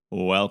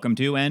Welcome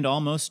to And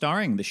Almost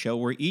Starring, the show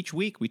where each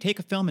week we take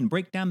a film and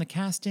break down the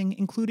casting,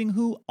 including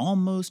who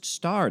almost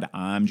starred.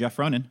 I'm Jeff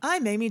Ronan.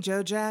 I'm Amy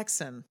Jo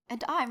Jackson.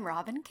 And I'm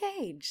Robin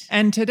Cage.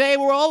 And today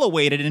we're all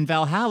awaited in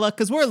Valhalla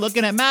because we're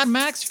looking at Mad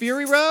Max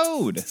Fury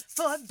Road.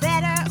 For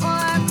better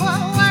or for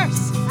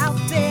worse, out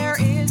there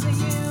is a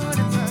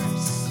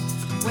universe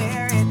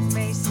where it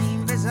may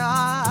seem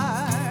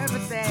bizarre,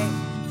 but they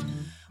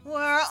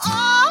were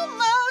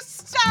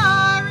almost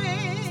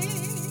starring.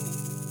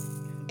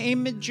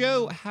 Amy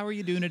Jo, how are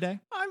you doing today?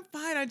 I'm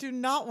fine. I do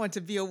not want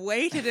to be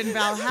awaited in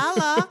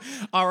Valhalla.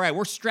 All right,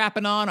 we're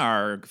strapping on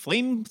our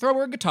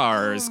flamethrower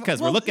guitars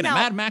because we're looking at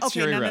Mad Max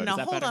Fury Road. No, Is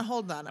that better?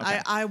 hold on. Okay.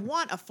 I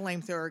want a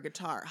flamethrower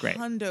guitar, Great.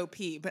 Hundo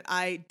P, but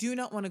I do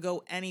not want to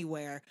go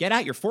anywhere. Get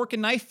out your fork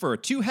and knife for a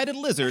two-headed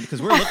lizard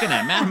because we're looking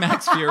at Mad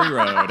Max Fury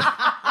Road.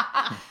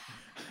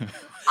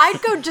 I'd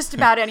go just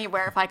about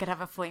anywhere if I could have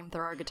a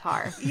flamethrower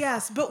guitar.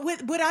 Yes, but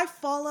would I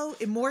follow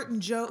Immortan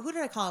Joe? Who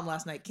did I call him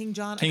last night? King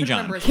John? King I couldn't John.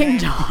 remember his King name.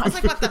 John. I was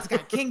like, what, that's guy?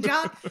 King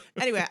John?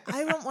 Anyway,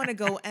 I don't want to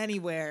go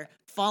anywhere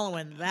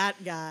following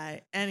that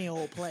guy any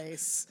old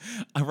place.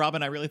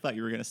 Robin, I really thought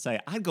you were going to say,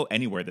 I'd go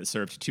anywhere that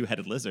served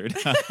two-headed lizard.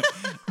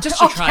 Just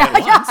to try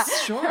it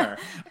once, sure.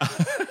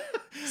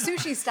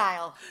 Sushi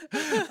style.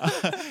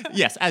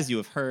 Yes, as you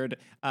have heard,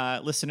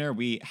 listener,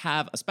 we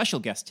have a special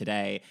guest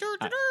today.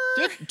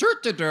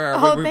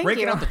 We're thank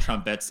breaking you. out the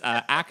trumpets.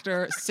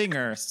 Actor,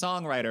 singer,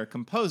 songwriter,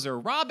 composer,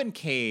 Robin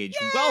Cage.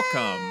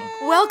 Welcome.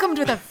 Welcomed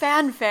with a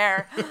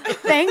fanfare.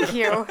 Thank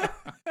you.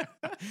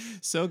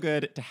 So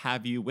good to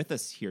have you with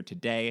us here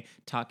today,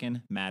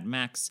 talking Mad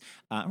Max.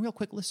 Real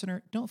quick,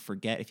 listener, don't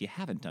forget, if you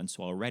haven't done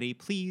so already,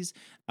 please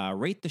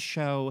rate the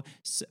show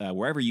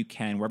wherever you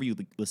can, wherever you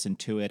listen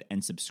to it,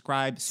 and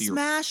subscribe. So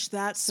Smash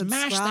that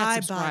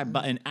subscribe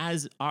button.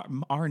 As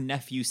our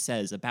nephew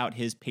says about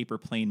his paper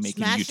plane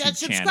making Smash YouTube that channel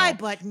subscribe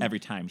button. every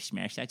time.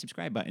 Smash that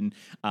subscribe button,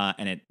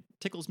 and it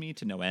tickles me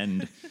to no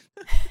end.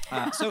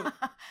 So,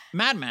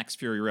 Mad Max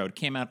Fury Road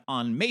came out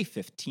on May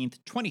 15th,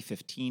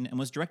 2015, and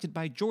was directed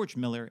by George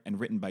Miller and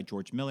written by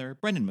George Miller,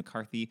 Brendan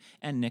McCarthy,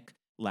 and Nick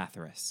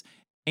Latharis.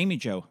 Amy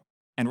Jo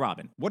and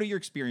Robin, what are your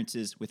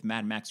experiences with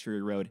Mad Max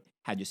Fury Road?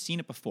 Had you seen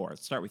it before?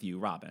 Let's start with you,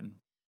 Robin.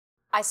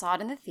 I saw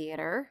it in the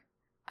theater,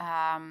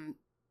 and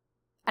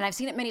I've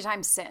seen it many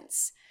times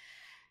since.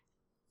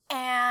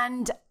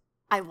 And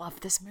I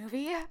love this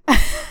movie.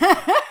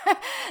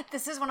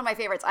 This is one of my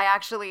favorites. I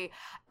actually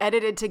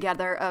edited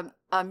together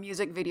a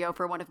music video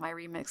for one of my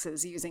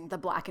remixes using the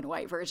black and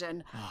white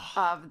version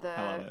of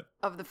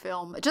the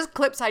film. Just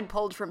clips I'd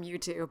pulled from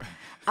YouTube.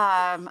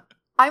 I'm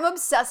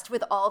obsessed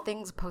with all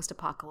things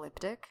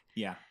post-apocalyptic.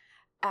 Yeah.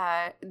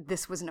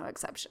 This was no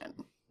exception.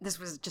 This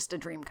was just a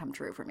dream come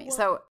true for me.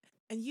 Well,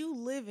 and you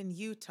live in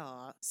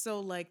Utah, so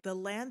like the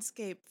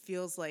landscape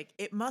feels like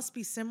it must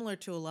be similar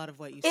to a lot of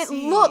what you see. It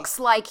looks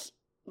like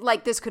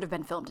this could have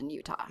been filmed in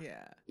Utah.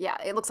 Yeah. Yeah,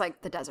 it looks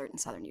like the desert in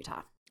southern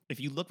Utah. If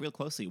you look real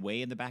closely,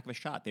 way in the back of a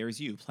shot, there's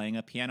you playing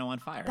a piano on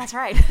fire. That's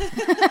right.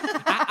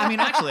 I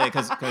mean, actually,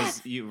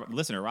 because you,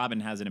 listener,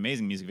 Robin has an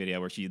amazing music video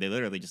where they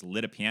literally just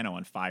lit a piano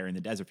on fire in the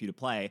desert for you to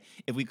play.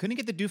 If we couldn't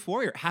get the Doof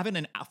Warrior, having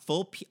a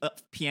full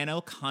piano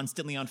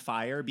constantly on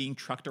fire being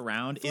trucked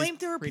around is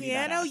Flamethrower pretty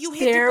piano. badass. You hit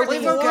There different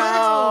we go. chords.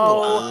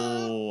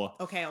 Oh.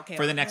 Okay.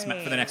 For the next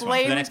one. For the next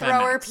Mad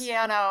Flamethrower Max.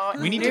 piano.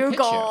 We need New to pitch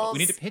goals. you. We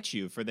need to pitch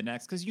you for the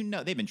next, because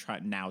they've been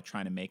trying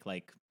to make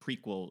like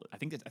prequel. I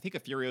think a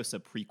Furiosa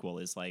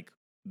prequel is like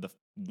the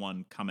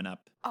one coming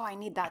up. Oh, I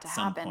need that at to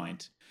some happen.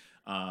 point.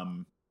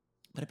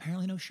 But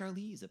apparently no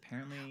Charlize.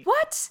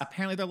 What?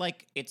 Apparently they're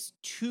like, it's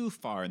too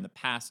far in the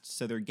past,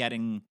 so they're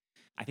getting,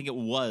 I think it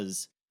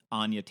was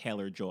Anya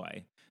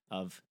Taylor-Joy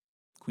of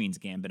Queen's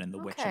Gambit and The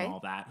Witch and all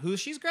that.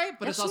 She's great,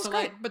 but Yeah, it's she's also great.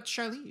 like, but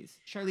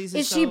Charlize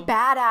Is she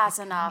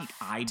badass enough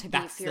to be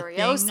that's the thing.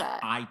 Furiosa?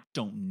 I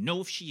don't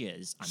know if she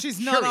is. I'm She's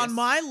curious. not on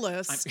my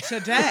list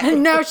today.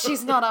 No,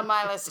 she's not on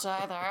my list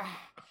either.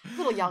 A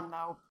little young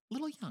though.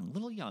 Little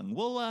young.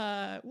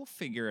 We'll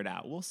figure it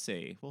out. We'll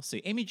see.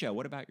 Amy Jo,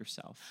 what about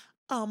yourself?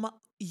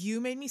 You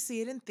made me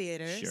see it in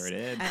theaters. Sure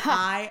did. And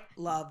I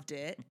loved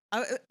it.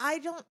 I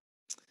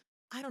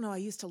don't know. I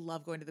used to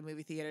love going to the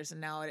movie theaters,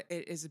 and now it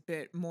is a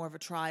bit more of a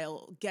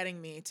trial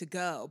getting me to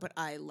go. But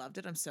I loved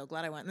it. I'm so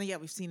glad I went. And yeah,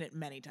 we've seen it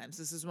many times.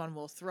 This is one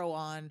we'll throw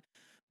on.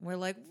 We're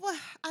like, what?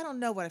 I don't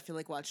know what I feel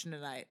like watching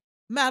tonight.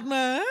 Mad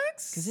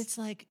Max? Because it's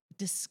like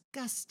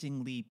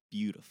disgustingly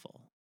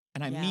beautiful.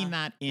 And I Yeah. mean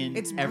that in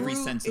It's every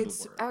bru- sense of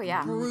it's the word. Oh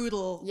yeah.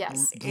 Brutal.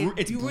 Yes.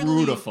 It's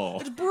brutally-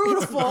 brutiful. It's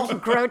brutal.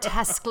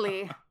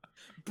 Grotesquely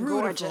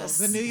gorgeous.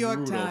 The New York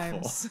Brutal.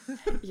 Times.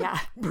 Yeah,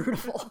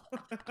 brutal.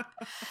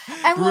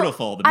 And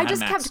Brutal, the I Mad just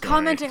Max kept story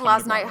commenting coming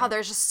last to night Broadway. how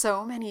there's just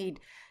so many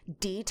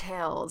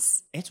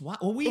details. It's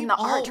what well, we In the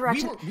all, art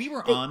direction, we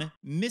were they- on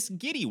Miss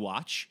Giddy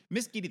Watch,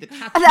 Miss Giddy, the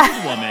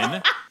tattooed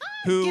woman,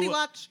 who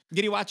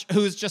Giddy Watch.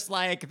 who's just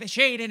like,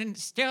 she didn't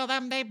steal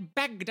them, they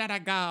begged her to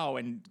go,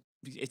 and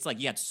it's like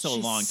you had so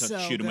She's long to so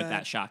shoot him with good.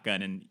 that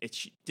shotgun, and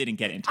she didn't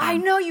get it in time. I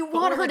know you But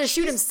want we're her like, to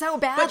shoot him she's- so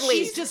But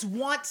badly. she just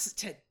wants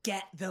to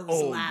get those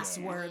Oh, last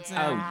yeah. words.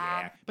 Yeah. Oh in.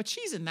 yeah, but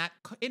she's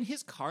in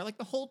his car like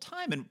the whole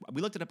time, and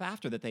we looked it up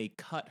after that they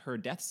cut her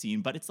death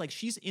scene. But it's like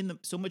she's in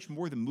so much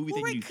more of the movie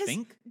Well, than right, you 'cause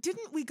think.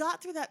 Didn't we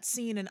got through that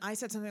scene and I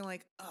said something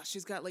like, "Oh,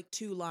 she's got like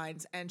 2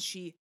 lines and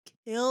she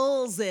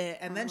kills it,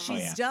 and then Mhm. she's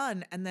Oh, yeah.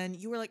 done." And then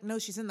you were like, "No,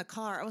 she's in the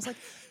car." I was like,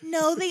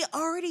 "No, they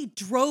already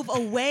drove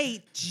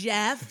away,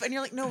 Jeff." And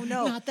you're like, "No,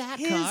 Not that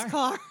his car."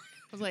 car." I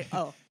was like,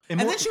 "Oh." And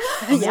And Mor- then she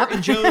was. Yep.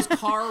 Morton Joe's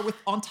car with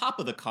on top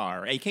of the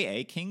car,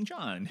 aka King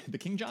John, the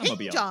King John mobile.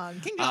 King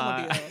John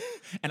mobile.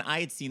 And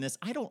I had seen this.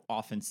 I don't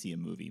often see a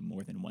movie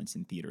more than once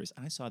in theaters.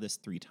 And I saw this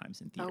 3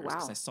 times in theaters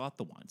because wow. I saw it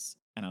the once,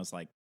 and I was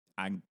like,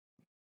 I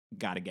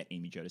got to get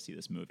Amy Jo to see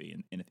this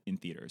movie in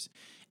theaters.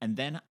 And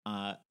then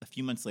a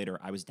few months later,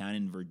 I was down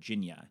in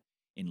Virginia,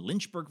 in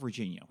Lynchburg,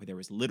 Virginia, where there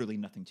was literally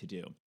nothing to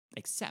do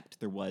except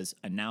there was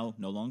a now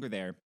no longer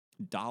there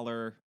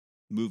dollar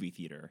movie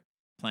theater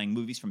playing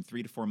movies from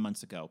 3 to 4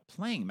 months ago,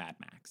 playing Mad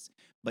Max.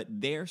 But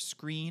their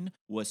screen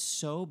was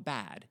so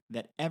bad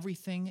that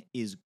everything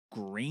is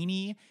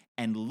grainy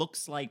and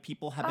looks like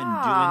people have been doing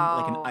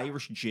like an Oh.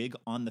 Irish jig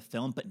on the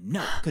film, but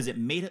no, because it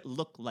made it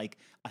look like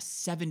a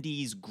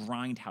 70s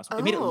grindhouse.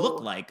 It made it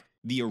look Oh. like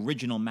the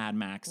original Mad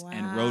Max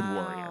and Road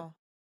Warrior. Wow.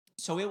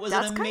 So it was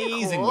That's an kinda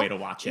amazing cool. way to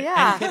watch it.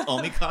 Yeah. And it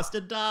only cost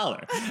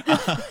 $1.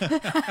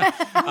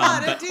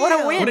 What a but- deal.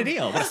 What a win. What a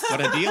deal. What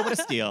a deal. What a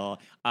steal.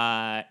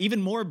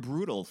 Even more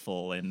brutal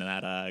in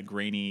that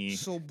grainy,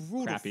 So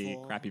brutal.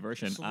 crappy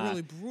version. So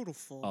really brutal.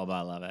 Oh, but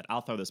I love it.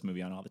 I'll throw this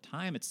movie on all the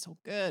time. It's so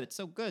good. It's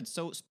so good.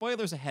 So,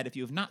 spoilers ahead if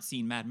you have not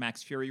seen Mad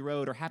Max Fury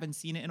Road or haven't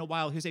seen it in a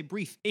while. Here's a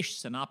brief-ish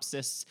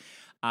synopsis.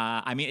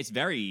 I mean, it's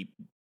very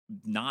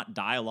not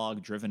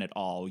dialogue driven at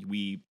all.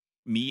 We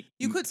meet.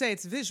 You could say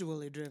it's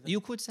visually driven.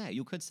 You could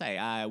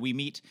say. We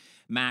meet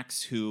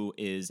Max, who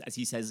is, as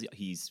he says,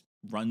 he's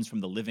runs from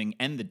the living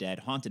and the dead,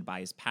 haunted by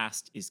his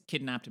past, is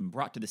kidnapped and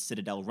brought to the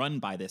Citadel, run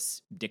by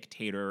this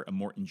dictator,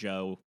 Morton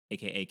Joe,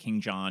 aka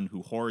King John,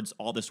 who hoards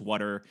all this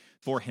water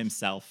for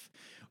himself.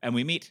 And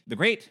we meet the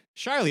great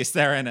Charlize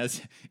Theron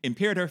as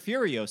Imperator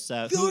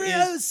Furiosa, who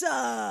is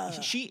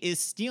Furiosa! she is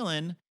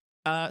stealing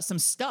some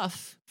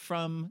stuff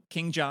from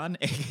King John,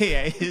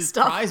 aka his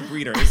Stuff. prize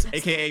breeders,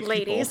 aka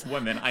Ladies. people,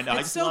 women. I know. I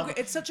It's just so love,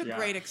 it's such a yeah.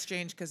 great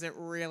exchange because it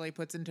really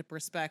puts into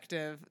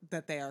perspective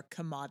that they are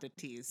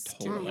commodities.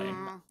 to Totally.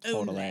 him.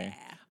 Totally.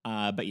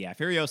 But yeah,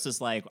 Furiosa's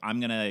like, I'm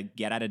gonna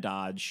get out of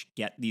Dodge,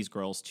 get these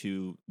girls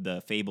to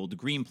the fabled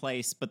Green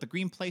Place, but the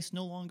Green Place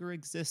no longer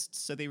exists.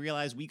 So they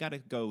realize we gotta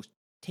go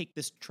take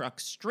this truck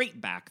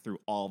straight back through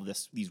all of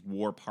these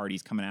war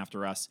parties coming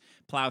after us,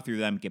 plow through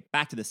them, get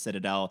back to the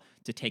Citadel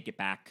to take it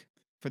back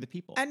for the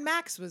people. And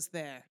Max was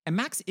there. And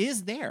Max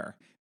is there.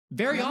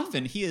 Very Yeah.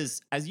 often, he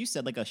is, as you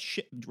said, like a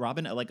ship,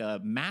 Robin, like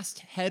a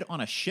masthead on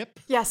a ship.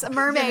 Yes, a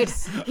mermaid.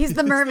 Yes. He's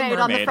the mermaid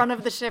on the mermaid. front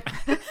of the ship.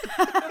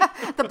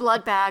 The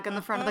blood bag on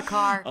the front of the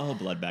car. Oh,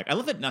 Bloodbag. I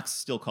love that Nux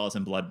still calls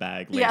him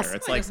Bloodbag later. Yes.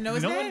 It's He like doesn't know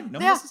his no name.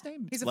 one Yeah. knows his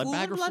name. He's It's a fool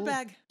Bloodbag in or a blood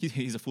bag.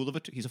 He's a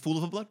fool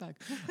of a blood bag.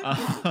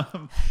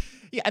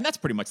 Yeah, and that's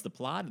pretty much the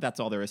plot. That's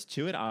all there is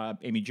to it.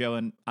 Amy Jo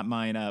and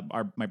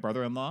my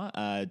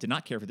brother-in-law did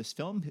not care for this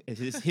film.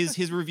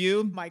 His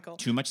review. Michael.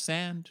 Too much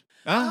sand.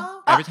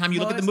 Oh, Every time you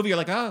look more at the movie, you're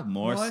like,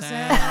 more more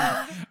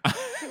sand.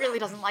 He really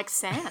doesn't like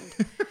sand.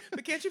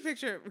 But can't you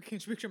picture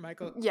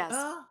Michael? Yes.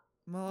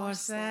 More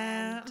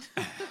sand.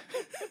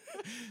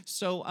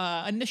 So,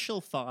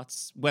 initial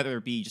thoughts, whether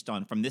it be just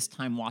from this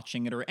time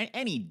watching it, or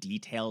any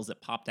details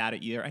that popped out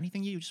at you, or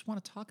anything you just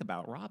want to talk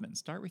about. Robin,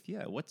 start with you.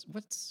 What's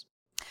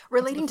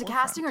Relating to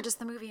forefront? casting or just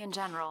the movie in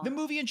general? the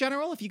movie in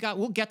general? If you got,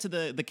 we'll get to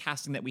the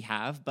casting that we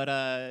have, but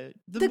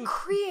The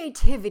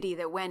creativity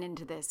that went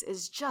into this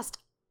is just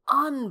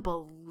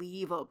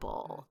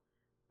unbelievable.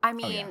 I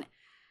mean,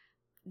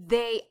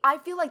 I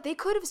feel like they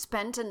could have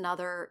spent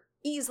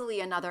easily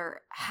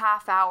another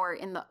half hour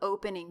in the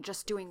opening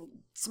just doing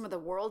some of the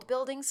world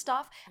building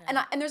stuff.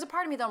 Yeah. And there's a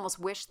part of me that almost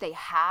wish they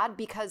had,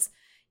 because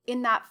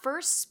in that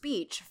first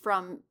speech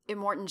from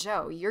Immortan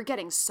Joe, you're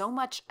getting so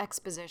much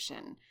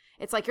exposition.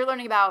 It's like you're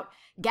learning about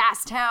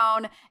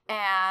Gastown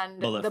and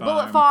Bullet the Farm.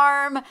 Bullet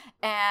Farm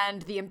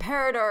and the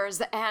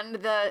Imperators and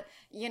the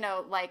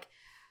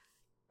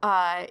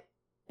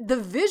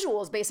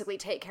visuals basically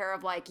take care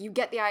of, like, you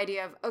get the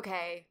idea of,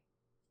 okay,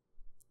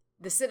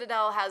 the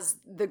Citadel has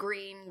the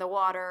green, the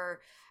water,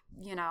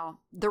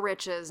 the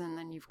riches, and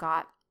then you've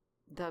got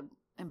the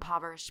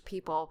impoverished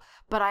people.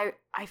 But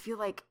I feel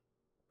like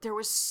there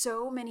was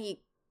so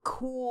many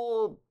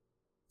cool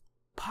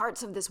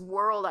parts of this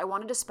world. I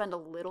wanted to spend a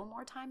little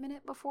more time in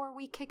it before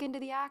we kick into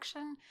the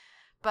action.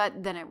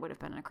 But then it would have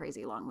been a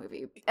crazy long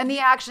movie. And the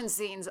action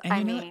scenes, And I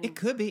you know what? mean, it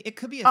could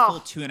be a Oh. full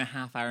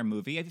 2.5 hour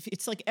movie.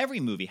 It's like every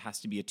movie has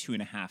to be a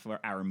 2.5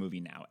 hour movie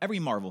now. Every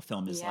Marvel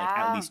film is like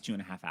at Yeah. least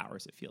 2.5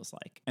 hours, it feels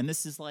like. And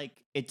this is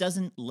like, it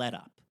doesn't let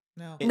up.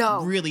 No. It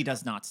No. really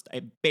does not.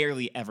 It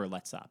barely ever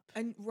lets up.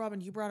 And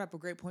Robin, you brought up a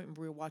great point when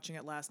we were watching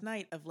it last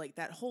night of like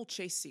that whole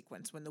chase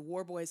sequence when the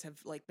war boys have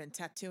like been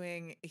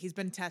tattooing. He's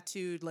been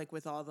tattooed like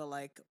with all the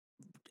like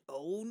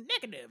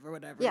negative or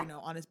whatever, Yeah. you know,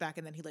 on his back,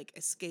 and then he like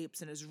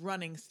escapes and is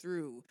running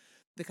through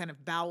the kind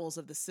of bowels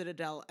of the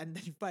citadel, and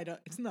then you find out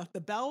it's not the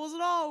bowels at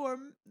all. We're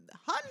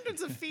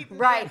hundreds of feet in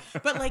the Right.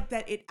 air. But like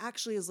that, it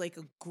actually is like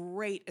a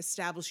great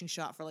establishing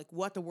shot for like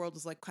what the world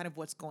is like, kind of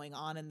what's going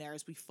on in there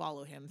as we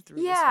follow him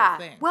through this whole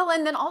thing. Well,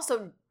 and then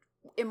also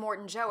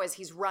Immortan Joe as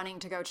he's running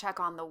to go check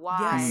on the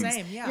wives.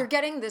 same, yeah. You're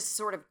getting this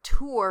sort of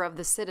tour of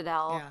the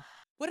Citadel. Yeah.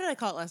 What did I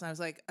call it last night? I was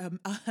like,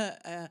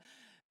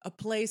 a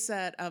play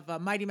set of a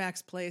Mighty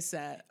Max play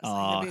set. I was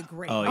like, that'd be a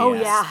great Oh,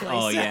 yeah. play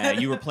Oh, yeah.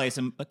 set. You replace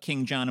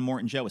King John and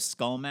Morton Joe with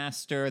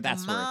Skullmaster.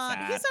 That's Come where on.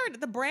 it's at. He's already,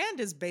 the brand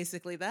is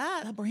basically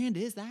that. The brand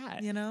is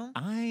that. You know?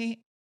 I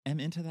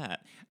am into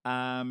that.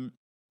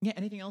 Yeah,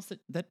 anything else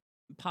that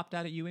popped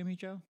out at you, Amy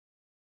Jo?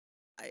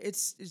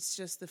 It's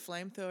just the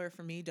flamethrower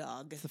for me,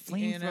 dog. It's the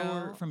You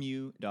flamethrower know? from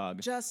you,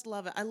 dog. Just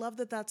love it. I love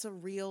that that's a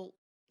real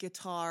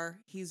guitar.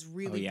 He's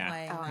really yeah.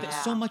 playing Oh, that.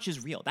 yeah. So much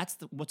is real. That's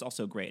what's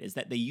also great is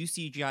that they use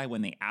CGI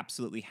when they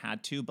absolutely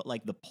had to, but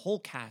like the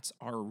polecats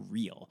are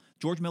real.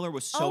 George Miller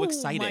was so Oh, my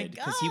excited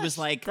because he was gosh.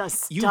 like,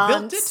 The "You built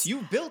stunts. it,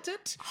 you built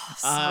it." Oh,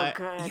 so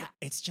good. Yeah,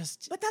 it's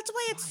just. But that's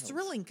why it's wild.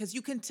 thrilling because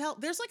you can tell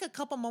there's like a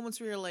couple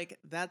moments where you're like,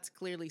 that's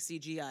clearly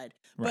CGI'd.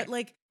 Right. But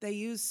like they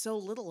use so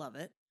little of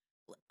it.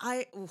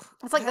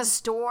 It's like the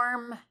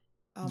storm.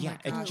 Oh yeah, my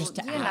it's God. just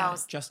to You add, know,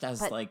 just as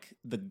but- like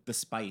the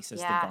spice, as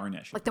Yeah. the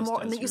garnish. Like the just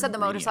more as you your said, the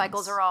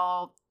motorcycles ingredients. are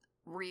all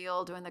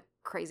real, doing the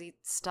crazy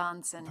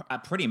stunts, and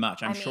Pretty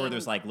much. I'm I sure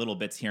there's mean, like little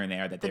bits here and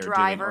there that the they're doing or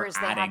drivers,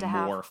 they had adding to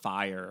have- more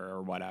fire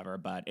or whatever.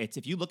 But it's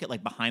if you look at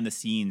like behind the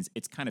scenes,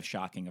 it's kind of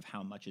shocking of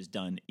how much is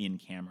done in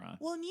camera.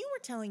 Well, and you were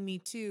telling me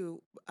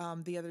too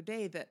the other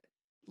day that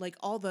like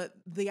all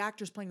the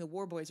actors playing the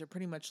war boys are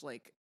pretty much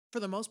like for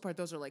the most part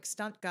those are like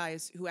stunt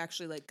guys who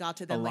actually like got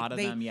to A them. lot like, of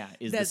they, them, yeah,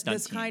 is the this stunt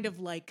this kind team. of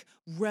like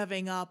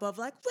revving up of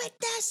like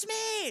witness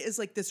me is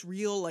like this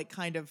real like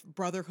kind of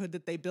brotherhood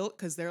that they built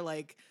because they're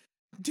like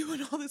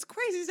doing all this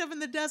crazy stuff in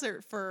the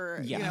desert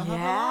for Yeah. you know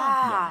however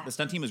long. yeah. The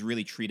stunt team was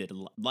really treated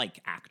like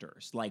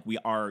actors. Like you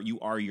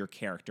are your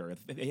character.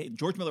 If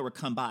George Miller would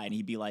come by and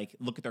he'd be like,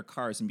 look at their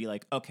cars and be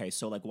like, okay,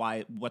 so like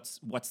what's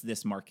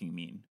this marking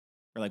mean?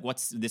 Or like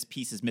what's this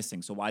piece is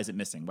missing? So why is it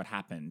missing? What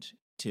happened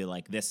to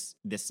like this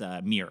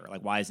mirror?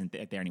 Like why isn't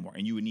it there anymore?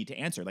 And you would need to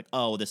answer like,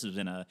 oh, this was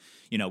in a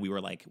we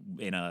were like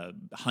in a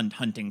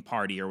hunting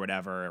party or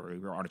whatever, or we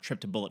were on a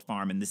trip to Bullet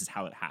Farm, and this is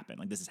how it happened.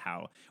 Like this is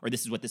how, or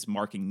this is what this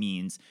marking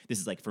means. This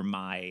is like for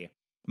my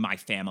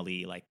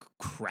family like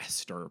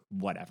crest or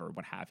whatever,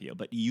 what have you.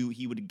 But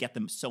he would get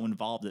them so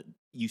involved that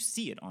you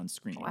see it on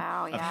screen.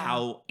 Wow, Of yeah.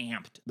 how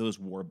amped those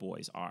war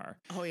boys are.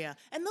 Oh yeah.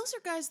 And those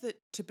are guys that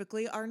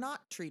typically are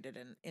not treated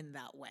in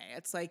that way.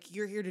 It's like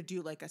you're here to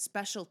do like a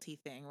specialty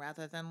thing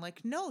rather than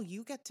like, no,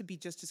 you get to be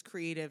just as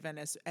creative and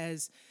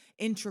as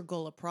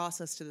integral a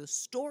process to the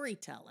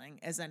storytelling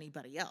as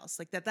anybody else.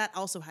 Like that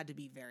also had to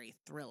be very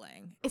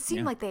thrilling. It seemed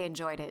Yeah. like they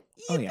enjoyed it.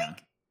 Oh yeah.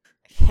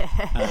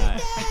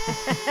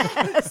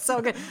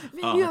 So good.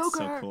 Oh, that's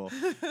so Mediocre. cool.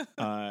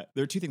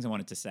 There are two things I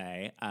wanted to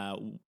say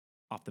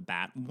off the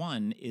bat.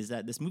 One is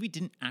that this movie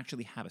didn't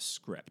actually have a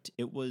script.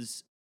 It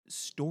was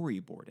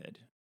storyboarded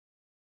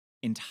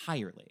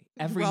entirely.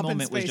 Every Robin's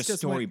moment was face just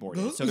just went,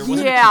 storyboarded. So "Huh?" there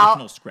wasn't Yeah. a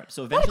traditional script.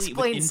 So That eventually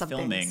explains within some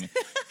filming, things.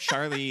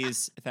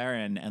 Charlize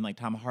Theron and like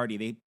Tom Hardy,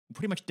 they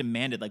pretty much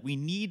demanded like we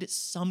need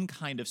some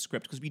kind of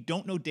script because we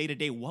don't know day to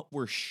day what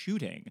we're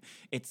shooting.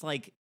 It's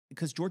like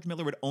because George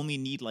Miller would only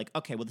need like,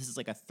 okay, well, this is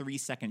like a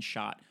 3-second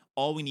shot.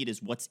 All we need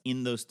is what's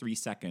in those 3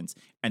 seconds.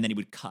 And then he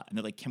would cut. And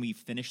they're like, can we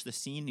finish the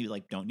scene? And he's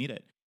like, don't need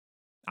it.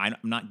 I'm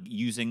not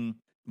using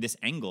this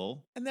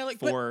angle And they're like,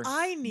 for but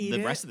I need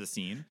the it rest of the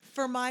scene.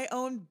 for my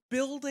own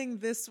building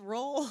this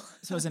role.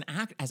 So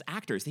as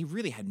actors, they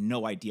really had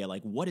no idea,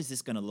 like, what is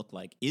this going to look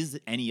like? Is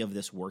any of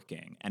this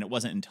working? And it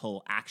wasn't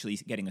until actually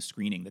getting a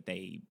screening that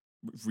they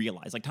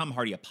realized. Like, Tom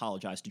Hardy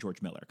apologized to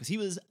George Miller because he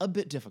was a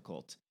bit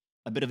difficult,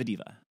 a bit of a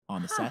diva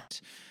on the set.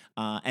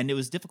 And it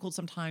was difficult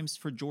sometimes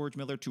for George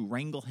Miller to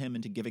wrangle him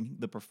into giving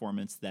the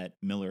performance that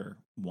Miller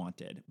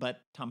wanted.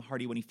 But Tom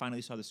Hardy, when he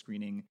finally saw the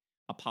screening,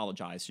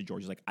 apologized to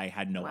George. He's like, I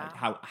had no idea.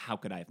 How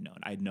could I have known?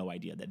 I had no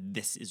idea that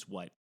this is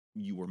what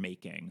you were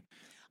making.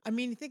 I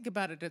mean, think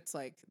about it. It's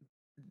like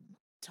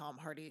Tom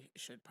Hardy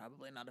should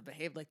probably not have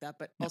behaved like that,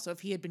 but also if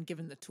he had been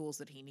given the tools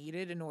that he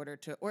needed in order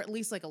to, or at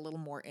least like a little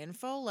more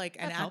info, like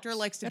an That actor helps.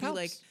 likes to It be like,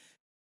 helps.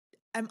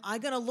 am I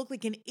going to look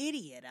like an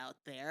idiot out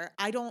there?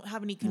 I don't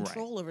have any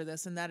control over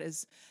this. And that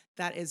is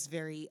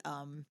very,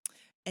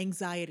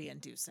 anxiety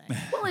inducing.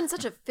 Well, in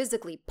such a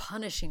physically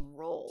punishing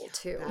role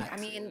too. That I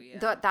mean, too,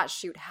 yeah. that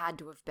shoot had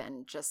to have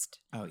been just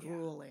Oh, yeah.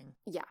 Grueling.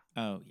 yeah.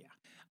 Oh,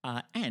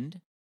 yeah.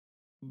 And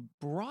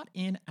brought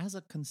in as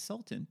a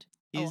consultant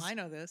is Oh, I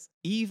know this.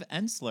 Eve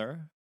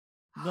Ensler,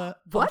 The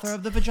What? author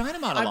of the Vagina I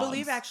Monologues.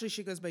 believe actually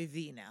she goes by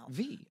V now.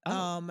 V.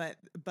 Oh.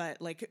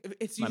 But like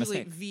it's My usually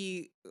mistake.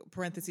 V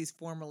parentheses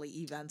formerly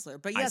E. Vensler.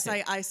 But I yes,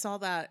 see. I saw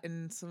that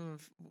in some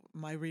of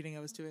my reading I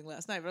was doing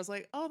last night. But I was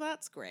like, oh,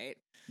 that's great.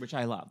 Which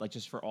I love, like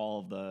just for all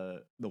of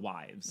the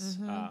wives.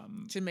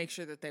 Mhm. To make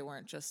sure that they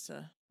weren't just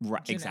a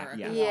Right, generic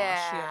exactly. wash,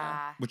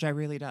 Yeah. Which I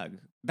really dug.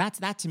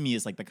 That to me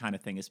is like the kind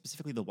of thing, is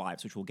specifically the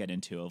wives, which we'll get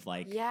into, of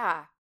like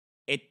Yeah.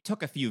 it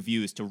took a few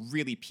views to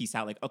really piece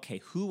out like, okay,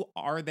 who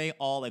are they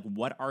all? Like,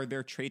 what are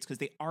their traits? Because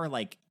they are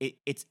like,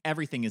 it's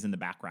everything is in the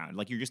background.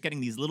 Like, you're just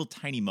getting these little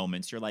tiny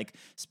moments. You're like,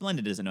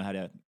 Splendid doesn't know how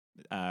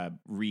to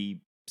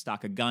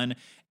restock a gun,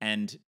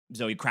 and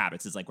Zoe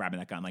Kravitz is like grabbing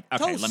that gun, like,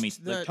 okay, let me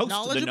Toast, the toast the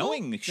knowledgeable,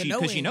 knowing, the because she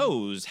knowing.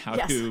 knows how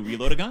Yes. to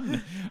reload a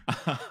gun.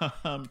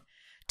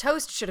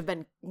 Toast should have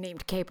been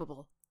named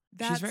Capable.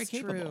 That's very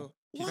capable. true.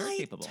 She's Why very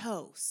capable.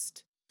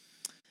 toast?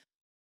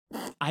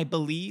 I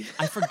believe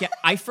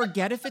I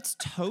forget if it's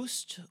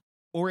Toast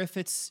or if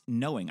it's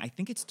Knowing. I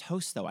think it's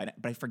Toast though,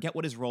 but I forget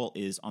what his role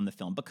is on the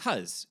film,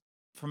 because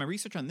from my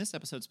research on this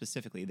episode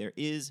specifically,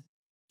 there's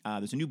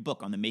a new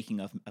book on the making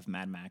of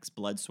Mad Max,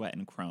 Blood, Sweat,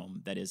 and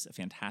Chrome that is a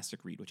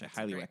fantastic read, which That's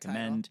I a highly great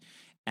recommend.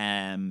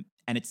 And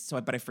it's so,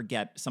 but I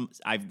forget some.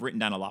 I've written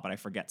down a lot, but I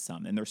forget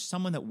some. And there's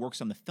someone that works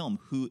on the film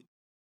who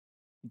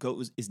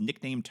is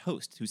nicknamed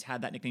Toast, who's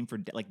had that nickname for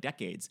like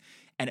decades.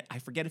 And I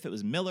forget if it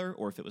was Miller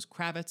or if it was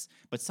Kravitz,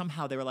 but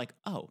somehow they were like,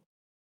 oh,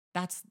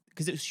 that's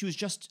because she was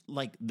just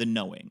like the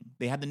Knowing.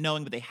 They had the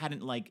Knowing, but they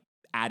hadn't like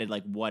added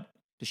like, what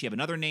does she have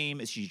another name?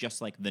 Is she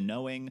just like the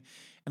Knowing?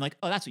 And like,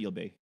 oh, that's what you'll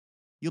be.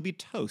 You'll be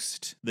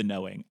Toast, the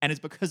Knowing. And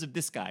it's because of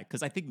this guy,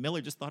 because I think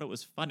Miller just thought it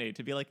was funny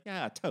to be like,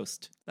 yeah,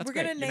 Toast. That's We're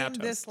great. gonna You're now name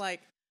this Toast.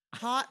 like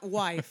hot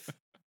wife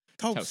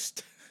toast.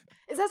 Toast.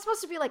 Is that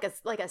supposed to be like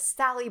a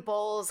Sally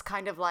Bowles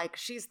kind of like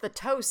she's the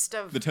toast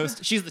of The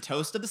Toast. She's the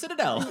Toast of the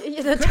Citadel.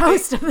 the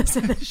toast of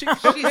the She's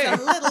a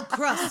little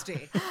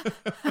crusty.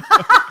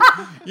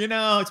 You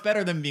know, it's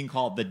better than being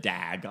called the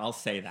Dag. I'll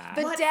say that.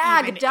 The What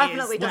dag even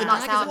definitely is does that? not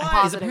Dag sound is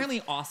positive.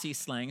 apparently Aussie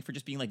slang for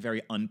just being like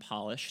very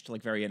unpolished,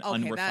 like very Okay,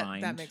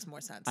 unrefined. that makes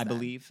more sense. I then.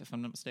 believe, if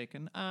I'm not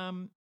mistaken.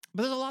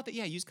 But there's a lot that,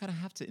 you just kind of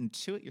have to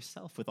intuit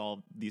yourself with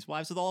all these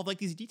wives, with all of like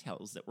these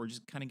details that we're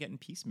just kind of getting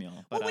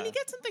piecemeal. But Well, when you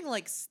get something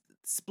like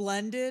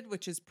Splendid,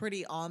 which is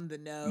pretty on the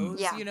nose,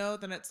 Yeah.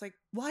 then it's like,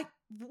 what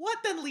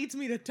then leads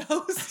me to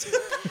toast?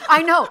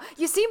 I know.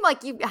 You seem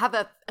like you have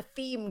a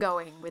theme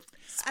going with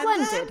And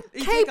then Splendid,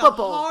 you take a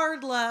Capable,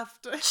 hard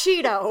left.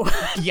 Cheeto,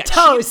 yeah,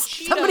 Toast.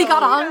 Cheeto, Somebody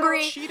got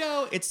hungry.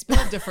 Cheeto, it's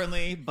spelled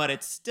differently, but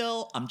it's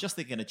still, I'm just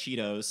thinking of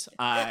Cheetos.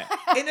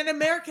 In an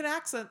American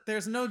accent,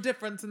 there's no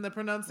difference in the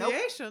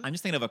pronunciation. I'm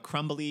just thinking of a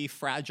crumbly,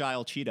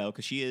 fragile Cheeto,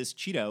 because she is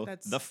Cheeto,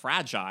 That's- the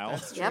fragile.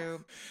 That's Yep.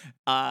 true.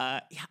 Yeah,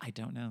 I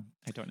don't know.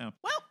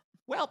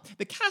 Well,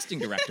 the casting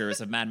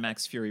directors of Mad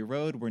Max Fury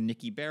Road were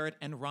Nikki Barrett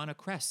and Rana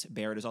Kress.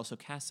 Barrett has also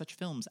cast such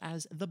films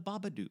as The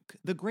Babadook,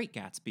 The Great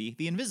Gatsby,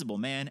 The Invisible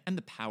Man, and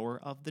The Power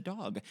of the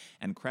Dog.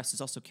 And Kress has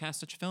also cast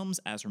such films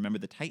as Remember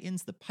the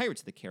Titans, The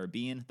Pirates of the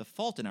Caribbean, The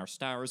Fault in Our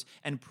Stars,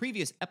 and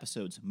previous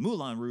episodes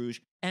Moulin Rouge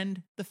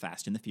and The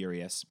Fast and the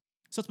Furious.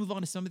 So let's move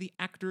on to some of the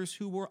actors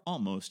who were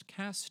almost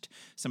cast.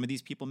 Some of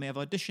these people may have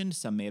auditioned,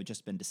 some may have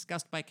just been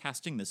discussed by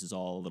casting. This is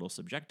all a little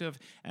subjective.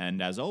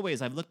 And as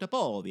always, I've looked up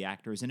all the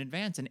actors in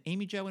advance, and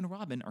Amy Jo and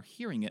Robin are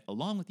hearing it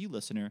along with you,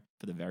 listener,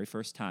 for the very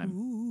first time.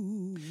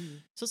 Ooh.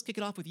 So let's kick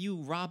it off with you,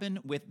 Robin,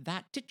 with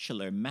that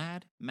titular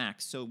Mad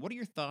Max. So what are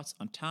your thoughts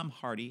on Tom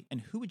Hardy,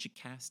 and who would you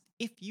cast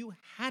if you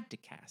had to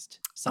cast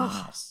someone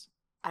Ugh. else?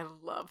 I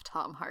love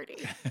Tom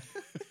Hardy.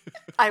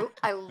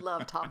 I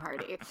love Tom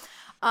Hardy.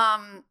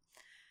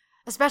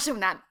 Especially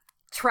when that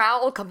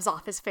trowel comes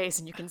off his face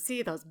and you can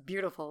see those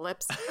beautiful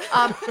lips.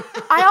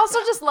 I also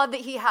just love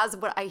that he has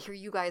what I hear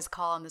you guys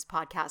call on this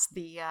podcast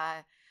the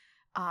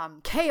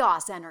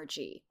chaos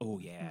energy. Oh,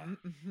 yeah.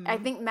 Mhm. I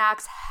think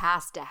Max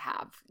has to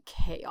have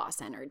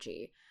chaos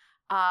energy.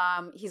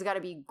 He's got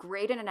to be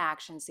great in an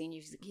action scene.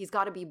 He's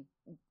got to be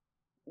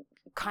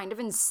kind of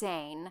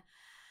insane.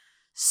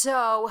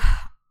 So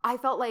I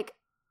felt like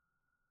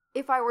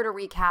if I were to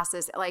recast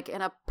this, like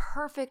in a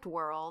perfect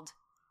world,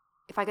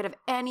 if I could have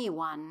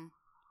anyone,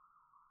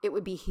 it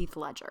would be Heath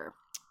Ledger.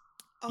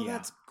 Oh, Yeah.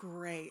 that's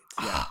great.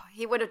 Yeah.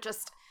 He would have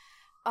just,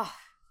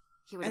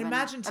 he would And have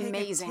imagine been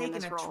amazing in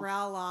taking this a role.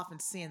 trowel off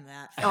and seeing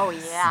that. Oh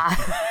face. yeah,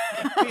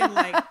 Being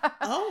like,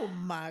 oh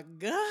my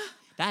God.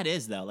 That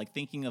is, though, like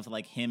thinking of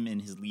like him in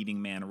his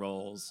leading man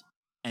roles,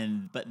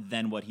 but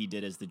then what he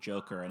did as the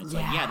Joker, and it's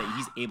like, yeah, that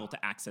he's able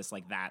to access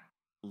like that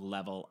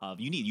level of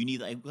you need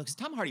like, because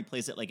Tom Hardy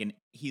plays it like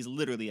he's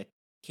literally a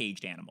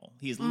caged animal.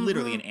 He is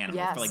literally an animal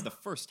Yes. for like the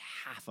first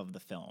half of the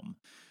film.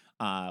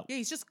 Yeah,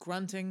 he's just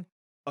grunting.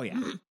 Oh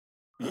yeah,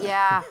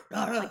 yeah,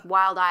 like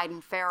wild-eyed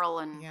and feral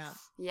and yeah.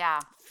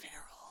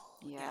 Feral.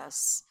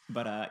 Yes.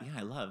 but yeah,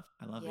 I love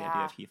the idea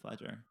Yeah. of Heath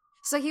Ledger.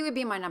 So he would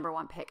be my number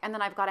one pick. And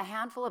then I've got a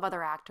handful of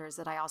other actors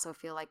that I also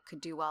feel like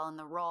could do well in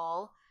the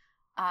role.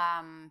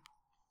 I've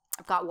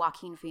got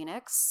Joaquin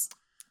Phoenix.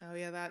 Oh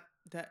yeah,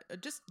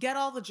 Just get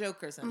all the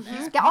Jokers in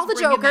there. Get all the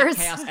He's bringing that Jokers.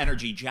 chaos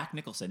energy. Jack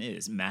Nicholson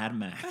is Mad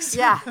Max.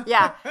 Yeah.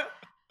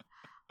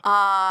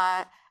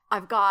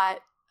 I've got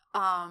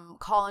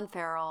Colin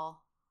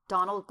Farrell,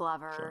 Donald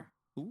Glover, Sure.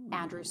 Ooh.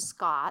 Andrew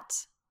Scott,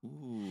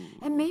 Ooh.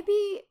 and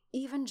maybe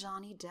even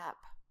Johnny Depp.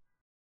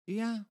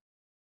 Yeah.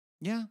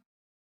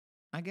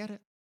 I get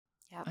it.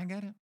 Yep. I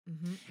get it.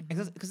 Mm-hmm.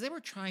 Because they were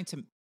trying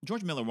to.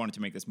 George Miller wanted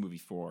to make this movie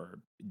for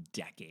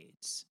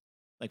decades,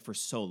 like for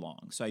so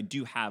long. So I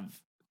do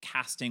have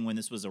casting when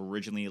this was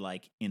originally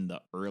like in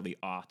the early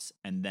aughts,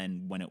 and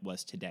then when it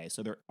was today.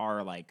 So there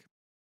are like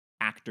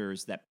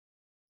actors that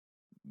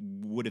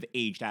would have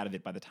aged out of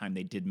it by the time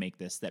they did make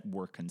this that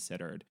were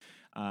considered.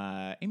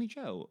 Amy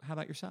Jo, how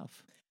about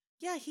yourself?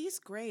 Yeah, he's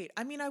great.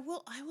 I mean, I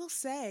will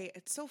say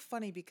it's so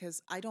funny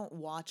because I don't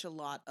watch a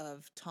lot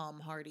of Tom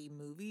Hardy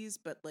movies,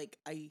 but like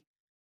I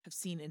have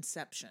seen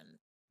Inception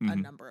a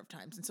Mhm. number of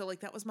times. And so like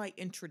that was my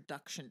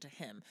introduction to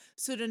him.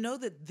 So to know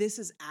that this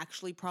is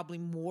actually probably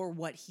more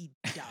what he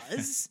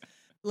does,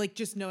 like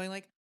just knowing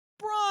like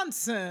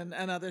Bronson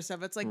and other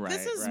stuff, it's like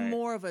this Right, is right.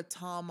 more of a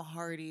Tom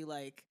Hardy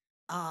like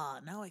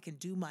now I can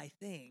do my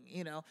thing,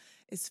 you know.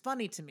 It's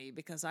funny to me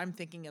because I'm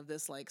thinking of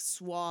this like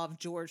suave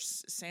George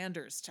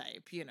Sanders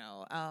type, you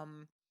know.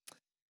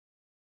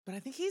 But I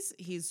think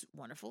he's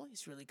wonderful.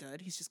 He's really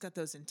good. He's just got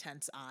those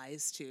intense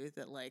eyes too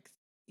that like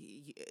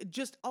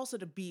just also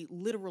to be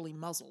literally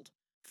muzzled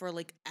for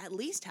like at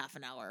least half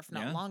an hour, if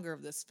not Yeah. longer,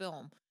 of this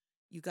film.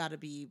 You got to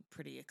be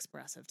pretty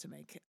expressive to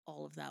make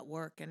all of that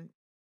work, and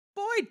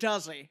boy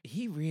does he.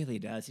 He really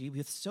does. He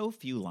with so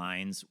few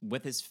lines,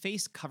 with his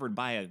face covered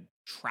by a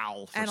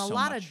trowel for And a so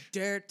lot much, of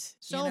dirt.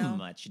 so you know?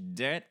 much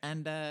dirt,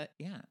 and I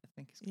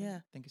think he's great. Yeah.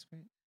 I think he's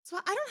great. So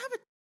I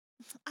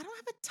don't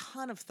have a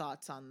ton of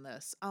thoughts on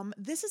this.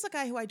 This is a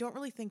guy who I don't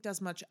really think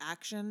does much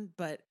action,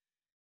 but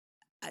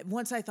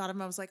once I thought of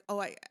him, I was like, oh,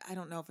 I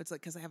don't know if it's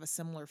like because I have a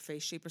similar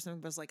face shape or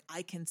something, but it's like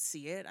I can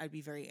see it. I'd be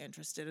very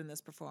interested in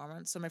this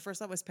performance. So my first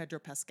thought was Pedro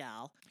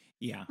Pascal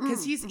Yeah.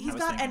 because he's I was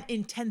got an thinking.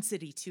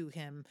 intensity to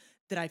him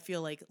that I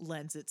feel like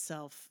lends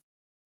itself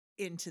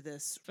into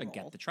this role.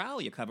 Forget the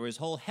trowel. You cover his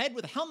whole head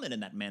with a helmet in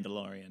that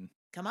Mandalorian,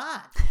 Come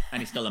on.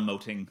 and he's still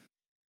emoting.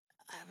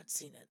 I haven't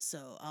seen it,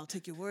 so I'll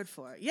take your word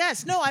for it.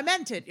 Yes, no, I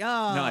meant it.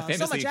 Oh, No,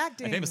 so much I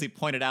acting. famously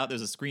pointed out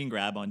there's a screen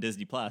grab on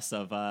Disney Plus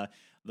of the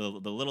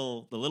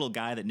little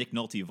guy that Nick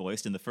Nolte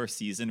voiced in the first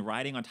season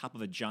riding on top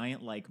of a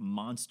giant like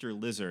monster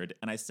lizard,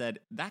 and I said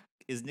that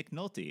is Nick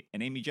Nolte,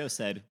 and Amy Jo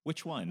said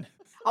which one?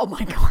 Oh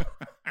my God.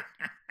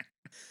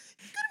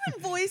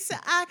 Voice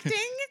acting.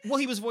 Well,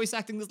 he was voice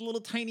acting this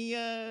little tiny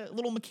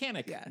little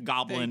mechanic Yeah, there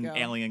goblin you go.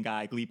 alien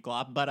guy Gleep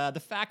Glop, but the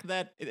fact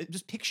that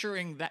just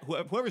picturing that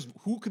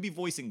who could be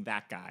voicing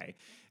that guy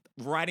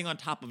riding on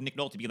top of Nick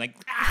Nolte being like,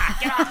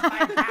 get off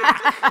my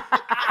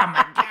back! Oh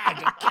my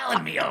God, you're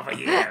killing me over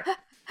here.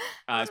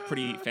 It's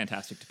pretty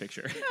fantastic to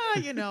picture.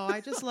 You know, I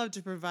just love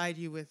to provide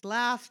you with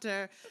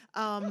laughter.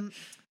 I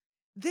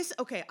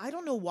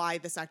don't know why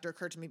this actor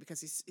occurred to me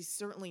because he's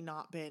certainly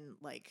not been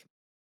like,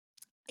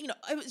 you know,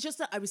 it was just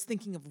that I was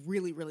thinking of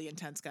really, really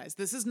intense guys.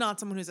 This is not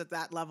someone who's at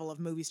that level of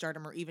movie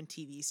stardom or even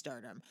TV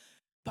stardom.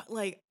 But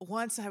like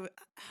once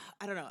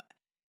I don't know,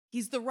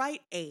 he's the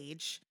right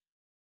age.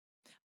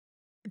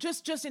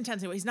 Just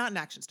intense. He's not an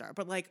action star,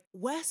 but like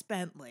Wes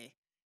Bentley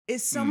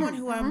is someone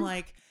who I'm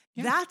like,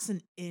 Yeah. that's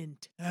an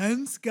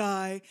intense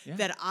guy Yeah.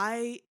 that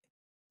I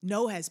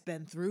know has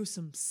been through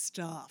some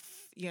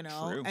stuff, you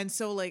know? True. And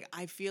so like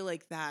I feel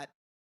like that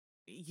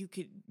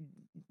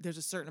there's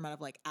a certain amount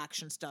of like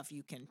action stuff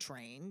you can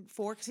train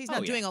for because he's Oh,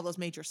 not yeah. doing all those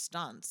major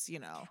stunts, you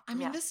know. I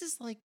mean, Yeah. this is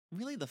like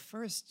really the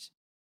first.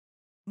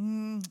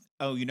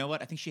 Oh, you know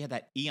what? I think she had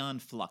that Aeon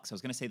Flux. I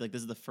was gonna say like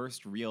this is the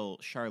first real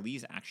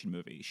Charlize action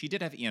movie. She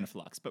did have Aeon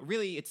Flux, but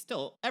really, it's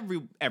still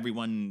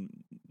everyone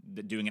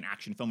doing an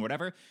action film or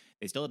whatever.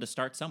 They still had to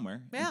start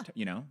somewhere. Yeah,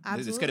 you know, this could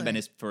absolutely. have been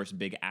his first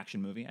big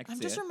action movie. I could I'm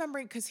see just it.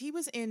 remembering because he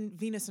was in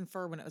Venus and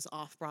Fur when it was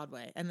off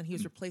Broadway, and then he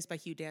was replaced by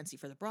Hugh Dancy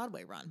for the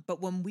Broadway run. But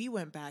when we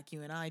went back,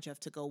 you and I, Jeff,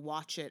 to go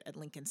watch it at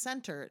Lincoln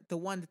Center, the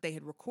one that they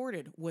had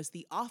recorded was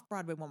the off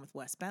Broadway one with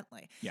Wes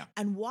Bentley. Yeah.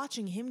 And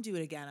watching him do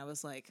it again, I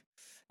was like,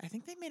 I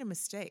think they made a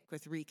mistake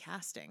with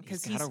recasting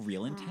He's because got a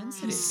real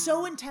intensity. he's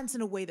so intense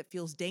in a way that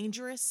feels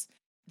dangerous,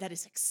 that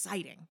is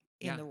exciting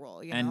in Yeah. the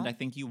role. You And know? I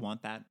think you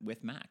want that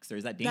with Max.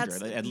 There's that danger.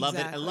 That's I love it.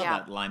 I exactly- love Yeah.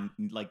 that line,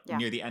 like Yeah.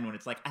 near the end when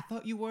it's like, "I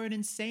thought you weren't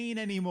insane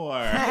anymore."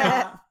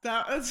 Yeah,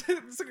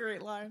 it's a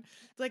great line.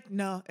 It's like,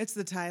 no, it's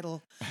the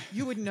title.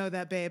 You wouldn't know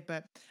that, babe.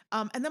 But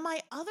and then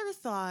my other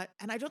thought,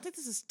 and I don't think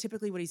this is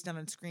typically what he's done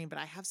on screen, but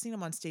I have seen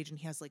him on stage, and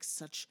he has like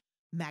such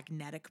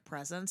magnetic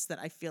presence that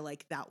I feel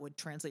like that would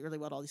translate really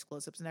well to all these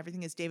close-ups and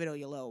everything. Is David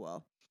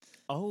Oyelowo.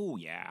 Oh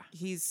yeah.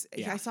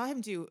 I saw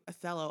him do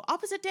Othello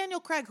opposite Daniel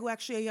Craig, who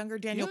actually a younger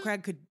Daniel Yeah.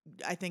 Craig could,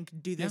 I think,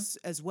 do this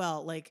as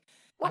well. Like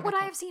What would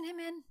I have seen him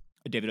in?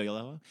 David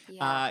Oyelowo.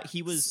 Yeah.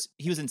 He was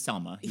in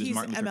Selma. He was he's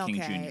Martin Luther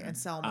MLK King Jr. and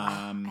Selma.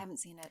 I haven't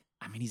seen it.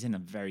 I mean, he's in a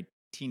very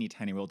teeny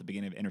tiny role at the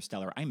beginning of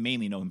Interstellar. I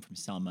mainly know him from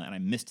Selma, and I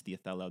missed the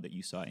Othello that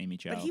you saw, Amy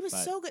Jo. But he was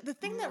so good. The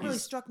thing that really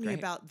he's struck me great.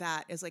 about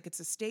that is like it's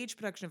a stage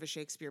production of a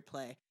Shakespeare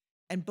play.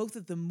 and both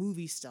of the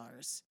movie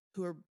stars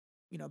who are,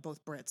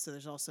 both Brits, so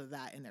there's also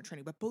that in their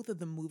training, but both of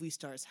the movie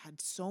stars had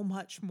so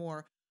much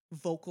more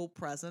vocal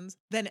presence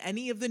than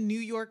any of the New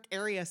York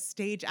area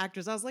stage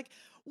actors. I was like,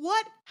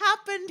 what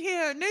happened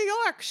here? New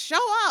York,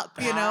 show up,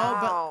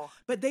 Wow.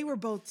 but they were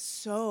both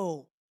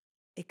so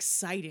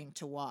exciting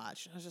to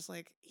watch. I was just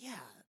like, yeah,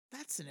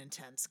 that's an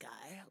intense guy.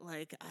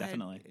 Like,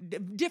 Definitely.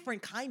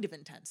 different kind of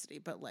intensity,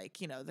 but like,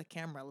 the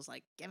camera was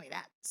like, give me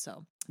that.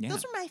 So Yeah.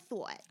 those are my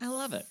thoughts. I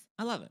love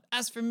it.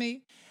 As for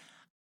me,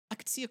 I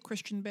could see a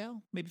Christian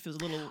Bale. Maybe if it was a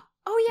little.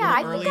 Oh yeah,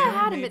 little I think I earlier,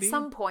 had him at maybe.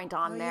 some point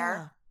on Oh,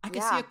 there. I could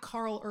Yeah. see a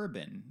Carl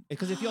Urban,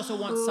 because if you also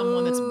want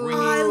someone that's bringing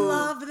I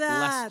love that.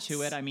 less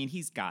to it, I mean,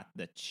 he's got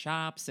the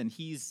chops and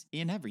he's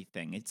in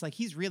everything. It's like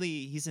he's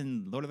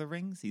in Lord of the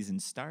Rings, he's in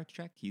Star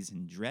Trek, he's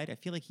in Dread. I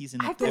feel like he's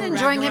in. I've the been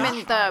enjoying him in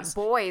Ragnarok The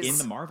Boys in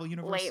the Marvel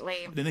universe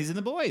lately. Then he's in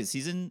The Boys.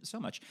 He's in so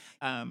much.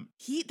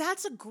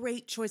 That's a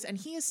great choice, and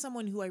he is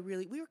someone who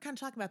we were kind of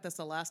talking about this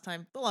the last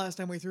time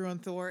we threw on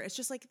Thor. It's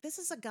just like, this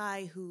is a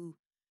guy who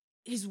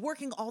is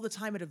working all the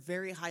time at a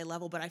very high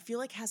level, but I feel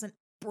like hasn't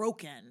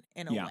broken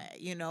in a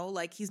way,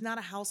 like he's not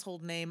a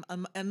household name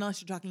unless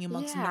you're talking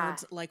amongst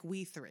nerds like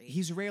we three.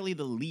 He's rarely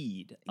the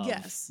lead of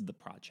the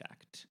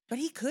project, but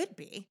he could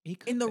be. He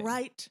could in the be.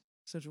 right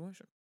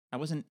situation. I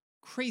wasn't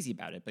crazy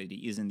about it, but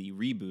he is in the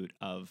reboot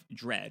of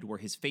Dread, where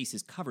his face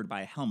is covered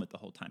by a helmet the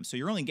whole time. So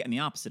you're only getting the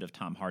opposite of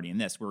Tom Hardy in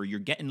this, where you're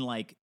getting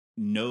like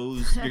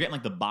nose, you're getting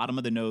like the bottom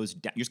of the nose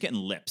down. You're just getting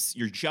lips.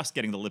 You're just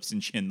getting the lips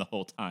and chin the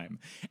whole time.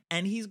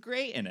 And he's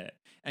great in it.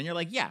 And you're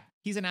like, yeah,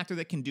 he's an actor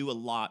that can do a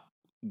lot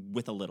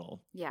with a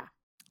little. Yeah.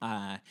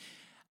 I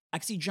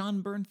can see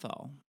John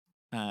Bernthal,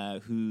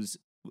 who's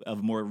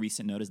of more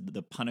recent notice,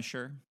 The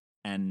Punisher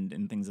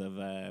and things of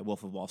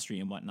Wolf of Wall Street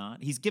and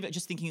whatnot. He's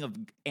just thinking of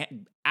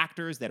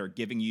actors that are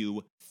giving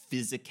you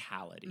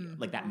physicality,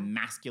 like that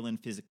masculine,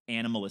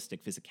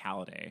 animalistic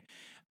physicality.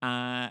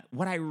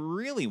 What I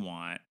really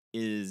want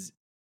is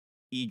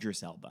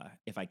Idris Elba,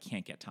 if I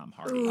can't get Tom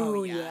Hardy.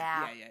 Ooh,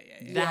 yeah.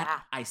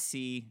 That I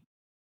see.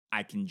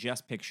 I can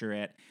just picture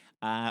it.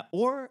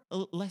 Or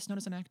less known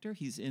as an actor,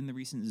 he's in the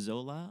recent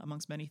Zola,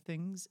 amongst many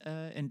things.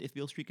 And If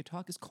Beale Street Could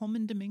Talk, is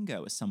Coleman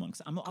Domingo as someone.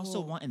 Because I'm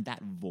also wanting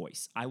that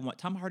voice.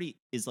 Tom Hardy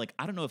is like,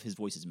 I don't know if his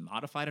voice is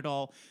modified at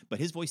all, but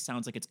his voice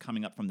sounds like it's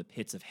coming up from the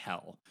pits of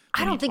hell.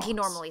 I don't think he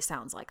talks. normally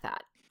sounds like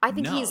that. I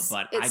think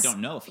I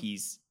don't know if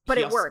he's. But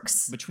he it also,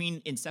 works.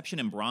 Between Inception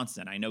and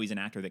Bronson, I know he's an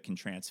actor that can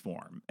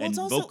transform, Well, and it's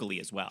also-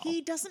 vocally as well.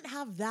 He doesn't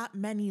have that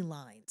many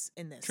lines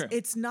in this. True.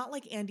 It's not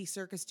like Andy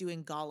Serkis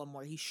doing Gollum,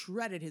 where he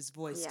shredded his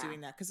voice Yeah.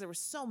 doing that because there was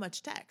so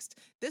much text.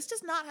 This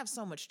does not have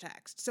so much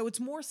text. So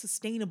it's more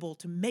sustainable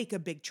to make a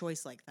big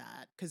choice like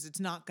that, because it's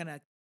not going to,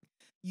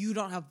 you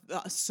don't have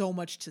so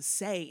much to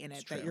say in it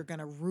It's that true. you're going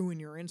to ruin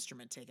your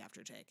instrument take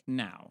after take.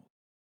 Now,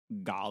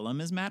 Gollum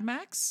is Mad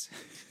Max?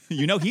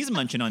 He's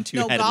munching on No,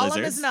 two-headed Gollum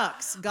lizards. is Nux.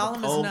 Gollum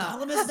is Nux.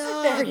 Gollum is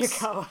There you nuts.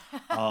 go.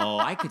 Oh,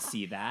 I could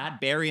see that.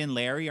 Barry and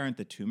Larry aren't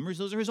the tumors.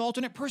 Those are his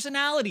alternate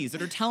personalities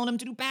that are telling him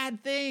to do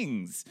bad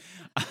things.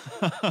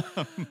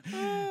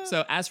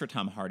 So as for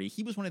Tom Hardy,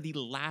 he was one of the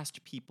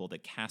last people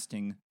that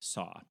casting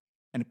saw.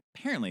 And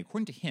apparently,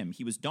 according to him,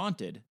 he was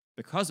daunted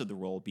because of the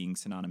role being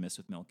synonymous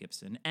with Mel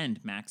Gibson and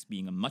Max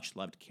being a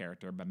much-loved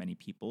character by many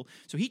people.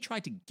 So he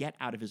tried to get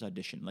out of his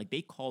audition. Like,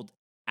 they called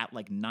at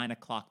like 9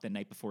 o'clock the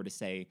night before to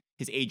say,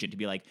 his agent to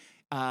be like,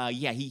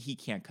 yeah, he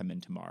can't come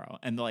in tomorrow.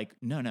 And they're like,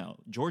 no,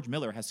 George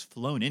Miller has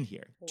flown in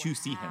here to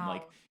see him.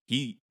 Like,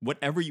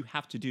 whatever you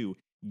have to do,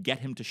 get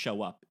him to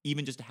show up,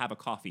 even just to have a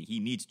coffee. He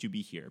needs to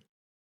be here.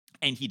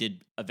 And he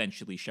did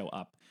eventually show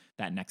up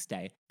that next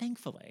day,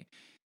 thankfully.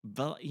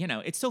 But,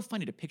 it's so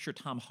funny to picture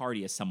Tom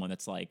Hardy as someone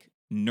that's like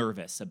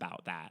nervous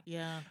about that.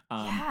 Yeah.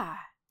 Yeah.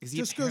 'Cause he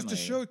Just goes to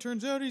apparently- show,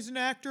 turns out he's an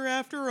actor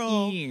after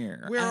all.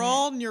 Yeah. We're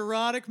all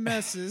neurotic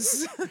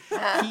messes.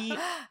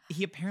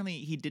 he apparently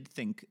he did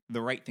think the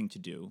right thing to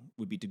do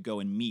would be to go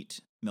and meet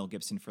Mel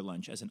Gibson for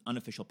lunch as an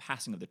unofficial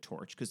passing of the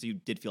torch, because he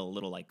did feel a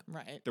little like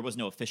Right. there was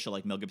no official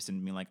like Mel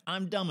Gibson being like,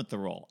 I'm done with the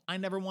role. I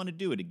never want to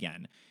do it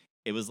again.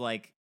 It was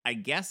like, I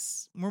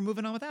guess we're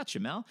moving on without you,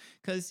 Mel,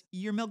 because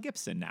you're Mel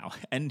Gibson now.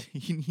 And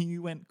he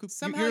went,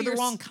 Somehow you're the you're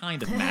wrong s-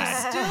 kind of You're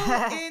mad.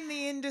 still in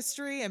the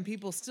industry and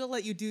people still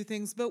let you do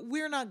things, but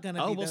we're not going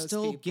to be We'll those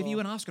still give you people.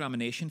 an Oscar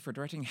nomination for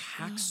directing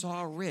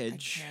Hacksaw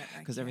Ridge, I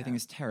because everything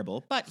can't. is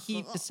terrible. But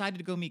he decided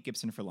to go meet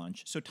Gibson for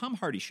lunch. So Tom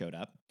Hardy showed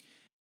up.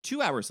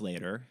 2 hours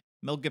later,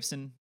 Mel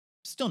Gibson,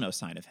 still no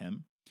sign of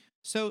him.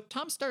 So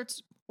Tom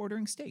starts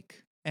ordering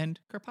steak and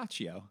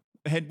carpaccio,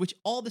 and which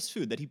all this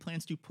food that he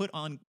plans to put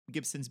on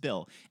Gibson's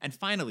bill. And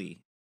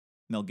finally,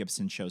 Mel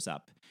Gibson shows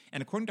up.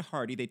 And according to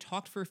Hardy, they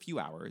talked for a few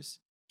hours.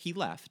 He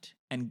left,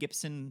 and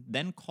Gibson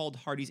then called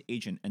Hardy's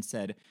agent and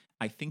said,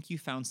 I think you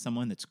found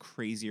someone that's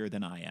crazier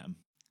than I am.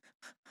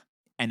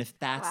 And if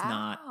that's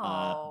not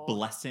Wow. a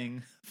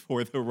blessing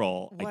for the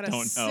role, What I a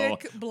don't know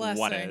sick blessing,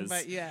 what is.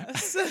 but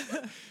yes.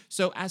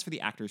 So as for the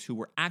actors who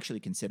were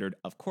actually considered,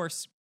 of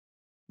course,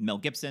 Mel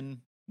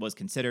Gibson was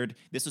considered.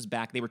 This was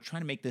back, they were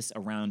trying to make this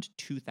around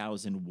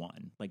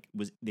 2001. Like,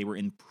 they were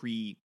in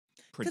Because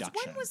pre-production.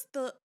 when was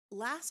the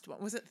last one?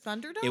 Was it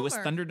Thunderdome? It was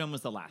or- Thunderdome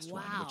was the last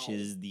one, which Wow.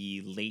 is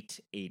the late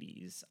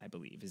 80s, I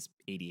believe, is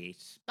 88,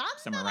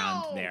 somewhere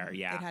around there. Thunderdome!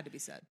 Yeah. It had to be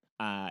said.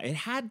 It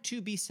had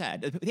to be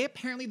said. They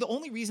apparently, the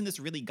only reason this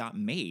really got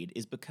made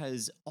is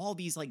because all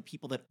these like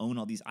people that own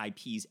all these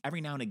IPs,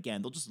 every now and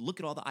again, they'll just look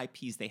at all the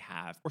IPs they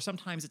have. Or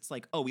sometimes it's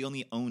like, oh, we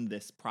only own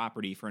this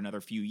property for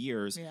another few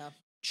years. Yeah.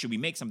 Should we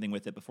make something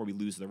with it before we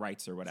lose the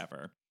rights or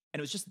whatever? And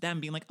it was just them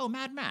being like, oh,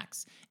 Mad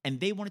Max. And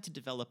they wanted to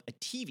develop a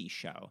TV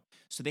show.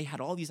 So they had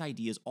all these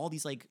ideas, all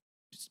these like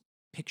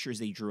pictures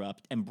they drew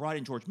up and brought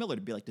in George Miller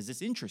to be like, does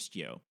this interest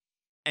you?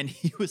 And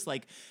he was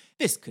like,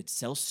 this could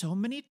sell so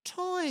many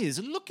toys.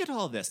 Look at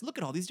all this. Look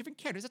at all these different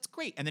characters. That's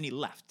great. And then he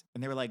left.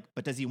 And they were like,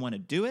 but does he want to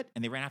do it?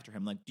 And they ran after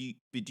him like, do you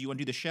want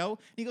to do the show? And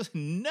he goes,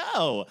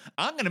 no,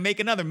 I'm going to make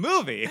another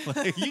movie.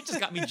 Like, you just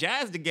got me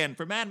jazzed again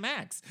for Mad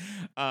Max.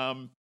 So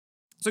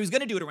he was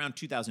going to do it around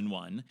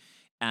 2001.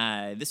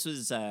 This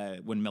was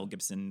when Mel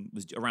Gibson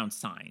was around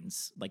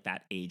Signs, like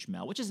that age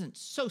Mel, which isn't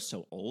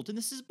so old. And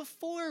this is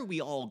before we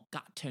all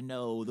got to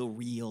know the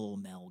real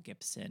Mel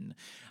Gibson.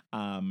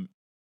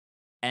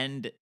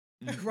 And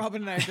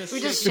Robin and I just We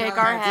just shake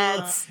our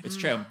heads. it's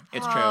true.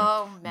 It's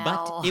Oh, true.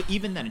 Mel. But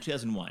even then, in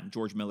 2001,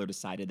 George Miller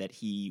decided that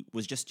he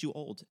was just too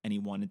old and he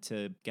wanted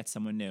to get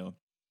someone new.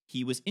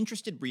 He was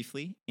interested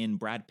briefly in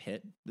Brad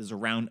Pitt. This is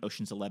around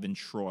Ocean's 11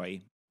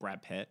 Troy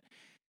Brad Pitt,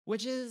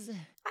 which is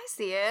I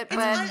see it, It's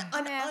but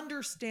an meh.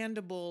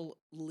 understandable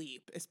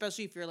leap,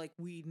 especially if you're like,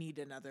 we need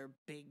another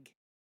big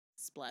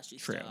splashy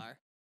True. star.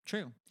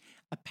 true.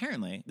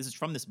 Apparently, this is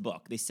from this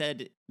book. They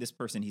said, this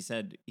person, he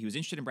said he was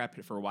interested in Brad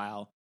Pitt for a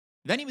while.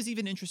 Then he was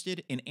even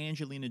interested in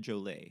Angelina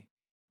Jolie.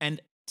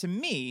 And to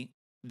me,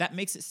 that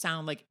makes it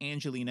sound like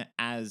Angelina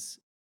as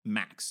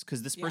Max,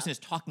 because this person Yeah. is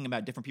talking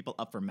about different people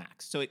up for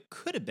Max. So it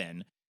could have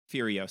been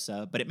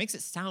Furiosa, but it makes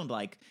it sound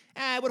like,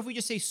 what if we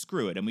just say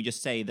screw it and we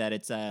just say that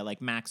it's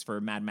like Max for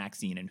Mad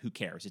Maxine and who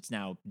cares? It's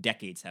now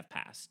decades have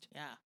passed.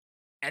 Yeah.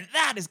 And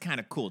that is kind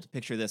of cool to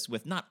picture this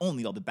with not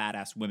only all the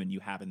badass women you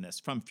have in this,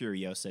 from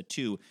Furiosa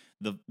to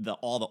the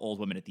all the old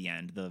women at the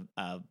end, the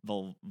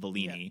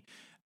Volini,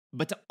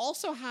 but to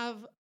also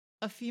have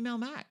a female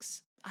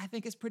Max. I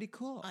think is pretty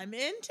cool. I'm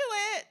into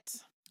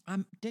it.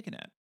 I'm digging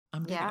it.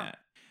 I'm digging Yeah. it.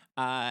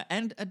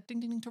 And a ding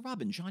ding ding to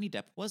Robin. Johnny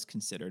Depp was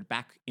considered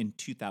back in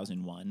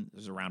 2001. It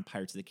was around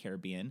Pirates of the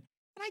Caribbean,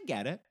 and I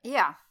get it.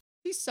 Yeah.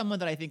 He's someone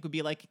that I think would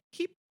be like,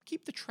 keep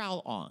the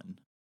trowel on.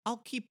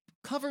 I'll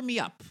cover me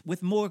up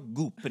with more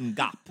goop and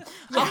gop.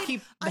 I'll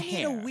keep the I need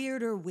hair. a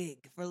weirder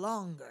wig for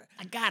longer.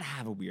 I gotta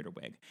have a weirder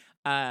wig.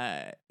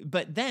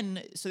 But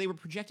then, so they were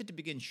projected to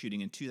begin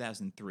shooting in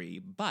 2003,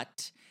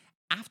 but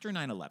after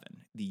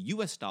 9/11, the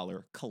US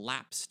dollar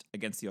collapsed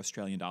against the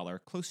Australian dollar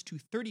close to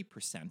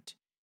 30%,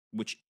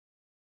 which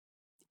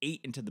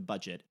ate into the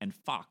budget, and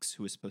Fox,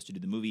 who was supposed to do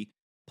the movie,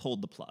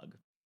 pulled the plug.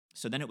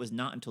 So then it was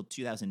not until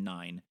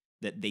 2009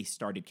 that they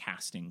started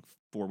casting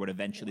for what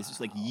eventually, this was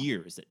like Wow.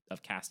 years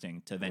of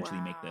casting to eventually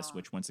make this, Wow.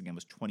 which once again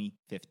was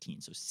 2015.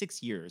 So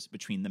 6 years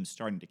between them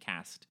starting to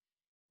cast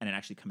and it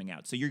actually coming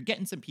out. So you're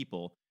getting some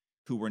people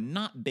who were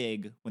not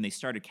big when they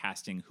started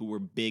casting, who were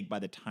big by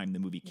the time the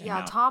movie came Yeah,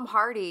 out. Tom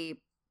Hardy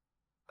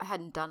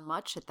hadn't done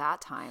much at that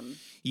time.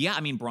 Yeah,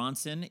 I mean,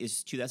 Bronson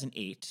is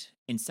 2008.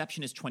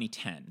 Inception is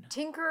 2010.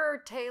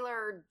 Tinker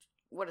Tailor,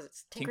 what is it?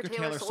 Tinker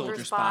Tailor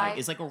Soldier Spy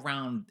is like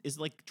around, is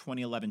like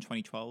 2011,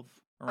 2012,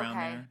 around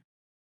Okay. there,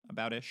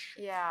 about-ish.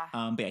 Yeah.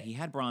 But yeah, he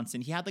had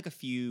Bronson. He had like a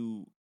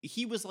few,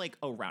 he was like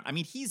around. I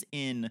mean, he's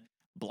in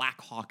Black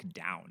Hawk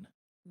Down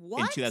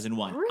What? in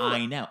 2001. Really?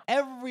 I know.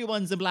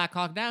 Everyone's in Black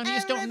Hawk Down. You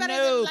just don't Everybody's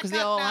in know Black because they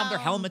Hawk all have their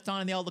Down. helmets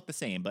on and they all look the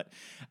same. But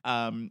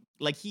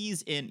like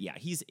he's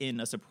in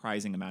a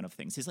surprising amount of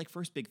things. His like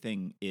first big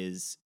thing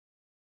is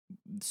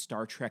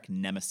Star Trek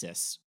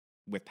Nemesis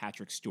with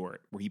Patrick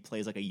Stewart, where he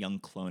plays like a young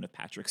clone of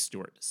Patrick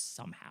Stewart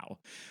somehow.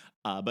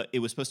 But it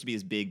was supposed to be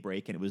his big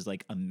break, and it was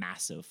like a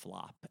massive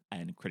flop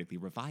and critically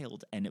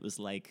reviled. And it was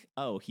like,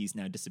 oh, he's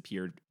now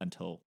disappeared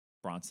until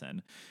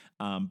Bronson.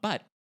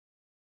 But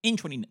in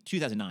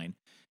 2009,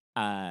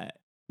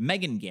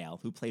 Megan Gale,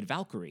 who played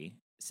Valkyrie,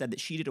 said that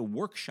she did a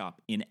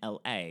workshop in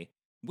LA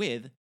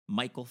with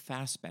Michael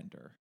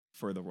Fassbender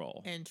for the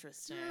role.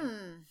 Interesting.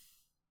 Hmm.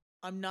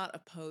 I'm not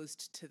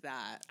opposed to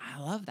that. I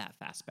love that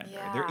Fassbender.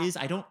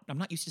 Yeah. I'm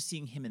not used to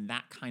seeing him in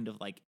that kind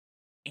of like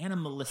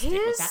animalistic,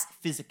 with that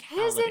His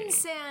physicality.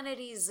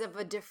 insanity's of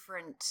a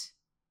different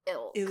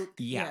ilk.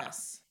 Yeah.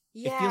 Yes.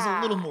 It feels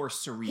a little more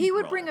cerebral. He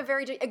would bring a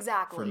very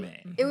exactly for me.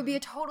 It would be a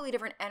totally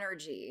different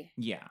energy.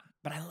 Yeah,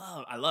 but I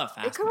love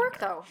Fassbender. It could work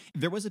though.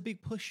 There was a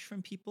big push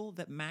from people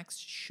that Max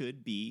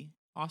should be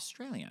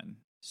Australian.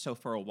 So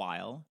for a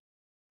while,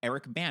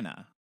 Eric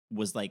Bana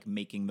was like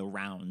making the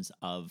rounds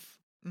of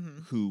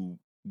Mhm. who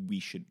we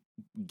should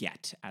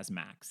get as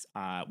Max,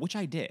 which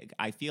I dig.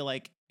 I feel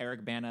like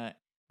Eric Bana,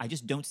 I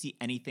just don't see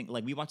anything.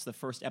 Like, we watched the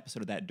first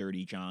episode of that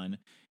Dirty John,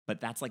 but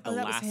that's like the Oh,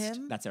 that was last.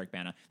 him? That's Eric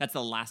Bana. That's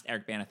the last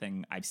Eric Bana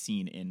thing I've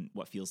seen in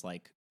what feels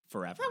like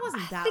forever. That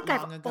wasn't I that think long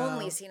I've ago.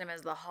 only seen him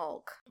as the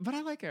Hulk. But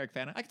I like Eric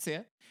Bana. I could see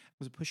it. It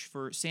was a push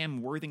for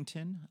Sam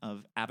Worthington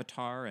of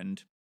Avatar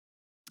and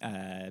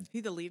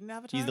He the lead in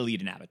Avatar? He's the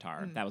lead in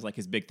Avatar. That was like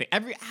his big thing.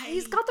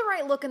 He's got the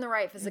right look and the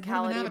right Put him in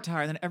physicality.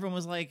 Avatar, and then everyone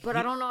was like, But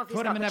I don't know if he's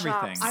put got him in the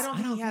everything. chops. I don't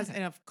think he has get it.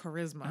 enough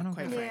charisma, I don't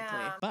quite get it. frankly.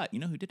 Yeah. But you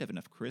know who did have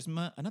enough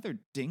charisma? Another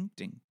ding,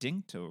 ding,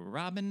 ding to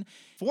Robin.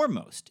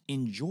 Foremost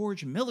in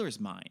George Miller's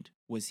mind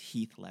was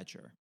Heath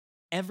Ledger.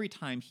 Every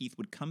time Heath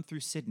would come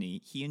through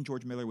Sydney, he and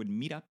George Miller would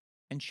meet up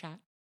and chat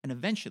and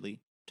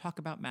eventually talk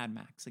about Mad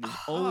Max. Like, it was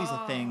always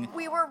a thing.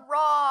 We were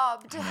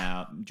robbed.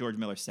 Now, George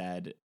Miller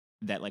said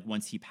that like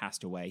once he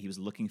passed away, he was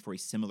looking for a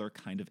similar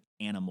kind of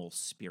animal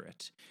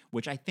spirit,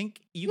 which I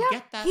think you Yeah,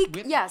 get that he-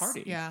 with yes.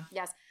 Hardy. Yeah.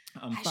 Yes.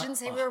 I But, shouldn't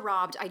say we were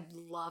robbed. I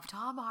love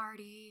Tom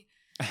Hardy.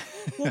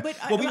 Well, but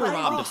well, we were I-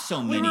 robbed of so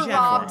we many were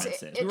robbed.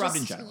 performances. It We were robbed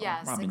in just- general.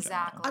 yes, Robbed in general.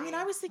 exactly. I mean,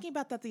 I was thinking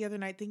about that the other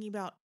night, thinking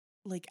about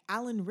like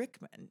Alan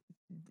Rickman.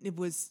 It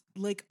was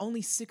like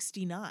only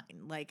 69,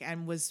 like,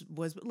 and was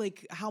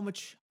like how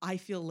much I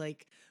feel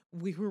like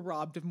we were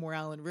robbed of more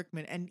Alan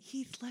Rickman, and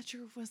Heath Ledger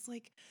was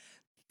like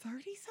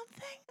 30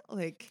 something.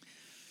 Like,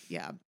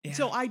 yeah. Yeah.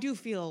 So I do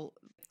feel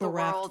The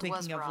bereft world was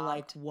thinking of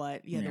like robbed.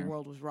 what, Yeah. the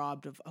world was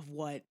robbed of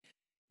what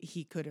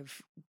he could have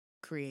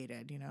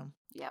created, you know?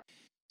 Yep.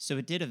 So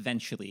it did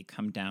eventually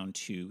come down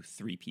to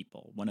three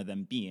people, one of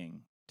them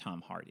being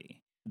Tom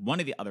Hardy. One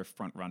of the other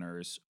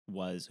frontrunners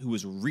who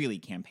was really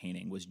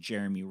campaigning was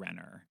Jeremy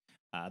Renner,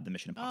 the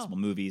Mission Impossible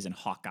movies and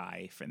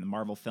Hawkeye in the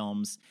Marvel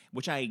films,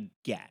 which I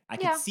get. I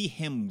Yeah. could see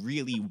him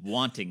really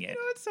wanting it. You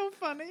know, it's so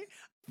funny.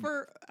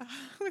 I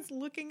was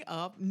looking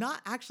up,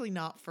 not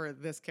for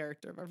this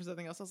character, but for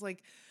something else. I was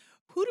like,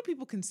 who do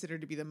people consider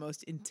to be the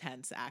most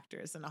intense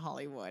actors in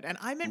Hollywood? And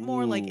I meant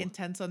more like Ooh.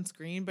 intense on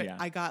screen, but Yeah.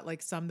 I got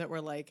like some that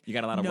were like, You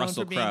got a lot of known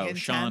Russell for being Crowe,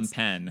 Sean intense.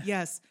 Penn.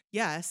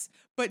 Yes.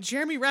 But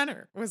Jeremy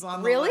Renner was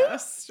on Really? the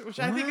list, which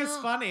I think is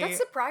Wow. funny. That's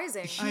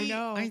surprising. I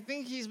know. I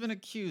think he's been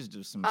accused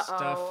of some Uh-oh.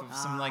 stuff, of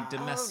some like Oh,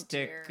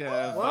 domestic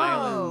dear. Whoa.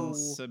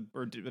 violence,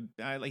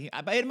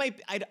 but it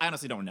might. I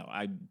honestly don't know.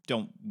 I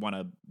don't want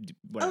to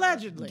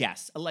Allegedly.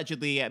 guess.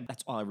 Allegedly,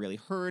 that's all I really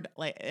heard.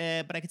 Like,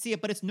 but I could see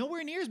it. But it's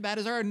nowhere near as bad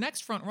as our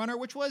next front runner,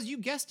 which was, you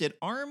guessed it,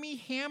 Armie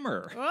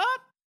Hammer,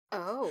 What?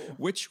 Oh.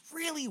 which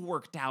really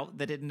worked out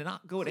that it did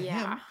not go to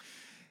Yeah. him.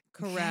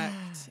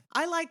 Correct.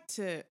 I like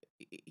to,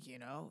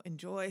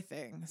 enjoy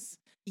things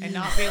and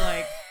not be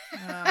like,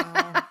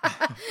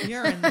 oh,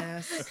 you're in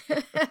this.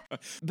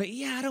 But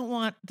yeah, I don't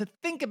want to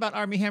think about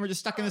Armie Hammer just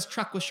stuck in this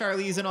truck with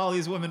Charlize and all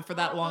these women for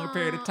that long a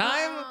period of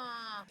time.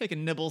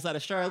 Taking nibbles out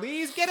of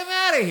Charlize, get him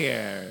out of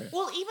here.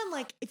 Well, even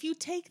like if you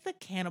take the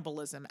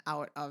cannibalism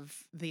out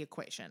of the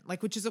equation,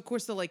 like, which is of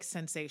course the like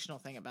sensational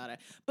thing about it,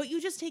 but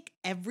you just take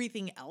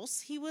everything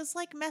else he was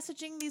like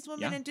messaging these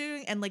women Yeah. and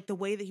doing, and like the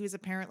way that he was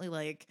apparently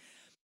like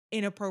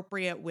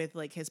inappropriate with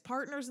like his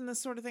partners and this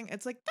sort of thing,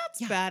 it's like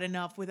that's Yeah. bad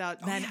enough without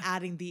Oh, then yeah.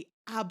 adding the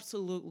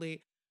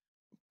absolutely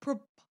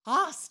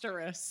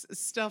preposterous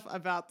stuff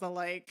about the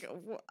like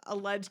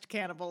alleged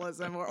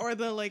cannibalism or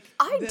the like.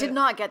 I the- did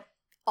not get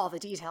all the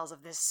details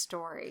of this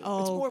story.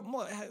 Oh, It's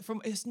more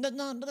from. It's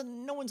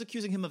no one's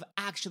accusing him of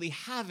actually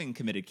having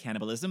committed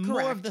cannibalism.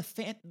 More Correct. of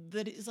the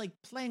that is like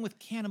playing with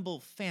cannibal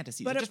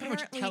fantasies. But Like, just pretty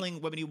much apparently-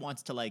 telling women he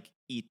wants to like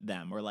eat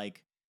them or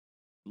like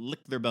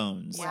lick their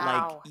bones.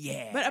 Wow. Like,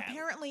 yeah. But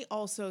apparently,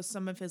 also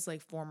some of his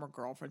like former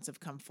girlfriends have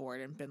come forward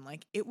and been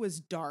like, it was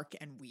dark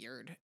and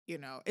weird.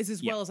 Is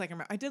as Yeah. well as I can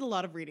remember. I did a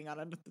lot of reading on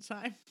it at the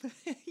time.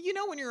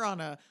 When you're on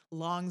a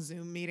long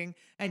Zoom meeting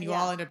and you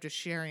all Yeah. end up just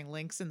sharing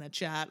links in the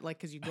chat, like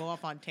because you go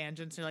off on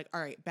tangents. You're like,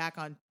 all right, back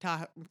on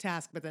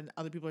task, but then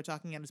other people are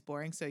talking and it's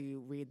boring. So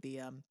you read the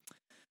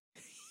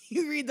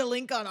you read the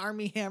link on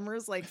Armie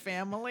Hammer's like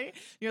family.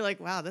 You're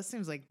like, wow, this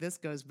seems like this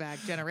goes back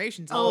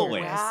generations.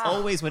 Always, wow.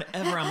 always,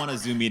 whenever I'm on a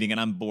Zoom meeting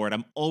and I'm bored,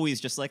 I'm always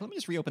just like, let me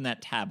just reopen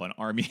that tab on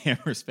Armie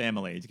Hammer's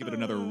family to give it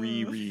another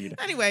reread.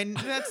 Anyway,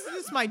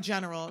 that's my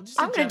general. Just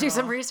I'm going to do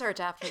some research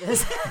after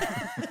this.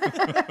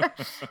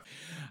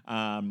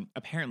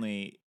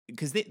 Apparently,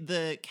 because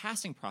the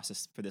casting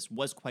process for this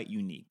was quite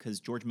unique.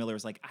 Because George Miller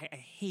was like, I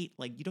hate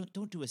like you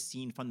don't do a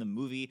scene from the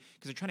movie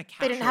because they're trying to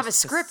capture. They didn't have a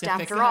script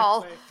specific after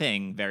all.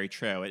 Thing very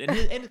true, and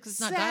it's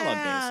not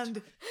dialogue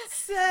based.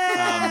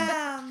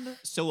 Sand.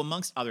 So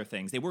amongst other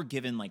things, they were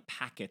given like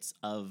packets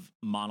of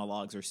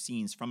monologues or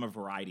scenes from a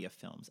variety of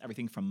films,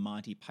 everything from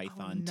Monty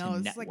Python no, to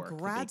it's Network. like that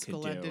grad they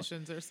school could do.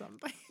 auditions or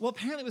something. Well,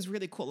 apparently it was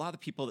really cool. A lot of the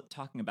people that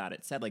talking about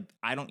it said, like,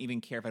 I don't even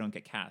care if I don't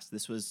get cast.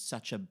 This was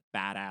such a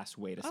badass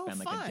way to Oh, spend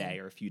like fun. a day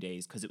or a few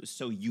days because it was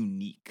so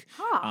unique.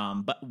 Huh.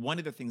 But one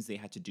of the things they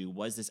had to do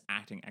was this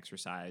acting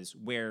exercise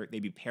where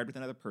they'd be paired with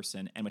another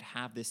person and would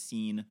have this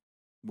scene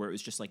where it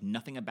was just like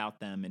nothing about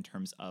them in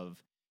terms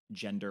of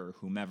gender or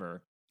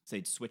whomever. So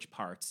they'd switch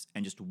parts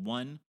and just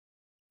one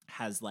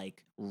has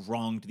like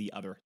wronged the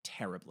other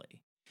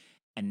terribly.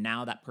 And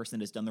now that person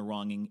that has done the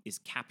wronging is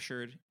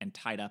captured and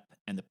tied up,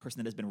 and the person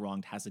that has been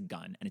wronged has a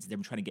gun, and it's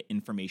them trying to get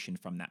information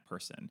from that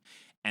person.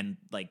 And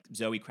like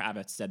Zoe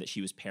Kravitz said that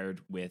she was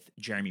paired with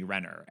Jeremy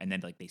Renner, and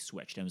then like they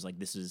switched, and it was like,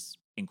 this is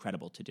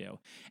incredible to do.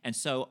 And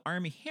so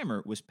Armie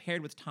Hammer was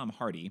paired with Tom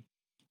Hardy.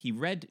 He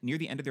read near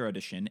the end of their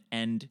audition,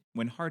 and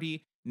when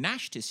Hardy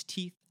gnashed his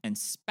teeth and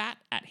spat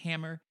at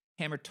Hammer,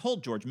 Hammer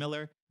told George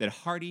Miller that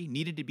Hardy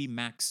needed to be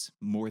Max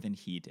more than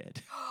he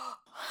did.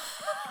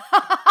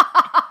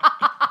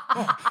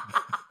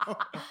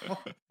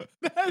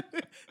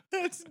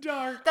 That's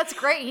dark. That's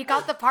great. He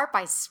got the part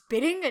by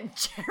spitting and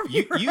Jeremy.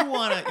 You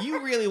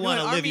really want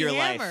to want live your Armie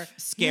life Hammer.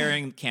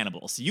 scaring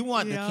cannibals. You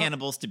want the Yeah.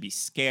 cannibals to be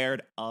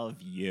scared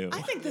of you.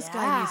 I think this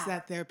guy Yeah. needs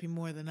that therapy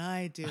more than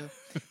I do.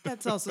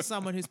 That's also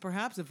someone who's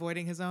perhaps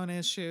avoiding his own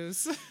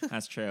issues.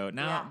 That's true.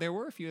 Now, Yeah. there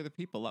were a few other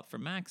people up for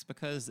Max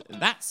because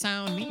that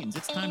sound means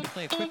it's time to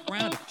play a quick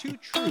round of two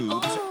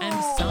truths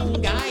and some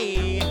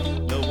guy.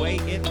 The way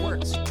it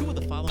works, two of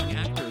the following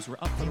actors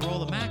were up for the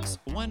role of Max.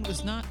 One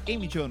was not.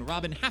 Amy Jo and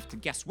Robin have to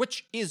guess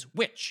which is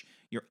which.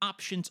 Your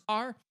options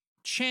are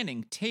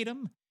Channing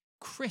Tatum,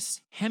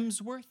 Chris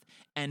Hemsworth,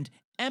 and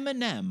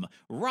Eminem.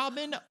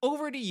 Robin,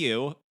 over to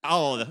you.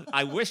 Oh,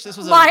 I wish this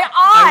was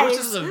I wish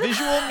this was a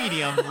visual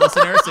medium,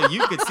 listener, so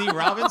you could see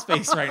Robin's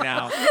face right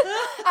now.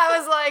 I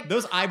was like,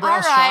 Those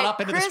eyebrows all right, shot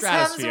up into Chris the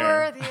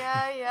stratosphere. Hemsworth,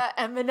 yeah.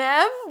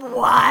 Eminem,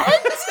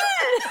 what?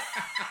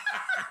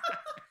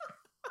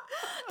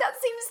 That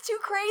seems too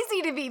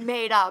crazy to be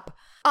made up.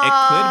 It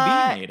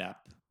could be made up.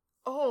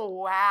 Oh,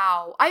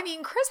 wow. I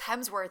mean, Chris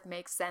Hemsworth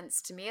makes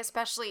sense to me,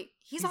 especially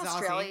he's Aussie,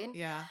 Australian.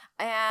 Yeah.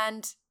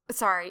 And,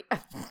 sorry,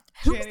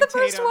 who's Channing the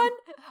first Tatum. one?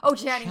 Oh,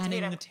 Channing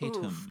Channing Tatum.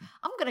 Tatum. Oof.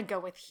 I'm going to go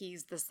with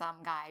he's the some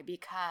guy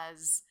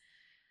because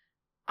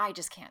I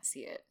just can't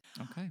see it.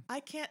 Okay. I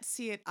can't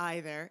see it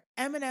either.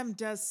 Eminem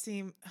does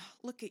seem.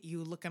 Look at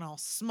you looking all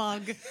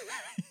smug.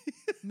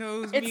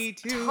 Knows It's me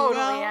too totally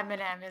well.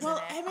 Eminem, isn't Well,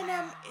 it?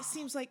 Eminem, it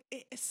seems like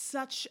it's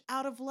such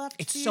out of left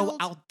It's field. so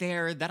out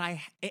there that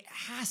it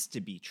has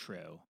to be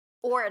true.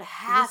 Or it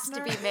has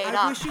to Listener, be made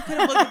I up. wish you could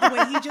have looked at the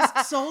way he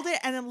just sold it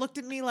and then looked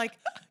at me like,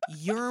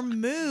 your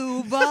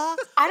move. I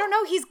don't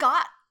know.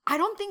 I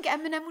don't think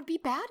Eminem would be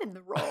bad in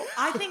the role.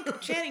 I think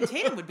Channing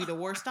Tatum would be the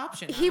worst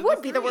option. out He of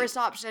would be the three. worst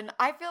option.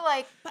 I feel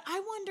like But I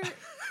wonder,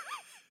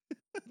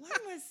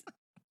 what was...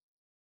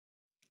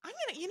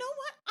 you know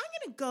what? I'm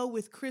going to go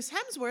with Chris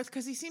Hemsworth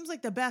because he seems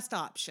like the best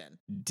option.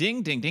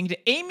 Ding, ding, ding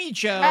to Amy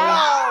Jo.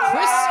 Oh,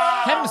 Chris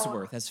wow.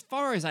 Hemsworth, as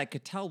far as I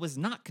could tell, was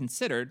not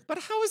considered. But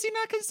how is he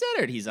not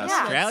considered? He's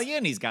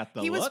Australian. He's got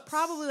the He was looks.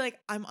 probably like,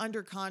 I'm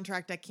under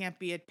contract. I can't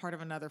be a part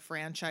of another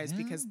franchise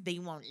because they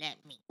won't let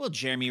me. Well,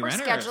 Jeremy Or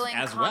Renner scheduling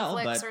as well,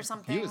 conflicts but or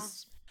something. he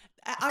was.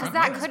 because Front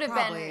that runners. could have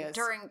Probably been is.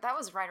 that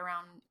was right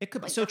around. It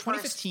could be. like, So the first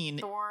 2015.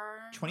 Thor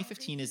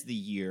 2015 is the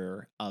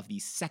year of the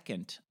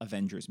second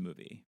Avengers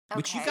movie,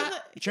 which you Okay.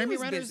 got. He Jeremy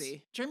was Renner's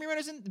busy. Jeremy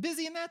Renner's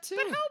busy in that too.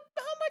 But how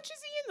much is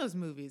he in those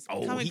movies?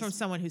 Oh, Coming he's- from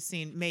someone who's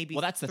seen maybe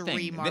Well, that's the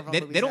three thing. Marvel They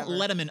movies don't ever.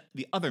 let him in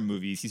the other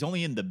movies. He's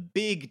only in the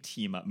big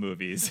team up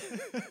movies.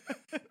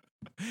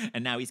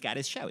 And now he's got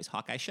his show, his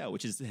Hawkeye show,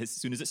 which is as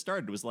soon as it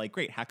started, it was like,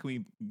 great, how can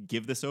we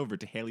give this over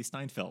to Haley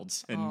Steinfeld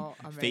and Oh,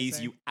 phase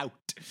amazing. you out?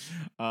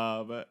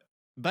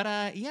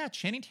 Yeah,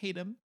 Channing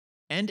Tatum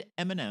and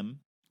Eminem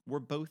were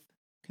both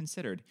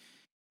considered.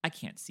 I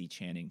can't see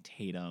Channing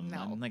Tatum. No.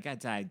 I'm like,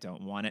 I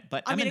don't want it.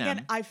 But I mean, Eminem,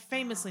 again, I've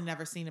famously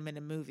never seen him in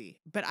a movie,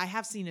 but I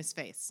have seen his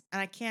face,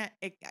 and I can't.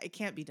 It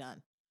can't be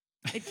done.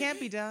 It can't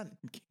be done.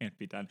 can't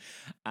be done.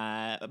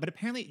 But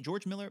apparently,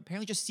 George Miller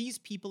just sees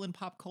people in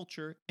pop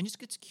culture and just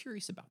gets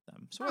curious about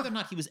them. So whether or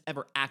not he was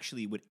ever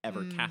actually would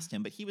ever cast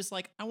him, but he was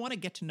like, I want to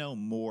get to know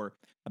more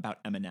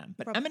about Eminem.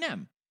 But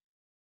Eminem,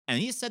 and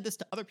he has said this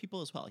to other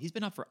people as well. He's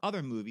been up for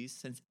other movies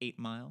since 8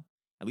 Mile,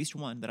 at least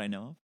one that I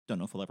know of. Don't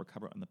know if we'll ever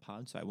cover it on the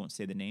pod, so I won't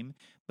say the name.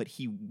 But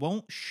he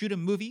won't shoot a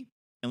movie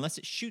unless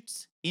it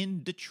shoots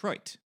in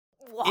Detroit.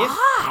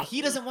 Why? If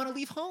he doesn't want to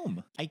leave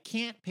home. I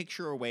can't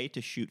picture a way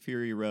to shoot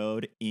Fury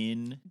Road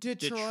in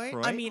Detroit.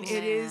 I mean,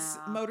 it is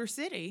Yeah. Motor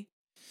City,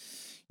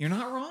 You're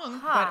not wrong.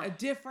 Huh. but a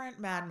different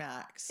Mad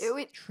Max. It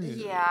would, True,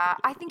 yeah,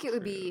 I think it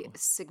would be true.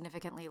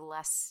 significantly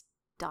less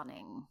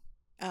stunning.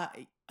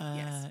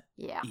 Yes.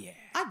 Yeah. Yeah.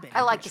 I've been. I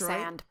to like the Detroit.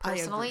 sand, I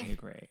personally. I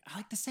agree. I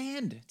like the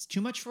sand. It's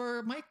too much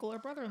for Michael, our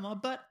brother-in-law,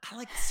 but I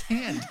like the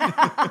sand.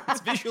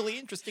 It's visually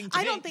interesting to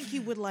I me. don't think he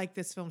would like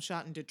this film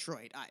shot in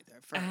Detroit either.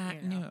 For,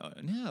 you know.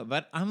 No.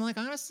 But I'm like,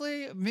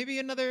 honestly, maybe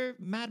another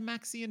Mad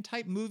Maxian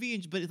type movie,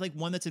 but it's like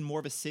one that's in more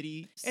of a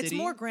city. It's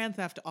more Grand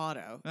Theft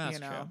Auto. That's you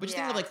know. true. But just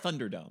think of Yeah. like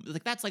Thunderdome.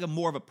 Like that's like a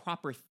more of a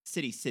proper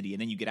city, and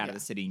then you get out of Yeah. the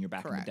city and you're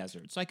back Correct. in the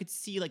desert. So I could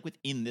see like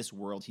within this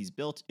world he's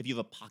built, if you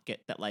have a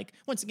pocket that like,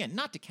 once again,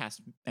 not to cast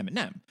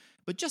Eminem,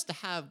 but just to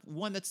have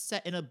one that's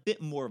set in a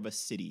bit more of a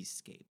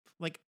cityscape.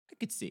 Like I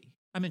could see.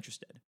 I'm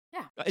interested.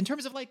 Yeah. In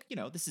terms of like,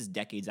 this is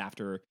decades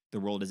after the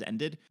world has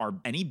ended. Are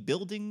any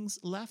buildings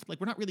left? Like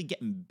we're not really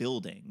getting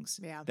buildings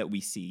Yeah. that we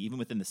see, even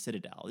within the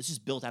Citadel. It's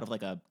just built out of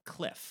like a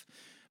cliff.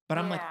 But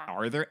I'm like, Yeah.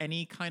 are there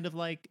any kind of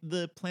like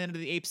the Planet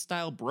of the Apes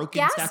style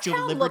broken Statue of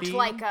Gastown Liberty?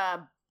 looked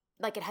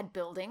like it had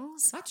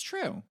buildings. That's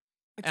true.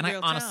 It's And I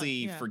real town, honestly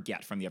yeah.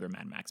 forget from the other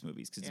Mad Max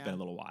movies because it's Yeah. been a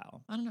little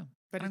while. I don't know.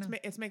 But I don't know.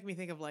 it's making me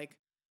think of like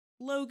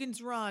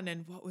Logan's Run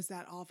and what was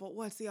that awful?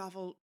 What's the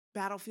awful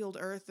Battlefield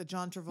Earth, the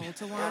John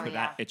Travolta one? Oh, yeah.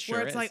 That it sure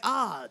Where it's is. like,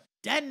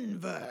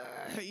 Denver.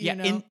 Yeah,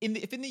 You know?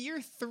 if in the year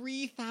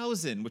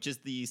 3000, which is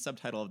the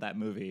subtitle of that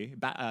movie,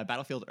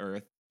 Battlefield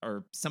Earth,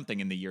 or something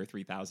in the year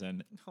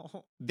 3000.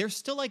 Oh. There's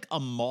still like a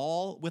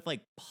mall with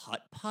like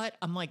putt-putt.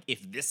 I'm like,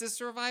 if this is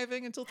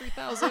surviving until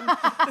 3000,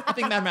 I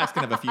think Mad Max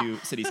can have a few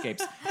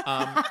cityscapes.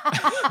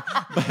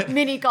 But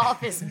Mini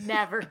golf is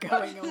never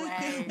going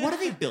away. what are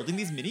they building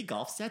these mini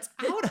golf sets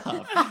out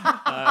of?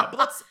 But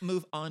let's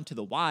move on to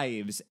the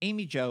wives.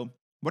 Amy Jo,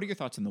 what are your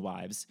thoughts on the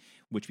wives?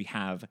 Which we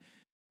have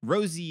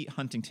Rosie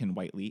Huntington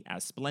Whiteley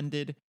as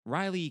Splendid,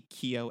 Riley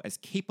Keough as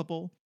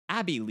Capable,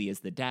 Abby Lee as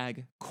the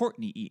Dag,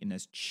 Courtney Eaton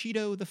as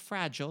Cheeto the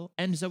Fragile,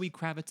 and Zoe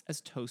Kravitz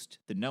as Toast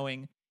the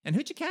Knowing. And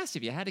who'd you cast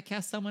if you had to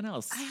cast someone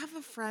else? I have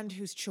a friend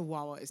whose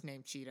chihuahua is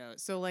named Cheeto.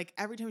 So, like,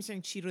 every time you're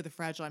saying Cheeto the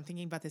Fragile, I'm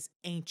thinking about this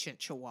ancient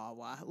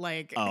chihuahua.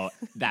 Like, Oh,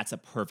 that's a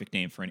perfect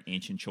name for an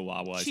ancient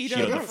chihuahua.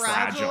 Cheeto the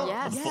Fragile.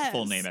 A Yes.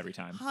 full name every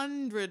time.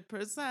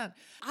 100%.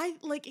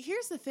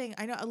 Here's the thing.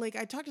 I know, like,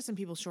 I talked to some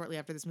people shortly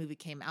after this movie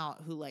came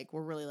out who, like,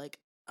 were really like,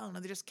 oh no,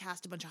 they just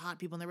cast a bunch of hot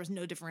people and there was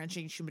no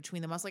differentiation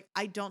between them. I was like,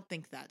 I don't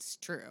think that's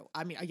true.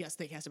 I mean, yes,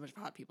 they cast a bunch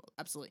of hot people.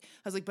 Absolutely. I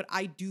was like, but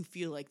I do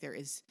feel like there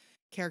is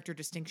character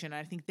distinction.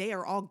 I think they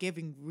are all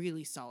giving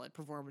really solid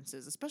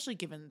performances, especially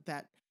given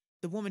that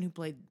the woman who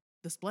played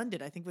the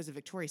Splendid, I think, was a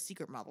Victoria's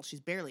Secret model.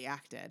 She's barely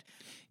acted.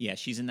 Yeah,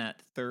 she's in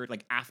that third,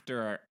 like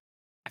after,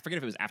 I forget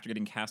if it was after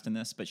getting cast in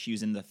this, but she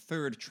was in the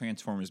third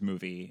Transformers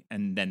movie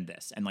and then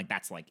this. And like,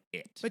 that's like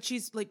it. But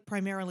she's like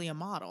primarily a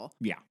model.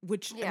 Yeah.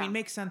 Which, I Yeah. mean,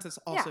 makes sense as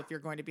also Yeah. if you're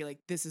going to be like,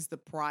 this is the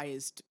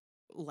prized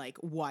like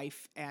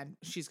wife and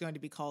she's going to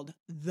be called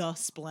the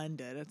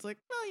Splendid. It's like,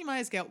 well, you might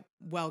as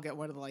well get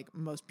one of the like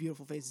most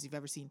beautiful faces you've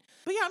ever seen.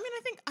 But yeah, I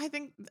mean, I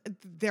think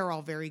they're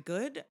all very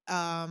good.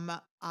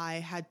 I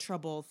had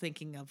trouble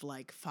thinking of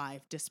like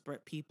 5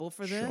 disparate people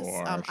for this.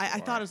 Sure, I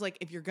thought sure. it was like,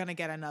 if you're going to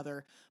get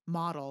another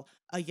model,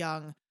 a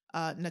young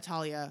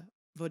Natalia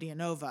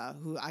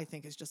Vodianova, who I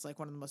think is just like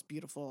one of the most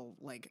beautiful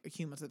like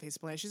humans on the face of the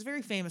planet. She's a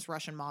very famous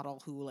Russian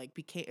model who like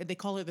they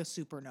call her the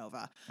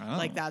Supernova.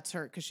 Like Oh. that's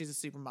her because she's a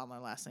supermodel. Her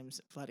last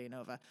name's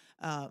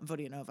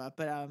Vodianova.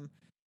 But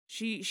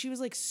she was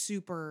like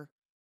super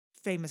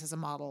famous as a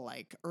model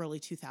like early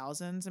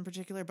 2000s in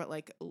particular. But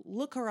like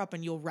look her up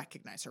and you'll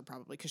recognize her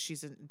probably because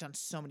she's done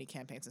so many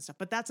campaigns and stuff.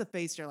 But that's a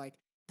face you're like,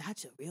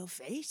 that's a real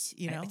face,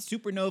 you know?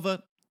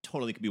 Supernova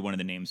totally could be one of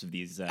the names of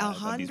these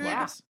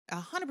wives.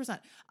 100%.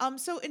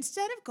 So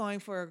instead of going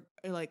for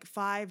like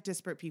 5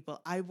 disparate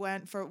people, I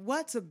went for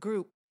what's a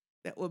group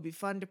that would be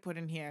fun to put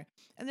in here.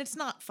 And it's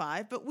not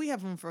 5, but we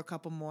have room for a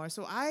couple more.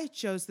 So I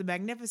chose the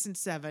Magnificent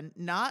 7,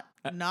 not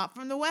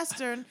from the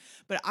Western,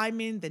 but I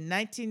mean the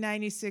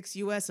 1996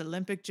 U.S.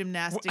 Olympic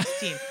gymnastics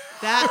team.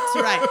 That's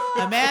right.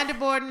 Amanda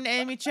Borden,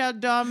 Amy Chell,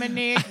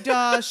 Dominique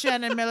Daw,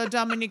 Shannon Miller,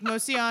 Dominique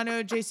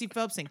Mosiano, J.C.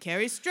 Phelps, and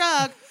Carrie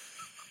Strug.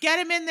 Get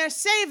them in there.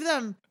 Save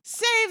them.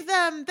 Save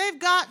them. They've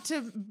got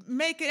to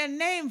make a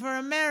name for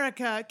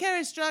America.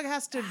 Carrie Strug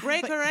has to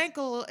break her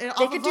ankle.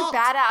 They could do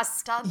badass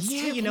stunts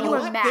Yeah, too. you Can know you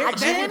what? imagine?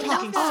 They're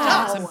talking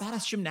Oh. some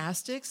badass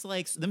gymnastics,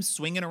 like them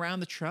swinging around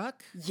the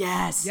truck.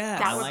 Yes, Yes.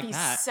 that I would like be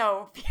that.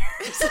 so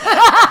fierce.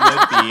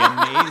 Would be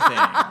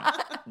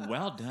amazing.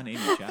 Well done, Amy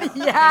Jo.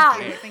 Yeah.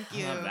 Great. Thank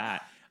you. I love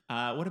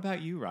that. What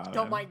about you, Robin?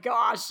 Oh my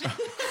gosh.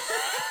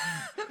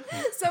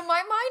 So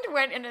my mind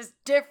went in a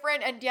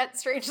different and yet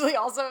strangely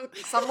also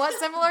somewhat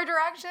similar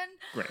direction.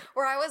 Great.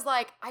 Where I was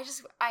like,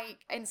 I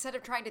instead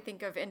of trying to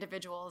think of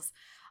individuals,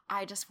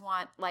 I just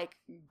want like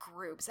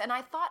groups. And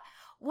I thought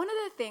one of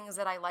the things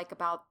that I like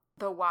about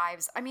the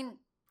wives, I mean,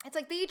 it's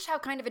like they each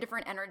have kind of a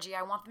different energy.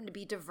 I want them to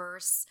be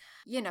diverse.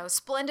 You know,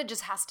 Splendid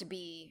just has to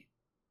be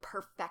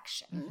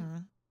perfection. Mm-hmm.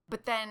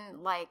 But then,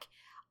 like,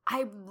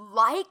 I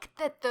like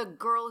that the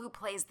girl who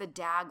plays the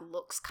Dag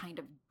looks kind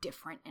of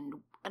different and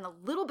a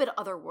little bit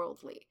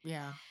otherworldly.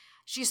 Yeah.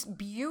 She's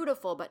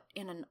beautiful, but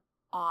in an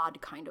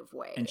odd kind of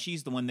way. And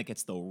she's the one that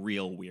gets the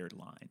real weird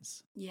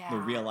lines. yeah. The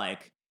real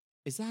like,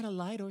 is that a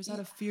light or is that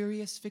a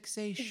furious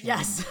fixation?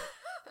 Yes.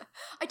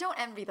 I don't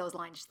envy those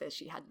lines that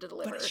she had to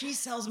deliver. But she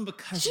sells them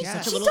because She- she's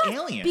such a she little does,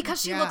 alien.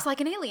 Because she Yeah. looks like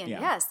an alien.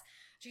 Yeah. Yes.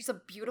 She's a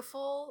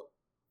beautiful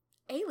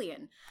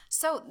alien.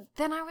 So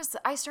then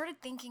I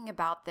started thinking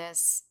about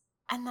this,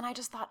 and then I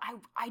just thought,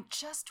 I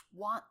just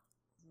want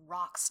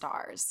rock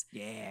stars.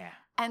 Yeah.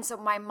 And so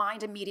my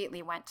mind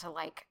immediately went to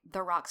like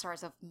the rock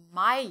stars of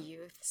my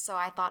youth. So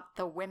I thought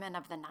the women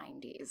of the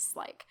 90s.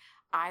 Like,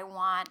 I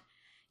want,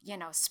 you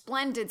know,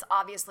 Splendid's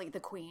obviously the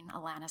queen,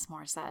 Alanis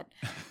Morissette.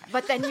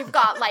 But then you've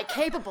got like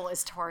Capable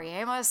is Tori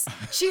Amos.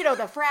 Cheeto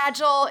the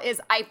Fragile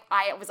is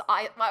I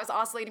was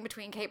oscillating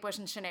between Kate Bush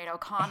and Sinead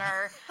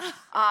O'Connor.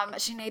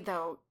 Sinead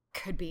though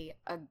could be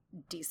a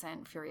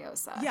decent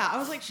Furiosa. Yeah, I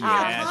was like,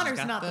 Yeah, Connor's she's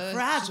got not the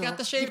fragile. She's got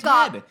the shaved You've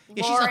got head.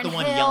 Yeah, she's not the Lauryn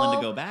one yelling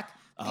to Hill, go back.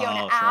 Fiona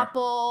Oh, sure.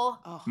 Apple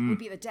Oh. would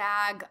be the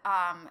Dag.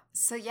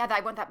 So yeah,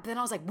 I went that. But then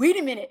I was like, wait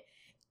a minute,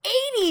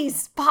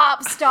 80s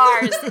pop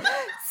stars.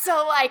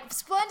 So like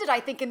Splendid, I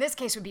think in this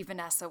case would be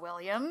Vanessa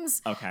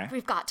Williams. Okay.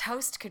 We've got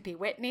Toast could be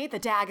Whitney. The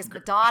Dag is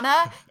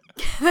Madonna.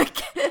 We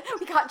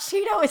got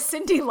Cheeto as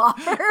Cyndi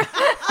Lauper.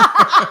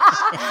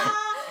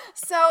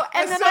 So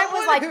and As then I was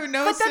someone like, who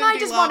knows but then I Cyndi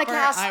just want to Lauper,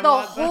 cast I the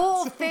want that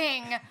whole too.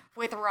 thing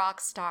with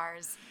rock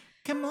stars.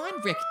 Come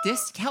on, Rick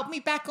Disc, help me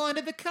back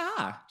onto the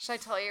car. Should I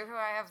tell you who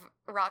I have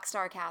rock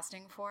star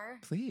casting for?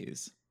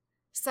 Please.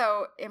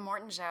 So,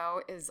 Immortan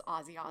Joe is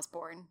Ozzy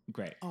Osbourne.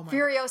 Great. Oh my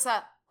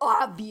Furiosa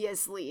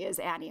obviously is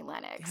Annie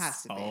Lennox. It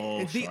has to be. Oh,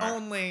 It's the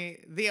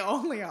sure.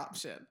 only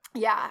option.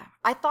 Yeah,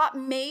 I thought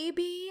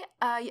maybe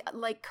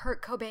like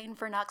Kurt Cobain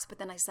for Nux, but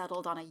then I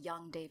settled on a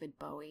young David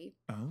Bowie.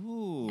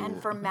 Oh.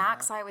 And for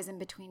Max, I was in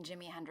between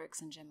Jimi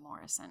Hendrix and Jim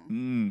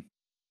Morrison.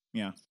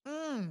 Yeah.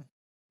 Mm,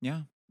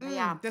 Yeah.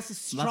 Yeah. This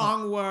is Love it.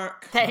 strong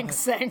work.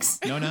 Thanks.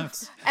 No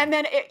notes. And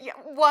then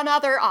one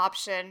other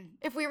option,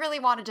 if we really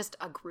wanted just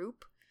a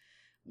group,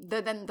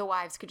 then the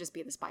wives could just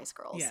be the Spice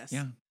Girls. Yes.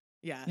 Yeah.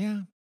 Yeah. Yeah.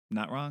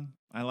 Not wrong.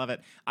 I love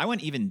it. I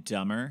went even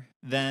dumber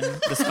than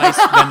the Spice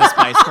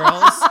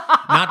Girls.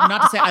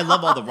 Not to say I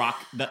love all the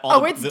rock.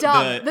 It's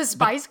dumb. The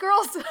Spice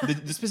Girls?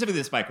 Specifically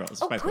the Spice Girls.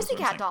 Oh, Spice Girls is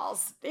what I'm Pussycat saying.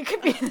 Dolls. They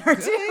could be there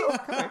too.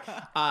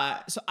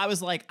 So I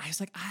was like,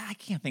 I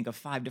can't think of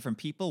 5 different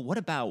people. What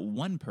about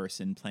one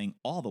person playing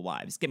all the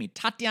wives? Give me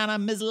Tatiana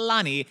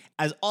Maslany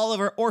as all of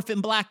her Orphan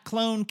Black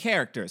clone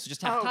characters. So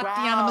just have Oh,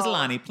 Tatiana wow.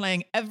 Maslany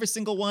playing every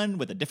single one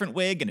with a different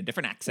wig and a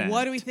different accent.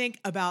 What do we think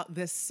about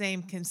this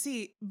same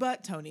conceit,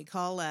 but Tony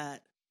Collette?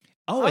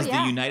 Oh, as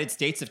yeah. the United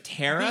States of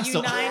Terra. The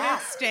So United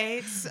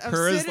States of,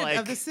 Her is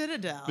of the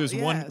Citadel. there's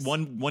yes.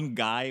 one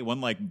guy,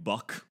 one like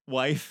buck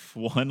wife,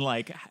 one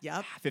like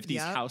Yep, 50s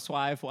yep.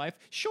 housewife wife.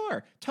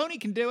 Sure, Tony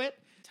can do it.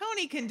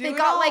 Tony can do They it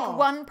got all. like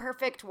one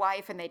perfect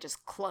wife and they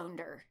just cloned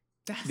her.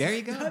 There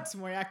you go. That's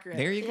more accurate.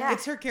 There you go. Yeah.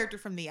 It's her character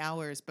from The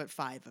Hours, but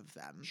 5 of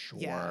them. Sure.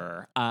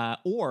 Yeah.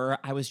 Or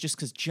I was just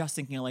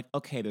thinking like,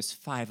 okay, there's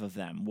 5 of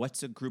them.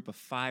 What's a group of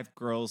 5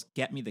 girls?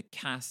 Get me the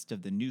cast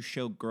of the new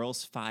show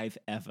Girls 5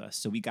 Eva.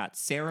 So we got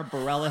Sarah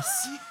Bareilles,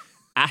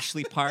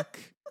 Ashley Park,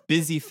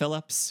 Busy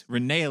Phillips,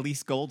 Renee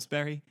Elise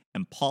Goldsberry,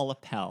 and Paula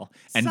Pell.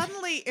 And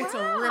Suddenly, it's a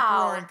Wow.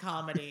 rip-roaring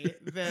comedy.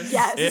 This,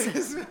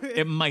 Yes.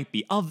 it might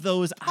be of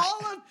those.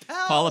 Paula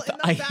Pell Paula in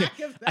the I, back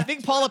of that I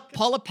think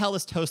Paula Pell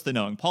is toast the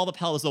knowing. Paula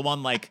Pell is the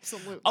one like,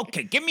 Absolutely.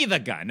 okay, give me the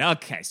gun.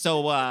 Okay,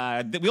 so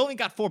we only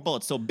got 4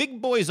 bullets. So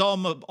big boy's all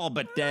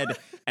but dead,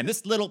 and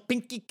this little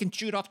pinky can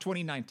shoot off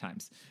 29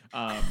 times.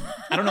 I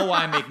don't know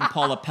why I'm making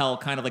Paula Pell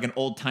kind of like an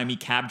old timey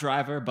cab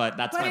driver, but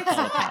that's But my it's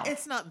Paula not, Pell.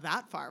 it's not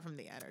that far from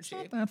the energy.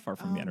 Not that far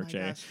from Oh the my energy.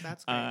 gosh,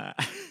 that's great.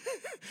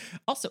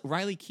 Also,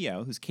 Riley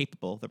Keough, who's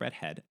capable, the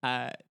redhead,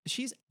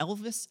 she's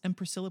Elvis and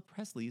Priscilla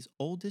Presley's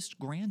oldest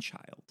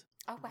grandchild.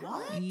 Oh, wow.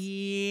 What?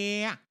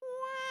 Yeah.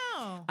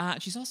 Wow.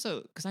 She's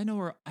also, because I know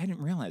her, I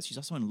didn't realize she's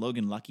also in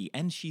Logan Lucky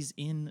and she's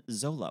in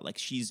Zola. Like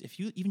if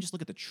you even just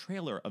look at the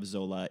trailer of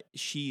Zola,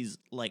 she's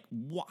like,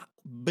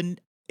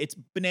 it's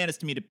bananas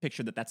to me to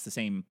picture that that's the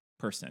same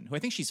person, who I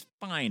think she's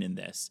fine in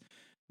this,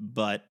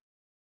 but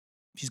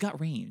she's got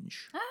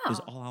range, is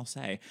Oh. all I'll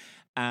say.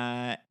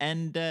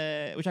 And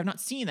which I've not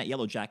seen at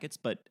Yellow Jackets,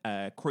 but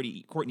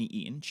Courtney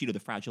Eaton, Cheetah the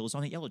Fragile, is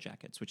on the Yellow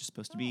Jackets, which is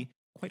supposed to be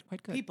quite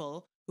good.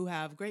 People who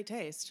have great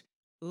taste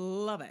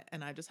love it,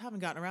 and I just haven't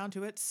gotten around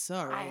to it.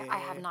 Sorry. I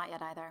have not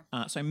yet either.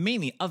 So I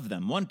mainly of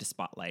them wanted to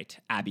spotlight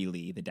Abby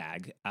Lee, the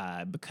DAG,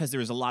 because there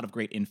was a lot of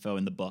great info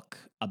in the book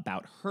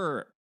about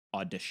her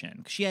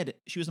audition. She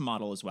was a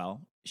model as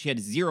well. She had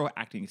 0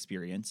 acting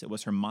experience. It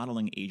was her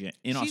modeling agent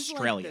in She's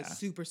Australia. Like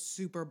the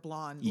super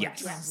blonde,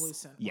 Yes. like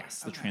translucent.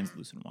 Yes, one. the Okay.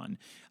 translucent one.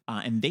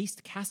 And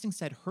casting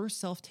said her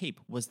self-tape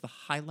was the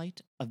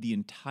highlight of the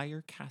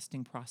entire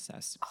casting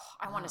process. Oh,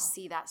 I want Wow. to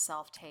see that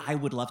self-tape. I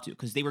would love to,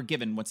 because they were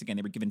given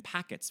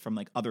packets from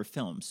like other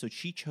films. So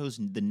she chose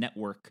the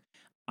network,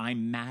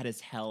 I'm mad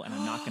as hell and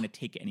I'm not going to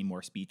take it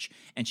anymore speech.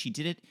 And she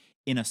did it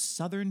in a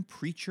Southern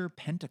preacher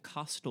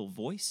Pentecostal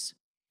voice.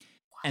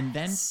 And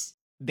then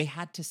they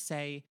had to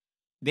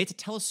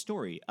tell a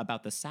story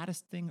about the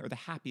saddest thing or the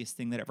happiest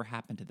thing that ever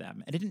happened to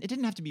them. And it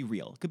didn't have to be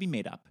real. It could be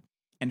made up.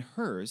 And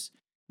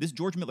this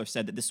George Miller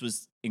said that this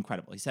was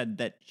incredible. He said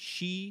that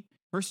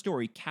her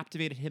story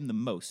captivated him the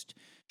most.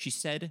 She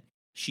said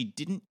she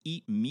didn't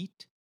eat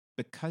meat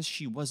because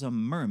she was a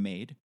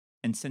mermaid.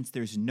 And since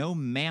there's no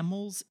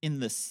mammals in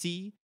the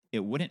sea,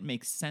 it wouldn't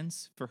make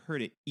sense for her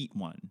to eat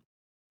one.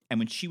 And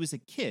when she was a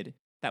kid,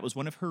 that was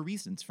one of her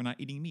reasons for not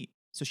eating meat.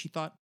 So she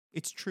thought,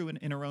 it's true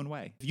in her own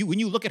way. When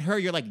you look at her,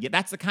 you're like, yeah,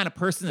 that's the kind of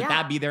person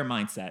that'd be their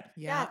mindset.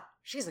 Yeah.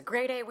 She's a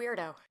grade A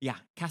weirdo. Yeah,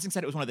 casting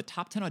said it was one of the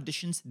top 10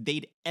 auditions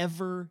they'd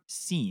ever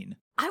seen.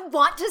 I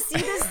want to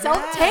see this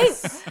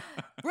self-tape.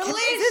 Release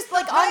Is this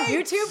like on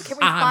YouTube? Can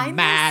we I'm find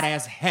mad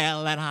this? as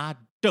hell and not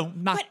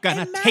But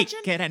gonna take imagine-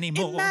 it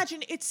anymore.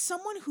 Imagine it's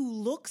someone who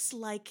looks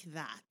like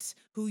that,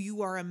 who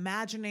you are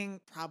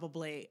imagining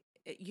probably,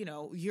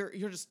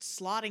 you're just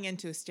slotting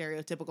into a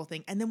stereotypical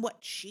thing. And then what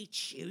she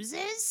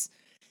chooses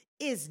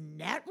is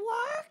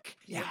network?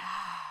 Yeah.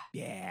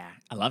 Yeah,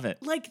 I love it.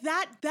 Like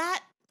that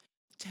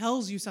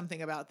tells you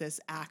something about this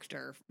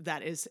actor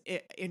that is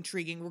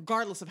intriguing,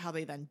 regardless of how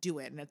they then do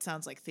it. And it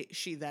sounds like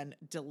she then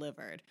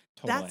delivered.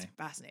 Totally. That's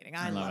fascinating.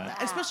 I love love it.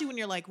 that. Especially when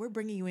you're like, we're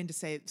bringing you in to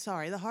say,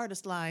 sorry, the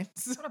hardest lines.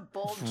 What a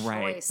bold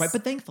Right. choice. Right.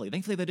 But thankfully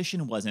the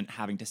audition wasn't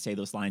having to say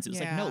those lines. It was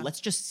like, no, Yeah.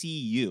 let's just see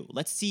you.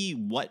 Let's see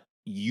what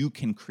you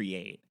can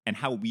create and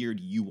how weird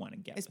you want to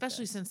get. with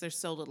Especially it. since there's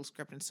so little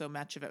script and so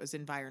much of it was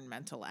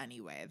environmental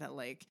anyway, that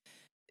like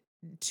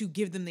to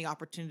give them the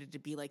opportunity to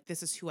be like,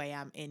 this is who I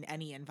am in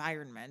any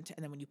environment.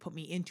 And then when you put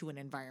me into an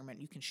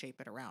environment, you can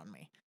shape it around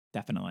me.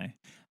 Definitely.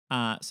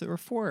 So there were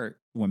 4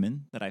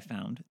 women that I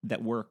found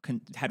that were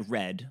had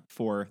read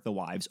for The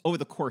Wives over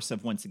the course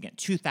of, once again,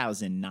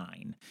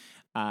 2009.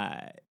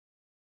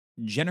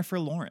 Jennifer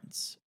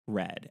Lawrence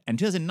read. And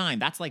 2009,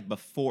 that's like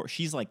before,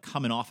 she's like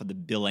coming off of the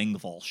Bill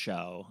Engvall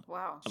show.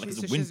 Wow. Like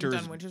So the she hasn't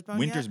done Winter's Bone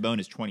Winter's yet? Bone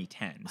is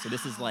 2010. So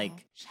this is Wow.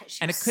 like, She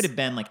and it was could have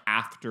been like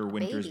after a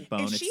Winter's baby.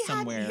 Bone. If It's she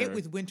somewhere. hadn't hit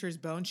with Winter's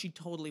Bone, she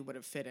totally would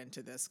have fit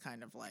into this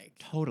kind of like.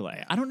 Totally.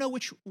 Yeah. I don't know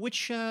which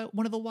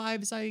one of the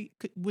wives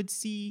would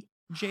see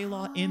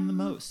J-Law in the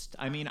most.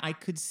 I mean, I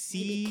could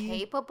maybe see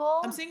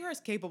capable. I'm seeing her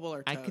as capable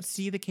or I toast. could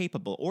see the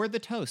capable or the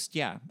toast.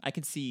 Yeah, I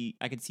could see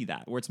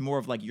that where it's more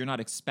of like you're not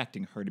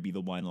expecting her to be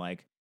the one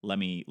like, let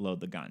me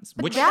load the guns.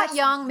 But Which that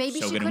young, maybe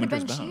so she good in could have been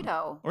Winter's Bone.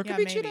 Cheeto. Or it could Yeah,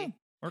 be maybe. Cheeto.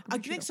 Or it could I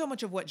be think Cheeto. so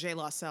much of what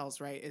J-Law sells,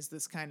 right, is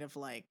this kind of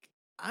like,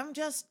 I'm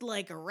just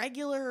like a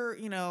regular,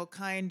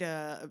 kind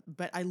of,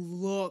 but I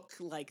look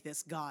like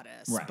this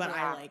goddess, Right. but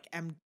Yeah. I like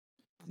am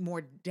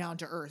more down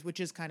to earth, which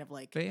is kind of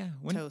like But yeah,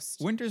 toast.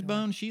 Winter's Yeah.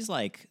 Bone, she's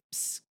like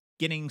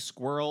skinning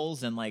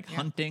squirrels and like Yeah.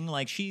 hunting.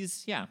 Like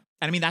she's, yeah.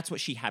 And I mean, that's what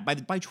she had. By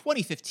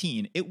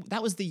 2015,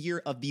 that was the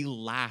year of the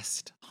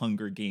last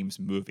Hunger Games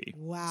movie.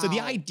 Wow. So the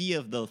idea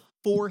of the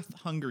 4th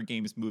Hunger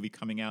Games movie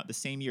coming out the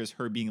same year as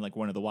her being like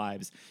one of the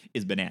wives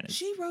is bananas.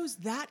 She rose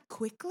that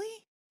quickly?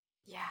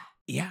 Yeah.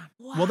 Yeah.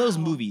 Well, those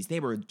Wow. movies, they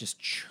were just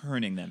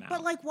churning them out.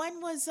 But like when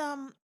was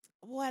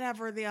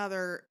whatever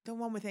the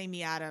one with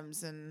Amy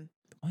Adams and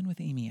the one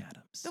with Amy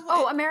Adams. the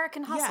Oh,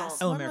 American Hustle. Yes.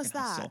 Oh, when American was that?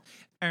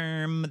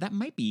 Hustle. That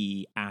might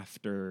be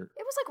after.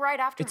 It was like right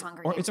after It's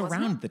Hunger or Games. it's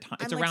wasn't around it? the time.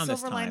 It's And, like, around this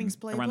Silver time. Linings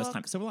Around this Playbook?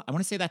 time. So I want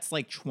to say that's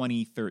like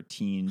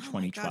 2013, Oh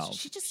my 2012. gosh,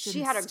 she just She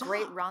didn't had a stop.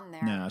 great run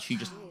there. No, she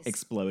just Jeez.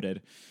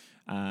 exploded.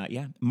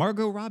 Yeah,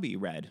 Margot Robbie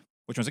read,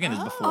 which once again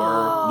is before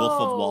Oh, Wolf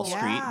of Wall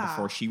Street, yeah.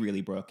 before she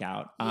really broke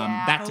out.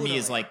 Yeah. That to me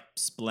is Totally. like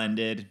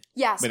splendid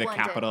Yeah, with a Splendid.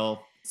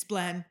 capital.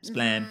 Splen.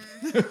 Splen.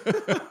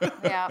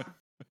 Yeah.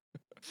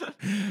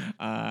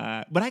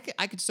 But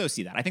I could so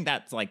see that. I think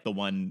that's like the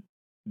one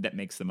that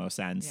makes the most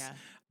sense.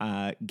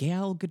 Yeah.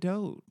 Gal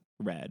Gadot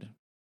read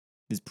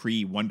is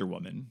pre Wonder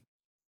Woman.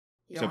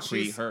 Yeah, So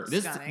pre she's her.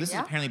 This stunning. is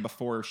Yeah. apparently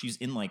before she's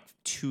in like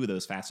 2 of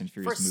those Fast and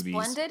For Furious movies.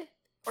 Splendid?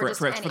 Or For, just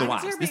for, any? for the I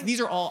wives. consider being These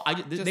are all.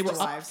 just they were the up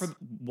wives. for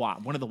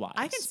one of the wives.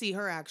 I can see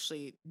her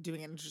actually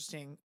doing an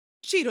interesting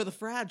Cheeto the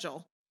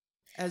Fragile,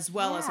 as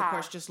well as, of Yeah.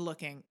 course, just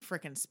looking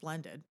freaking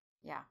splendid.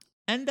 Yeah.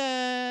 And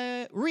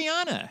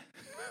Rihanna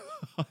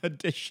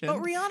audition. But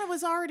Rihanna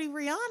was already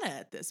Rihanna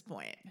at this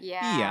point.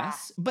 Yeah.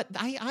 Yes, but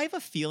I have a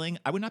feeling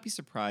I would not be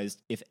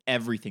surprised if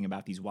everything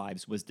about these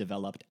wives was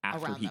developed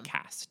after Around he them.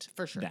 cast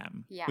For sure.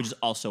 them. Yeah. Which is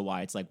also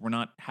why it's like we're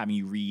not having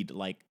you read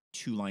like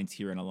 2 lines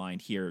here and a line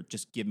here.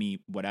 Just give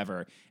me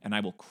whatever, and I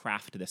will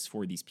craft this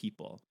for these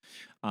people.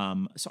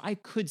 So I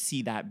could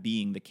see that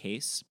being the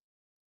case.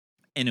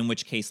 And in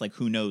which case, like,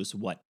 who knows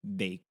what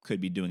they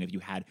could be doing if you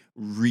had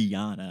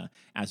Rihanna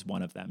as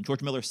one of them.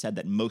 George Miller said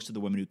that most of the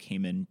women who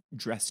came in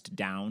dressed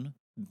down,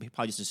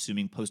 probably just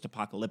assuming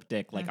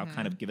post-apocalyptic, like I'll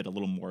kind of give it a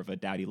little more of a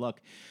dowdy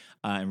look.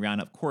 And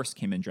Rihanna, of course,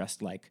 came in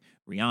dressed like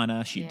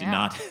Rihanna. She did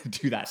not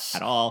do that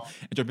at all.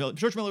 And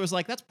George Miller was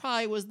like, that's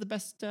probably was the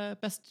best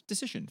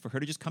decision for her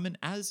to just come in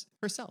as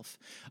herself.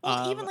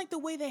 Well, even like the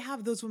way they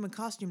have those women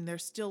costumed, they're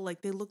still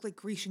like, they look like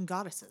Grecian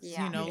goddesses.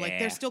 Yeah. You know, like Yeah.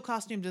 they're still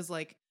costumed as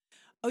like,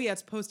 oh yeah,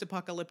 it's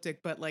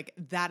post-apocalyptic, but like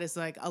that is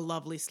like a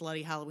lovely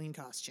slutty Halloween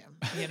costume,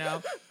 you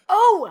know?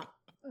 Oh,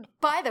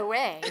 by the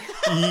way,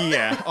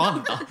 yeah.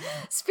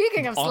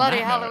 speaking of On slutty that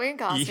note, Halloween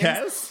costumes,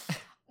 Yes.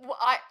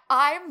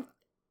 I'm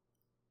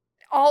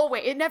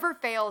always, it never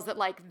fails that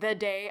like the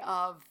day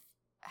of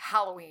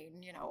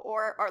Halloween,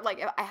 or like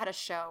if I had a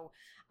show,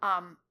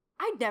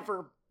 I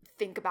never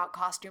think about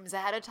costumes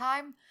ahead of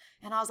time.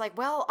 And I was like,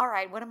 well, all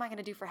right, what am I going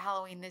to do for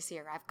Halloween this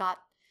year? I've got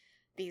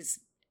these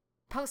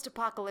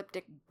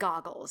post-apocalyptic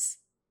goggles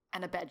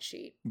and a bed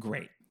sheet.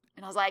 Great.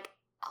 And I was like,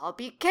 I'll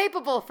be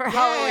capable for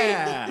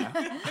Yeah.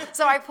 Halloween.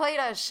 So I played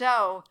a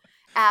show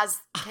as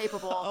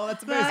capable. Oh,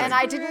 that's amazing. And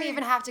I didn't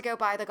even have to go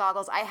buy the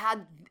goggles. I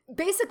had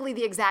basically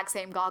the exact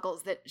same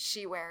goggles that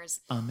she wears.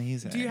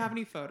 Amazing. Do you have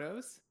any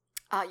photos?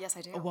 Yes,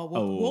 I do. Well,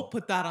 Oh. we'll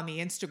put that on the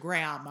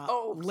Instagram,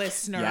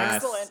 listeners.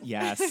 Yes, Excellent.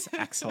 yes,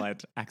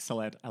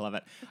 excellent. I love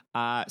it.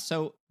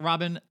 So,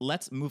 Robin,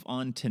 let's move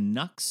on to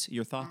Nux.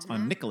 Your thoughts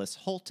on Nicholas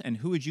Hoult, and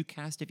who would you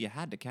cast if you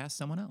had to cast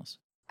someone else?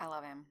 I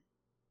love him.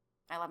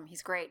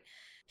 He's great.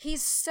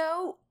 He's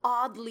so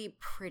oddly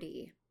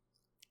pretty.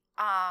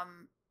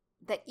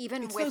 That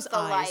even It's with those the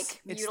eyes.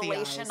 like It's the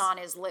mutilation eyes. on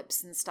his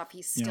lips and stuff,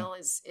 he still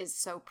is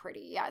so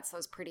pretty. Yeah, it's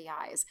those pretty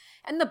eyes.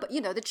 And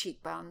the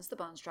cheekbones, the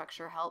bone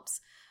structure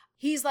helps.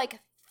 He's like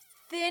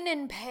thin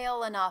and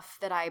pale enough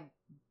that I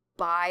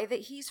buy that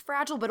he's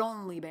fragile, but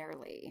only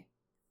barely.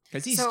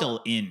 Because he's So-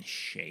 still in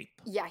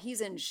shape. Yeah, he's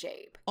in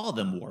shape. All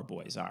them war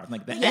boys are.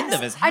 Like the Yeah. end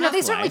of his I know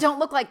they certainly half-life- don't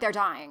look like they're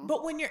dying.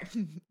 But when you're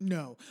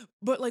no,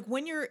 but like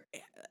when you're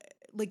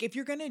like if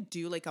you're gonna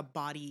do like a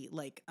body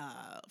like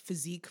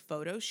physique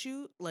photo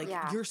shoot, like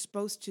Yeah. you're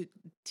supposed to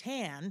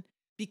tan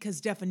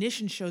because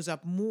definition shows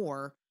up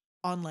more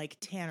on like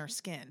tanner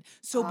skin.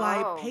 So by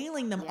Oh,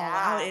 paling them all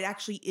out, yeah. it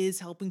actually is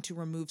helping to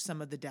remove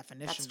some of the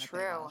definition That's that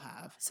they all true.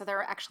 have. So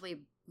they're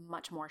actually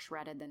much more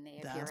shredded than they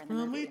appear That's in the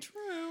movie. probably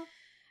true.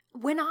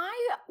 When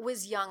I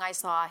was young, I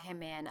saw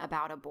him in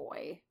About a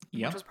Boy,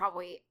 Yep. which was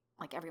probably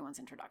like everyone's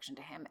introduction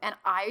to him. And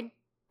I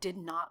did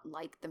not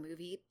like the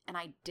movie, and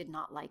I did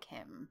not like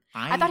him.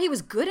 I thought he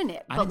was good in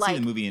it, I but didn't like see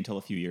the movie until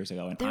a few years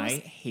ago, and there I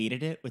was-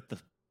 hated it with the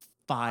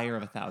fire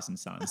of 1,000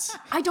 suns.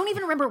 I don't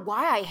even remember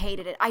why I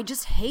hated it. I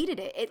just hated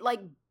it. It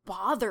like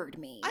bothered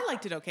me. I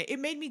liked it okay. It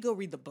made me go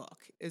read the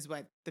book, is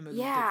what the movie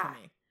Yeah. did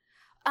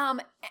for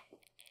me.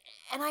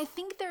 And I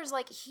think there's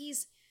like he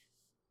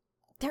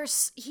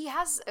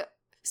has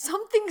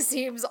something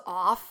seems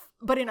off,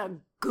 but in a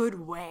good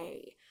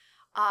way.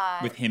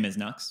 With him as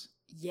Nux?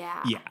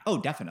 Yeah. Yeah. Oh,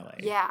 definitely.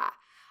 Yeah.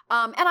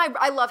 And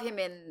I love him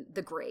in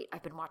The Great.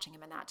 I've been watching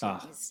him in that too.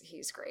 Ah.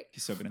 He's great.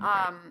 He's so good in the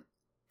Great.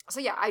 So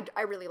yeah,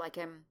 I really like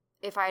him.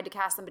 If I had to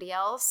cast somebody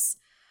else,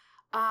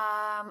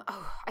 I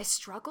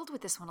struggled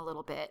with this one a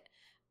little bit.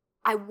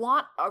 I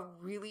want a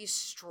really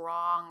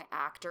strong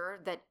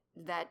actor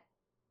that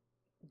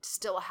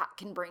still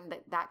can bring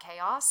that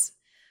chaos.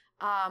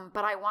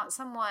 But I want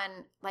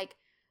someone like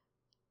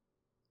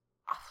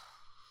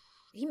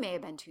he may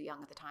have been too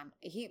young at the time.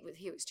 He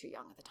was too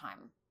young at the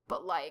time.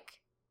 But like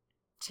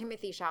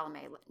Timothy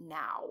Chalamet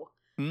now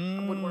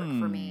would work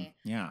for me.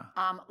 Yeah.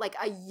 Like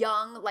a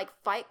young, like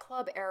Fight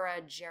Club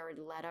era Jared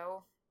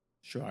Leto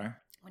Sure.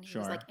 when he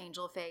Sure. was like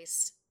angel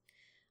face.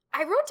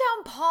 I wrote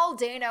down Paul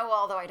Dano,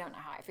 although I don't know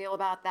how I feel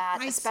about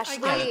that. Especially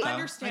get it, though.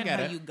 understand I get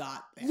how it. you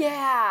got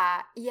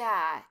there.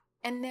 yeah.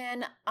 And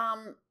then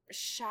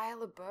Shia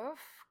LaBeouf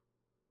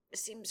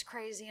seems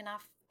crazy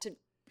enough to,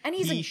 and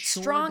he's He a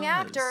sure strong does.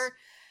 actor.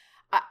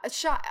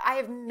 I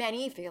have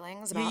many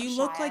feelings about Yeah, you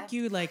look Shia. like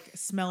you like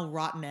smell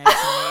rotten eggs in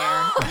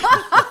the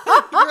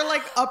air. Your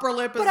like upper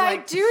lip is But I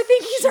like. do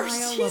think he's Shia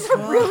a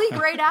LaBeouf. really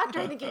great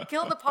actor. I think he'd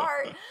kill the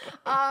part.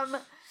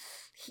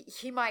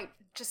 He might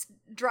just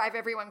drive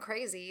everyone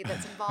crazy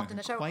that's involved in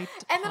the show. Quite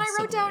And then I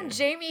wrote down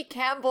possibly. Jamie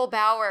Campbell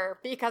Bower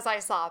because I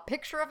saw a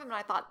picture of him and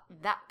I thought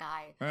that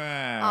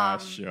guy.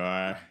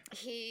 Sure.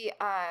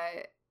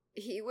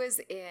 He was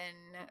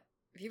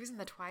in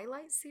the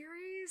Twilight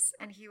series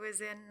and he was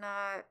in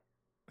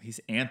He's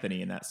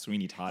Anthony in that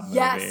Sweeney Todd movie.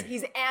 yes,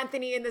 he's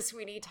Anthony in the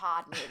Sweeney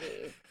Todd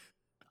movie.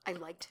 I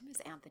liked him as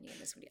Anthony in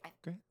the Sweeney.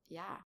 Great.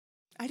 Yeah.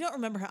 I don't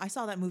remember how I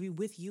saw that movie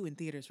with you in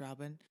theaters,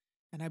 Robin,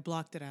 and I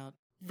blocked it out.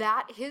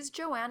 His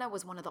Joanna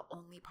was one of the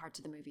only parts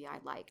of the movie I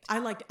liked. I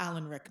liked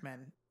Alan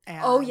Rickman.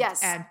 And, Oh,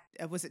 yes. and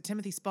was it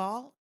Timothy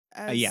Spall?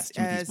 Yes,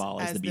 Timothy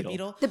Spall as the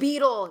Beetle. The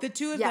Beetle. The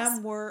two of yes.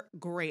 them were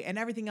great, and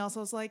everything else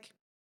I was like,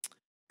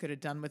 could have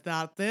done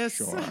without this.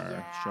 Sure.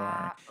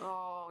 Yeah.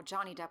 Oh,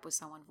 Johnny Depp was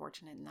so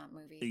unfortunate in that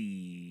movie.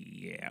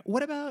 Yeah.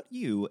 What about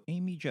you,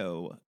 Amy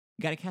Jo?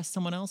 Got to cast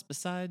someone else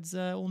besides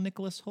old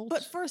Nicholas Holt?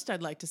 But first,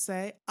 I'd like to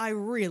say I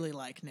really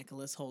like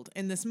Nicholas Holt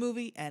in this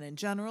movie and in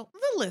general.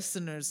 The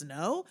listeners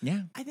know.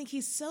 yeah. I think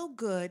he's so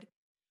good.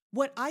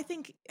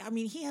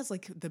 He has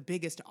like the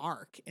biggest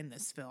arc in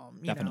this film.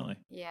 You know? Definitely.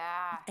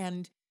 Yeah.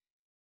 And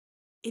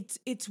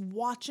it's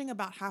watching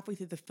about halfway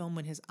through the film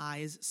when his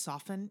eyes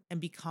soften and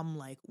become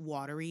like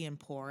watery and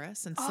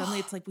porous. And suddenly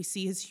it's like we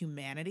see his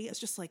humanity. It's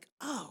just like,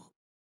 oh,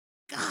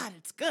 God,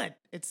 it's good.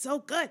 It's so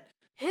good.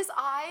 His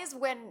eyes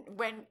when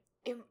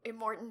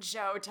Immortan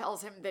Joe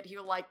tells him that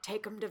he'll like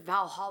take him to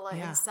Valhalla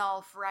Yeah.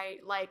 himself,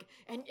 right? Like,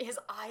 and his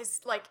eyes,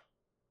 like,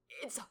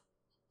 it's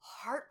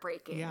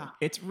heartbreaking. Yeah.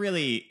 It's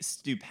really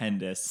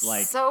stupendous.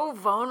 Like so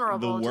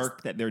vulnerable. the just-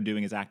 work that they're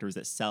doing as actors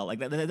that sell, like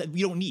that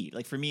we don't need.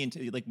 Like for me, and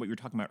like what you were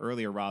talking about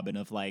earlier, Robin,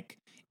 of like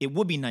it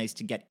would be nice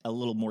to get a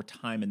little more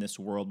time in this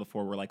world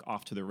before we're like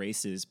off to the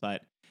races.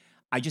 But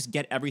I just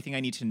get everything I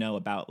need to know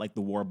about like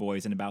the War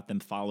Boys and about them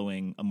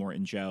following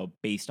Immortan Joe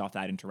based off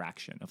that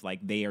interaction of like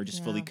they are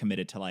just fully Yeah.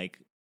 committed to like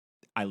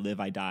I live,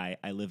 I die,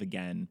 I live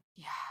again.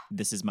 yeah.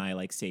 This is my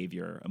like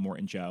savior,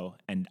 Immortan Joe,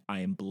 and I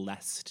am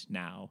blessed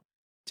now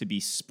to be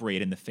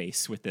sprayed in the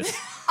face with this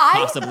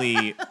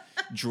possibly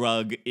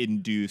drug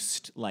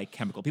induced like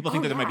chemical. People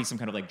think Oh, that there might yeah. be some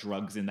kind of like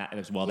drugs in that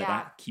as well Yeah.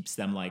 that keeps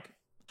them like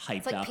hyped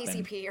It's like up.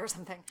 and- PCP or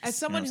something. As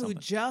someone who something.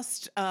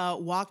 just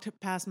walked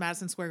past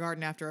Madison Square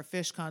Garden after a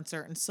Fish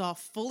concert and saw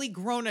fully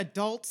grown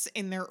adults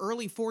in their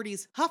early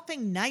 40s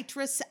huffing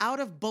nitrous out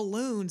of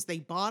balloons they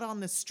bought on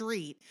the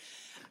street,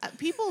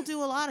 people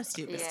do a lot of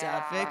stupid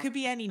stuff. Yeah. It could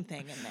be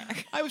anything in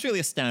there. I was really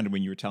astounded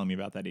when you were telling me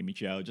about that, Amy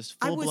Jo. Just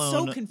I full was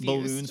blown so confused.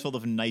 balloons full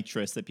of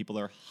nitrous that people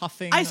are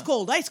huffing. Ice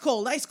cold, ice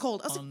cold, ice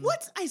cold. I was On like,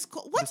 what's ice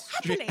cold? What's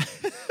street.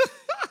 happening?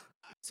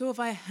 So if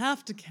I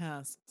have to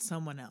cast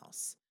someone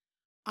else,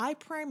 I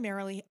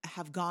primarily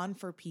have gone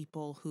for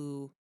people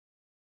who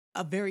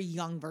a very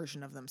young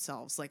version of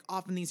themselves. Like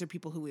often these are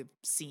people who we've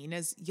seen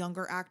as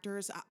younger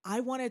actors.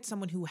 I wanted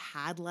someone who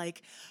had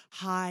like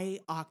high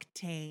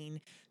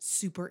octane,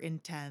 super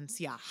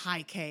intense,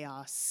 high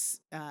chaos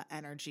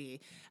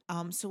energy.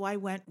 So I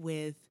went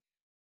with,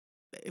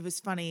 it was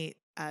funny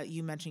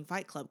you mentioning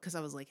Fight Club because I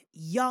was like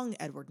young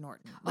Edward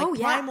Norton, like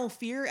Primal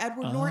Fear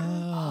Edward Norton.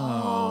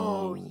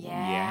 Oh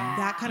yeah,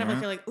 that kind of like,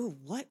 you're like, ooh,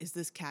 what is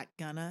this cat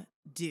gonna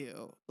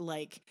do?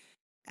 Like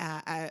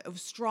a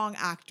strong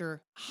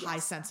actor, high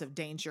sense of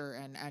danger,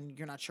 and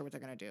you're not sure what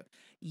they're gonna do.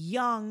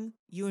 Young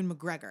Ewan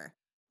McGregor,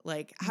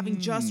 like having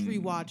just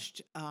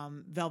rewatched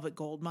Velvet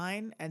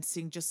Goldmine and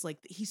seeing just like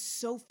he's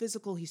so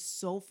physical, he's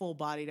so full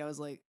bodied. I was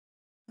like,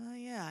 oh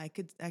yeah, I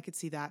could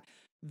see that.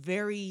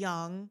 Very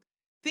young,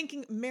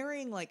 thinking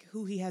marrying like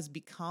who he has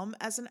become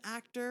as an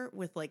actor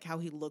with like how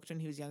he looked when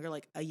he was younger,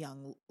 like a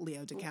young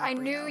Leo DiCaprio. I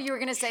knew you were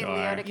gonna say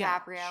Leo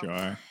DiCaprio.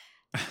 Sure.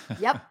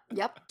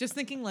 Yep. Just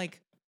thinking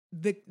like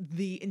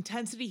the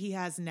intensity he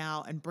has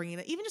now and bringing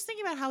it, even just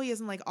thinking about how he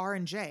is in like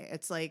R&J.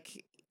 It's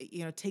like,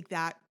 you know, take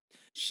that,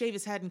 shave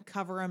his head and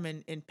cover him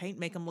in paint,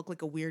 make him look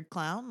like a weird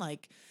clown.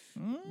 Like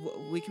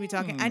we could be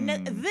talking.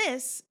 And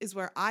this is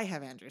where I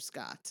have Andrew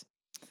Scott.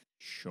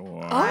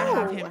 Sure. I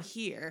have him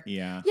here.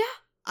 Yeah. Yeah.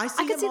 I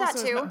could him see that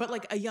also too. But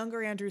like a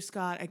younger Andrew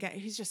Scott, again,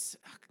 he's just,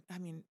 I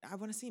mean, I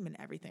want to see him in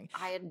everything.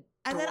 I adore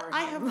And then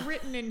I him. have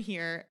written in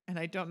here, and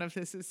I don't know if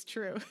this is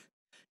true.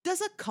 Does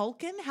a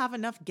Culkin have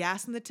enough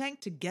gas in the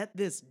tank to get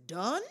this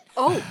done?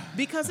 Oh,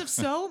 Because if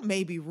so,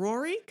 maybe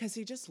Rory, because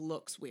he just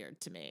looks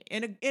weird to me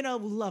in a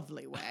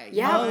lovely way. You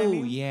Yeah. know what I Oh,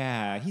 mean?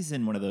 yeah. He's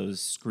in one of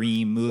those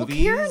Scream well, movies.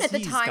 Kieran at the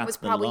He's time got was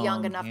the probably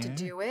young long enough to hair.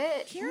 do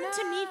it. Kieran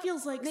to me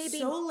feels like maybe.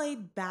 so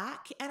laid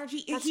back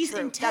energy. That's He's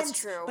true. intense,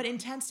 That's true. but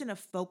intense in a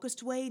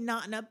focused way,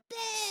 not in a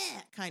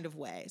bleh kind of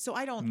way. So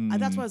I don't.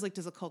 That's why I was like,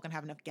 does a Culkin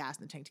have enough gas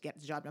in the tank to get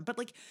the job done? But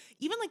like,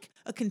 even like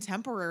a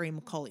contemporary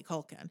Macaulay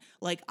Culkin,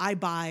 like I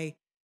buy.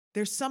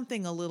 There's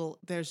something a little.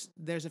 There's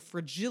a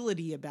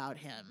fragility about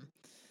him,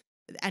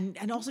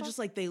 and also just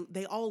like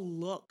they all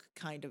look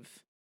kind of,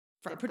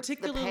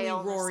 particularly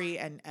paleness. Rory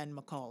and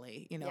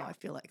Macaulay. You know, Yeah. I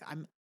feel like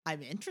I'm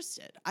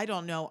interested. I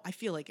don't know. I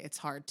feel like it's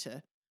hard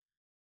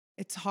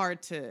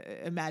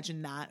to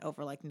imagine that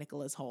over like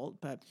Nicholas Hoult,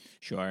 but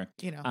Sure.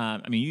 you know.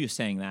 I mean, you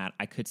saying that,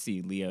 I could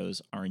see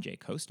Leo's R&J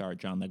co-star,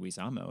 John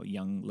Leguizamo,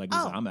 young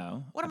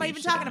Leguizamo. What am I'd I be even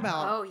interested talking in.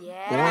 about? Oh What am I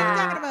yeah. even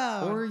talking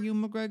about? Or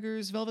Ewan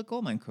McGregor's Velvet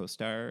Goldmine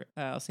co-star,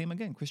 same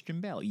again,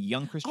 Christian Bale.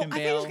 Young I Christian think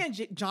Bale. it's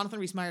gonna Jonathan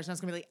Rhys Meyers. And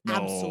it's gonna be like No,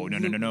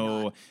 absolutely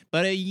no. not.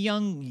 But a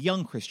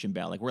young Christian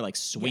Bale. Like we're like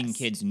Swing Yes.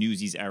 Kids,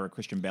 Newsies era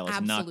Christian Bale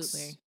is nuts.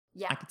 Absolutely.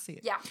 Yeah. I could see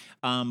it. Yeah.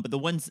 But the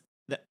ones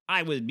that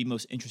I would be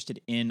most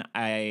interested in,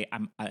 I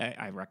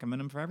recommend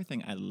him for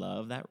everything. I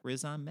love that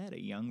Riz Ahmed. A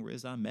young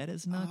Riz Ahmed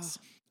is nuts.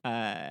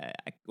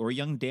 Or a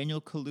young Daniel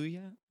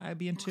Kaluuya, I'd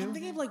be into. I'm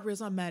thinking of like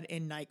Riz Ahmed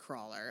in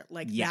Nightcrawler,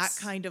 like Yes,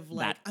 that kind of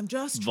like that I'm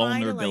just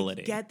trying to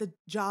vulnerability. like get the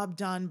job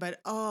done, but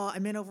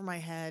I'm in over my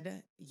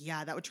head.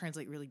 Yeah, that would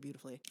translate really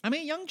beautifully. I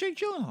mean, young Jake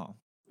Gyllenhaal.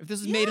 If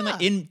this is made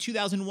in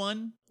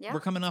 2001, Yeah. we're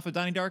coming off of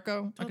Donnie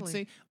Darko, I could Totally.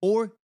 say.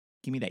 Or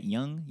give me that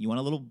young, you want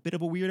a little bit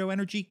of a weirdo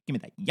energy? Give me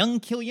that young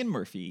Cillian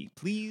Murphy,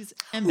 please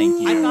and thank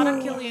you. I thought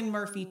of Cillian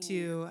Murphy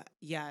too.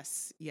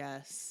 Yes.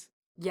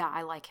 Yeah,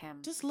 I like him.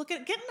 Just look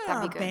at getting in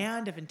That'd our be good.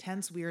 band of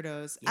intense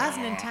weirdos. As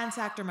an Yeah. intense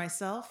actor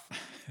myself,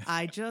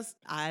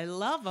 I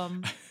love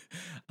them.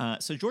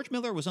 So George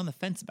Miller was on the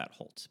fence about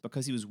Holt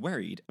because he was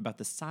worried about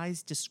the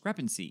size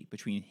discrepancy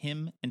between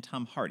him and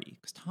Tom Hardy,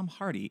 because Tom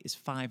Hardy is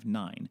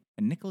 5'9"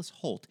 and Nicholas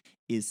Holt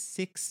is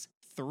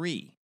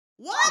 6'3".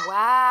 What?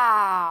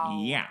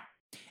 Wow. Yeah.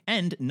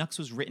 And Nux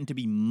was written to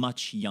be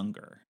much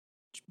younger,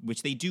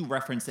 which they do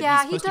reference that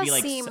Yeah, he's he supposed to be does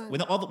like seem-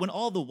 when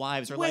all the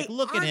wives are Wait, like,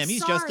 look at I'm him,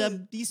 he's sorry.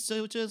 he's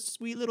such a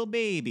sweet little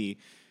baby.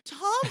 Tom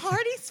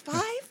Hardy's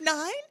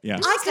 5'9"? Yeah. I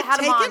must could have had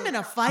take him him on- in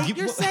a fight,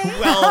 you're saying?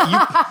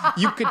 Well,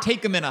 you could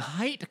take him in a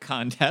height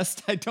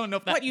contest. I don't know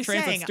if that What you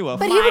translates saying? to a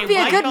But fight. he would be a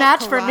white good belt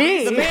match for karate-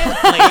 me. The man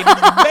played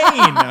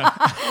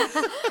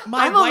Bane.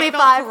 My I'm only white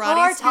belt 5'4",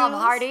 karate Tom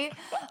skills? Hardy.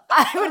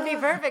 I would be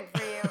perfect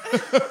for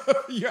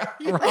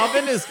you.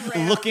 Robin is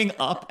looking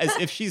up as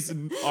if she's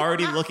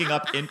already looking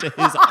up into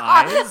his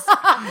eyes.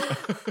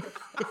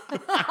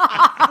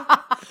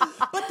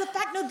 But the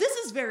fact, no, this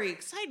is very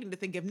exciting to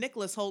think if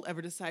Nicholas Hoult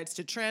ever decides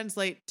to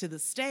translate to the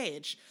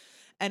stage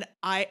and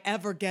I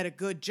ever get a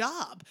good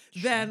job,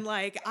 then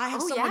like I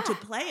have Oh, someone yeah. to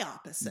play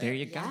opposite. There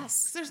you go.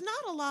 Yes. 'Cause there's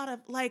not a lot of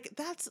like,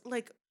 that's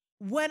like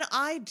when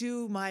I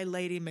do my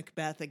Lady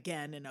Macbeth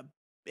again in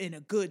a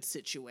good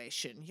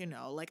situation, you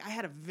know, like I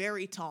had a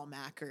very tall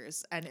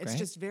Mackers and it's Great.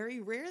 just very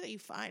rare that you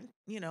find,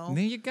 you know,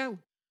 There you go.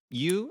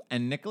 You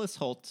and Nicholas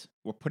Hoult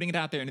were putting it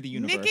out there into the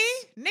universe.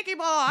 Nicky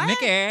boy.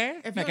 Nicky.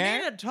 If you Nicky.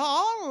 need a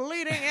tall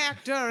leading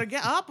actor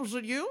get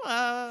opposite you,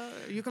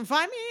 you can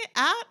find me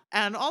at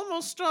and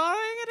almost starring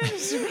at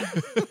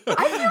Instagram.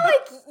 I feel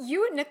like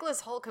you and Nicholas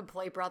Hoult could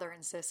play brother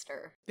and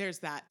sister. There's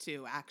that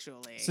too,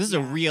 actually. So this is Yeah.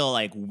 a real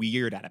like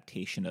weird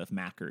adaptation of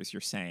Mackers. You're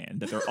saying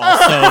that they're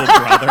also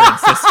brother and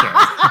sister.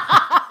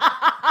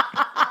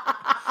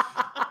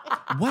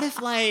 What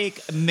if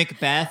like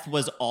Macbeth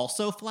was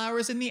also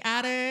Flowers in the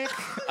Attic?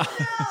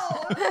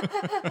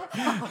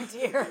 Oh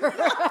dear.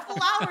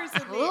 Flowers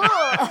in the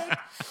attic.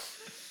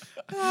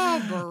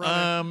 Oh,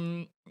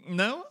 brother.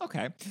 No?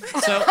 Okay.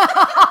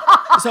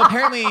 So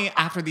apparently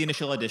after the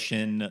initial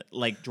audition,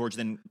 like George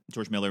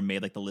Miller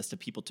made like the list of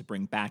people to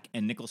bring back,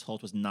 and Nicholas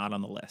Hoult was not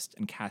on the list.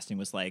 And casting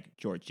was like,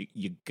 George,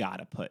 you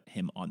gotta put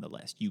him on the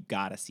list. You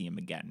gotta see him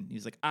again.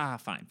 He's like,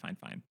 fine.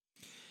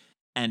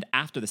 And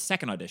after the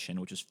second audition,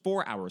 which was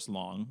 4 hours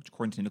long, which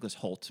according to Nicholas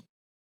Hoult,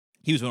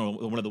 he was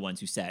one of the ones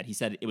who said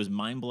it was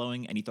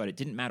mind-blowing, and he thought it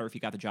didn't matter if he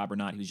got the job or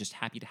not. He was just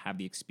happy to have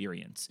the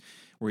experience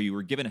where you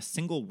were given a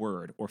single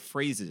word or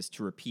phrases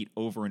to repeat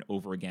over and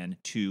over again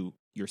to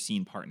your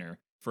scene partner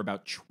for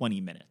about 20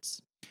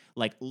 minutes.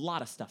 Like a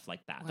lot of stuff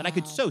like that that I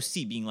could so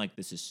see being like,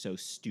 this is so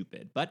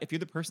stupid. But if you're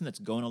the person that's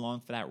going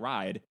along for that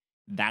ride,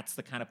 that's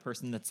the kind of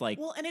person that's like,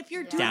 well, and if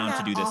you're doing down that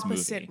to do this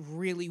opposite movie.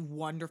 really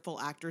wonderful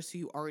actors who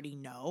you already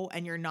know,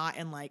 and you're not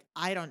in like,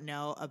 I don't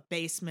know, a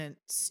basement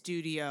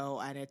studio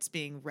and it's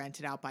being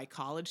rented out by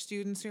college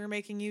students who are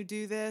making you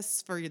do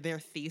this for their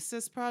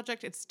thesis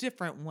project, it's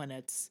different when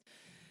it's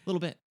a little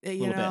bit,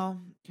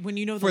 when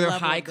you know for the their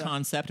level high of the-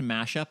 concept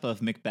mashup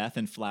of Macbeth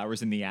and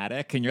Flowers in the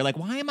Attic, and you're like,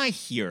 why am I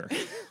here?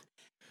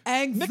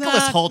 Exactly.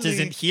 Nicholas Hoult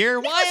isn't here.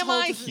 Why am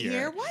I isn't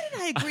here? Why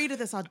did I agree to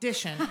this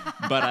audition?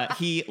 But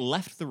he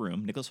left the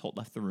room. Nicholas Hoult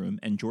left the room,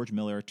 and George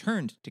Miller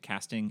turned to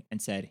casting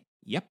and said,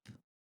 "Yep,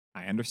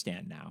 I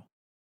understand now."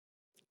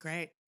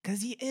 Great.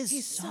 Because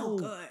he's so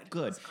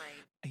good. That's great.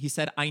 He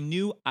said, "I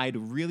knew I'd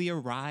really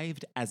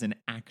arrived as an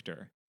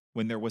actor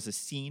when there was a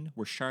scene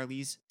where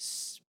Charlize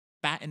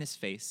spat in his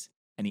face,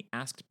 and he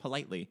asked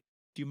politely,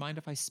 'Do you mind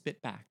if I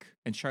spit back?'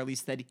 And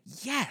Charlize said,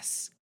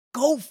 'Yes,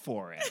 go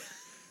for it.'"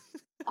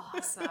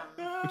 Awesome.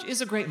 Which is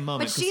a great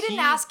moment. But she 'cause didn't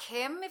ask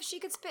him if she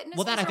could spit in his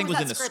Well, face, that I or think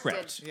was in the that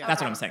scripted? script. Yeah. That's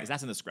what I'm saying. Is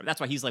that's in the script.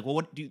 That's why he's like,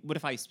 "Well, what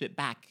if I spit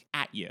back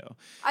at you?"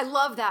 I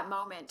love that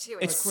moment too.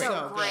 It's It's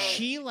so great. great.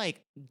 She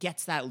like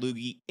gets that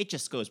loogie. It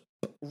just goes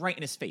right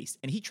in his face,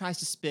 and he tries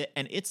to spit,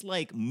 and it's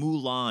like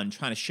Mulan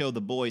trying to show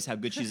the boys how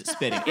good she's at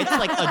spitting. It's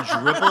like a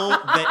dribble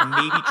that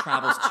maybe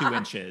travels 2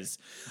 inches.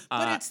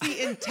 But it's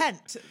the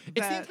intent. It's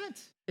the that-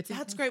 intent. It's the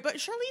That's intent. great. But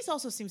Charlize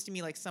also seems to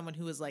me like someone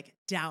who is like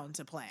down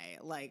to play.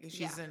 Like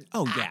she's Yeah. an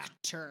Oh, yeah.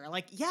 actor.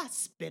 Like,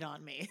 spit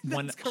on me.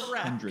 That's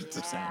correct.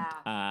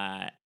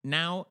 100%.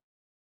 Now,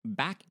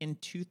 back in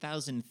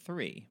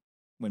 2003,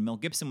 when Mel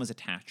Gibson was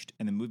attached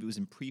and the movie was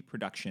in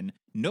pre-production,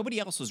 nobody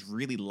else was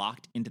really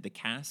locked into the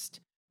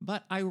cast.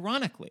 But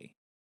ironically,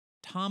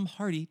 Tom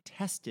Hardy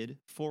tested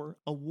for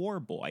a war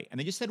boy, and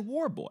they just said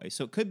war boy.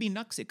 So it could be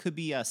Nux, it could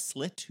be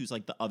Slit, who's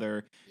like the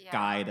other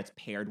guy that's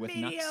paired with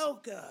Nux.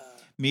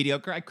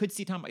 Mediocre. I could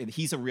see Tom.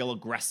 He's a real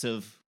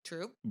aggressive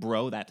True.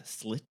 bro, that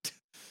Slit.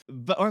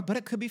 But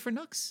it could be for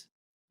Nux.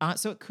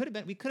 So it could have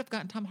been. We could have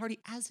gotten Tom Hardy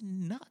as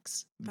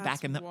Nux back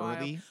That's in the wild.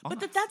 early.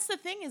 But that's the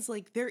thing is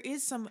like there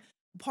is some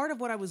part of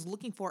what I was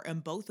looking for,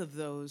 and both of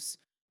those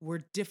were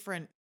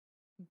different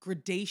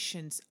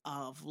gradations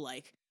of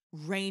like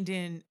reined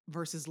in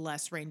versus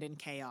less reined in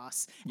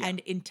chaos and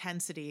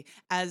intensity,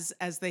 as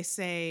they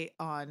say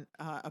on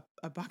a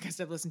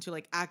podcast I've listened to,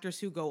 like actors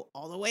who go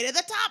all the way to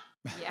the top.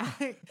 Yeah.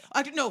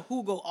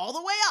 Who go all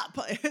the way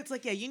up. It's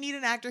like, you need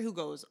an actor who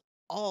goes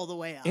all the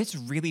way up. It's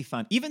really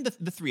fun. Even the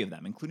three of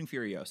them, including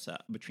Furiosa,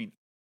 between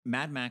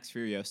Mad Max,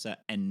 Furiosa,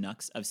 and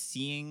Nux, of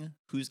seeing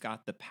who's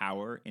got the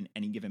power in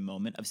any given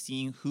moment, of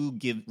seeing who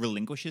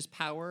relinquishes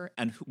power,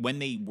 and when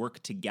they work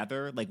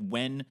together, like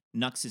when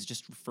Nux is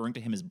just referring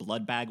to him as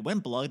Bloodbag, when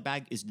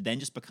Bloodbag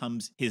then just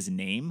becomes his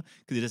name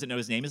because he doesn't know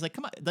his name, is like,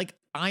 come on, like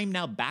I'm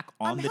now back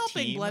on the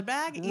helping team.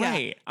 Bloodbag,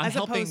 Right. I'm as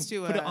helping opposed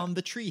to put it on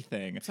the tree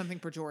thing. something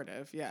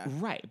pejorative, yeah.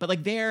 Right. But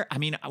like I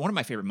mean, one of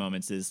my favorite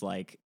moments is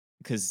like,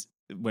 because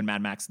when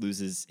Mad Max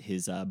loses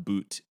his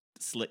boot,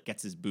 Slit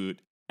gets his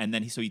boot. And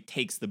then he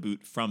takes the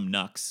boot from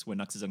Nux when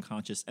Nux is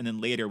unconscious. And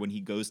then later when he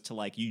goes to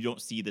like, you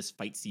don't see this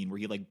fight scene where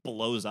he like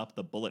blows up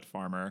the bullet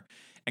farmer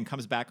and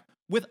comes back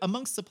with,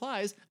 amongst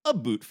supplies, a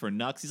boot for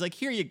Nux. He's like,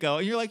 here you go.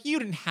 And you're like, you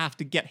didn't have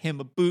to get him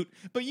a boot,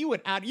 but you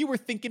went out, you were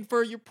thinking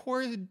for your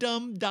poor,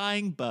 dumb,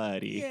 dying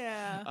buddy.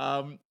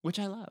 Yeah. Which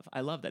I love.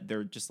 I love that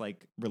they're just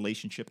like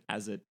relationship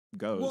as it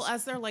goes. Well,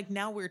 as they're like,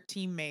 now we're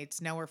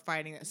teammates, now we're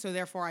fighting. So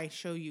therefore I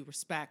show you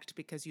respect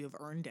because you have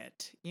earned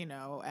it,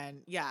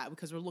 and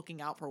because we're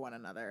looking out for one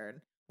another,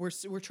 and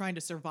we're trying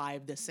to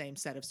survive the same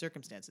set of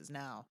circumstances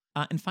now.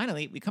 And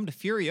finally, we come to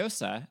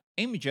Furiosa.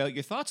 Amy Jo,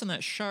 your thoughts on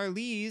that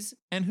Charlize,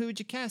 and who would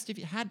you cast if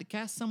you had to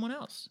cast someone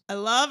else? I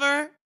love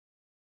her.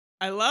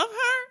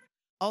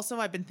 Also,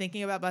 I've been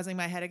thinking about buzzing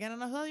my head again,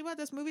 and I'll tell you what,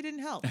 this movie didn't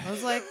help. I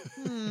was like,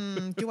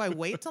 do I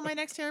wait till my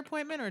next hair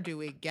appointment, or do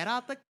we get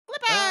out the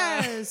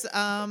clippers?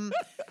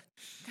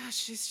 Gosh,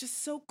 she's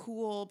just so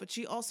cool, but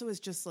she also is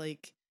just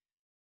like,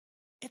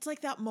 it's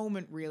like that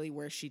moment really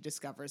where she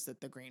discovers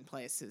that the green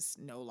place is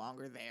no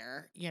longer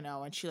there,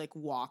 and she like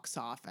walks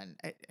off and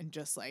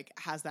just like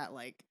has that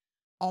like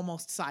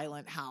almost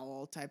silent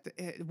howl type.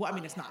 Well, I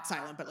mean, it's not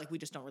silent, but like we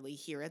just don't really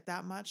hear it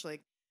that much.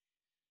 Like,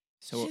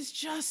 So she's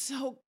just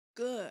so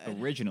good.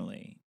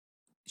 originally,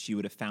 she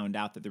would have found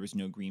out that there was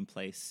no green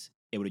place,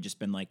 it would have just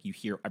been like you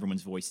hear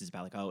everyone's voices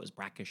about like, oh, it was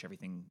brackish,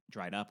 everything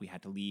dried up, we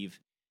had to leave.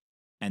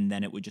 And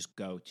then it would just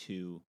go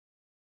to,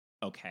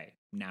 okay,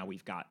 now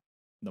we've got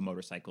the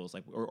motorcycles,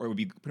 like, or it would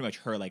be pretty much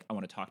her like, I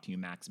want to talk to you,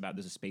 Max, about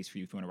there's a space for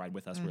you if you want to ride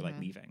with us. We're like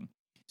leaving.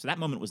 So that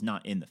moment was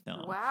not in the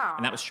film. Wow.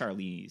 And that was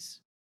Charlize.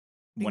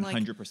 Being like,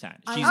 100%.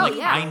 I She's love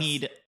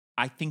like, this.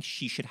 I think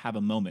she should have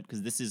a moment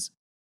because this is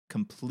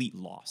complete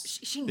loss.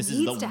 She This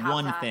needs is to the have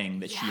one that.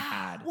 thing that she Yeah.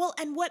 had. Well,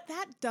 and what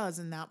that does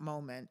in that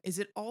moment is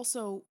it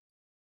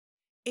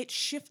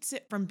shifts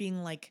it from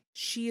being like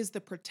she is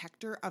the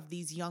protector of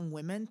these young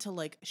women to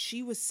like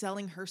she was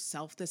selling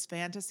herself this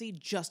fantasy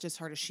just as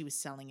hard as she was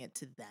selling it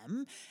to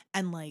them.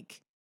 And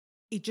like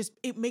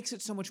it makes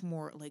it so much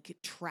more like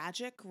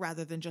tragic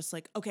rather than just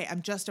like, okay,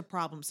 I'm just a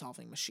problem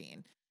solving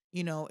machine.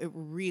 You know, it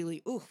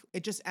really,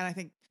 and I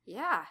think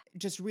Yeah. it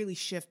just really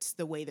shifts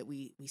the way that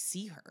we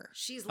see her.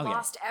 She's Oh, yeah.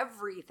 lost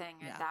everything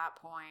Yeah. at that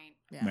point.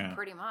 Yeah. Yeah.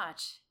 Pretty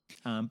much.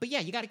 But yeah,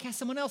 you got to cast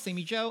someone else,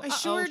 Amy Jo. I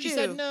sure She do.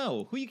 said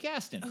no. Who you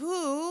casting?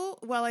 Who,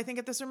 well, I think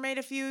if this were made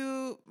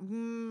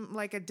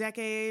like a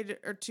decade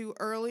or two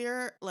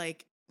earlier,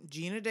 like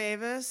Gina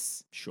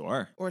Davis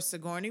Sure. or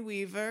Sigourney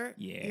Weaver.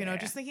 You know, Yeah.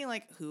 just thinking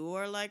like who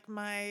are like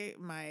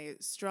my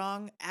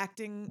strong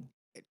action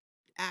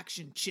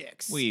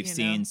chicks. We've you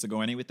seen know?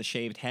 Sigourney with the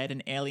shaved head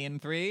in Alien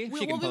 3. Well,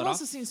 She can pull we've it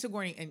also off. seen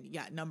Sigourney in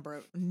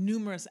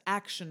numerous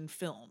action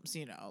films,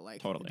 you know, like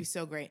it'd Totally. be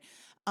so great.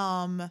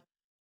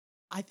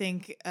 I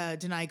think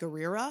Denai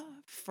Guerrera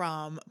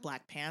from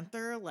Black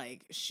Panther,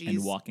 like she's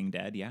And Walking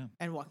Dead, yeah.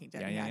 and Walking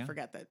Dead. Yeah, Yeah, yeah, I yeah.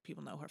 forget that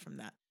people know her from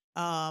that.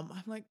 I'm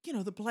like,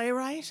 the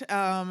playwright.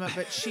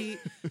 But she,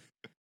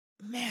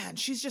 man,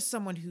 she's just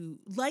someone who,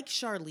 like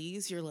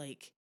Charlize, you're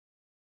like,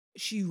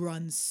 she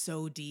runs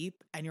so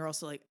deep, and you're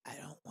also like, I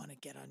don't want to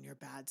get on your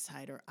bad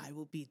side, or I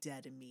will be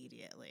dead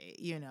immediately.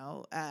 You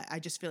know, I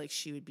just feel like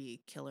she would be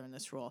killer in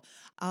this role.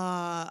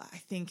 I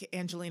think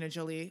Angelina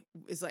Jolie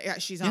is like,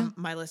 she's on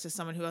my list as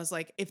someone who I was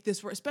like,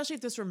 especially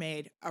if this were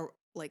made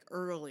like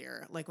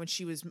earlier, like when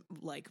she was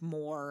like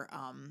more,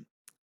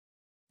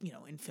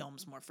 in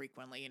films more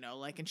frequently,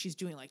 like, and she's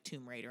doing like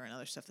Tomb Raider and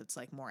other stuff that's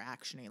like more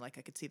actiony. Like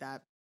I could see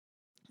that.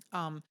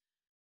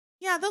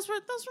 Yeah, those were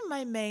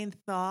my main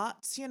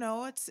thoughts.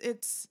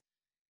 It's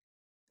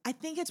I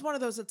think it's one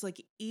of those that's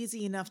like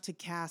easy enough to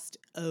cast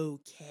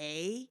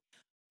okay.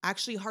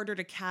 Actually harder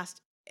to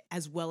cast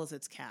as well as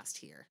it's cast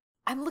here.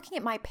 I'm looking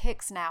at my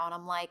picks now and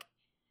I'm like,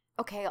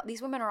 okay,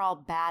 these women are all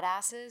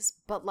badasses,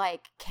 but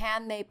like,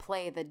 can they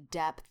play the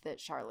depth that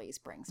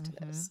Charlize brings to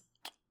this?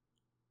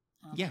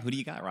 Yeah, who do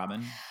you got,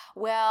 Robin?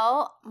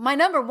 Well, my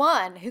number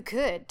one, who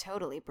could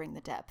totally bring the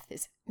depth,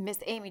 is Miss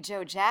Amy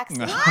Jo Jackson.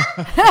 This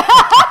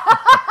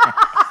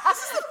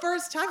is the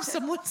first time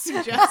someone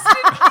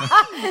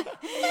suggested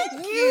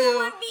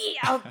You and me.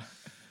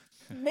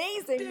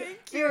 Amazing.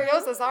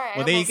 Furiosa, sorry.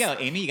 Well, there you go,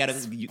 Amy.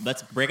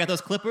 Let's break out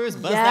those clippers,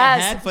 buzz Yes, that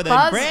head for the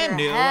buzz brand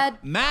your new head.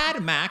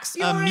 Mad Max, a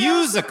Furiosa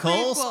musical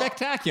prequel.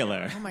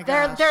 spectacular. Oh my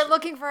gosh. They're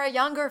looking for a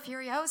younger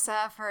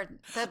Furiosa for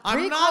the prequels.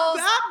 I'm not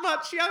that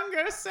much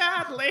younger,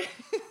 sadly.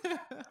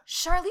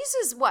 Charlize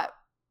is what?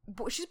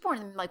 She's born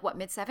in like what,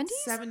 mid-70s?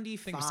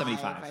 75,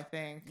 75. I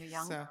think. You're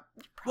young. So.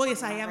 You're Well,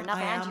 yes, I probably am. younger enough,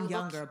 I and am you look-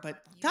 younger,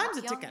 but you time's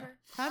a look ticking. younger.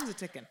 Time's a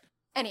ticking.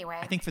 Anyway.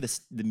 I think for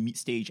the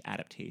stage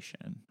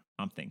adaptation,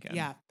 I'm thinking.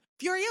 Yeah.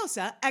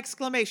 Furiosa!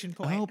 Exclamation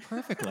point. Oh,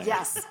 perfectly.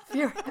 Yes.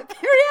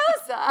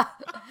 Furiosa.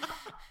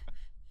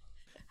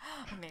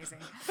 Amazing.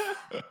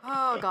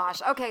 Oh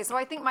gosh. Okay, so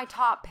I think my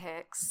top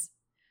picks.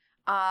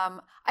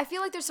 I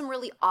feel like there's some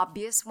really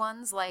obvious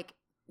ones like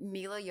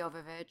Mila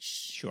Jovovich.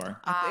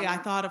 Sure. I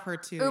thought of her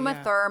too. Uma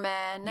yeah.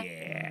 Thurman.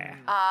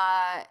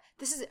 Yeah.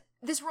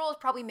 This role is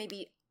probably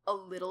maybe a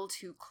little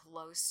too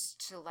close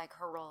to like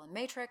her role in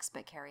Matrix,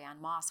 but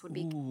Carrie-Anne Moss would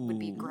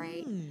be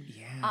great.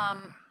 Yeah.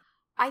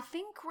 I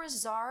think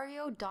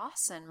Rosario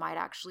Dawson might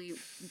actually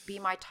be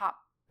my top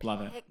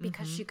Love it. pick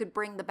because she could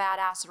bring the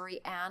badassery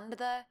and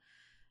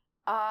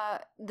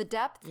the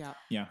depth. Yeah.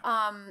 Yeah.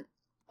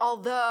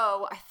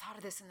 Although I thought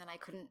of this and then I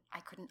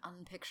couldn't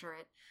unpicture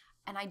it,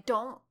 and I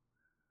don't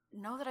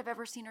know that I've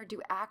ever seen her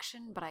do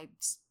action, but I'm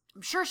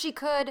sure she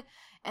could,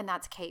 and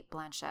that's Cate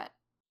Blanchett.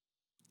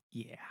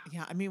 Yeah.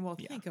 Yeah. I mean,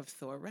 Yeah. think of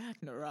Thor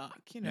Ragnarok.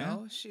 Yeah.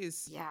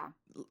 She's Yeah,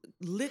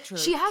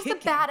 literally. she has kicking.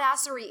 the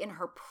badassery in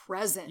her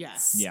presence.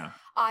 Yes. Yeah.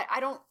 I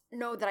don't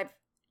know that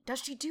does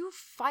she do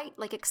fight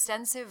like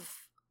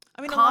extensive?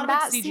 I mean, a lot of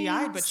combat it's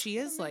CGI, but scenes? she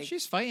is like.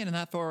 She's fighting in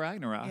that Thor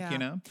Ragnarok, Yeah. you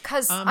know?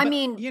 Because But, I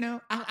mean,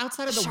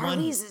 outside of the one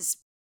Charlize is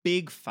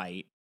big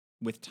fight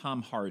with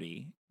Tom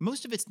Hardy,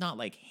 most of it's not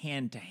like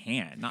hand to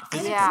hand, not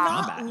And physical it's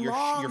not combat.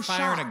 long You're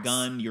firing a shots.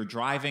 gun, you're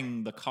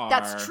driving the car.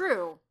 that's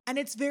true. And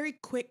it's very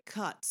quick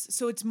cuts.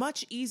 So it's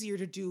much easier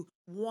to do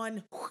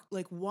one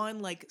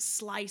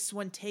slice,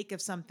 one take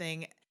of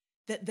something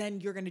that then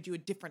you're going to do a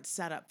different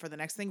setup for the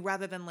next thing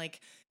rather than like,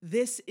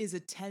 this is a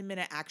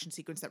 10-minute action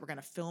sequence that we're going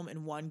to film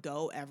in one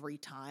go every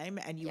time.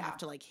 And you Yeah. have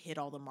to like hit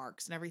all the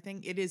marks and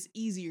everything. It is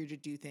easier to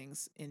do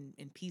things in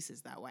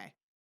pieces that way.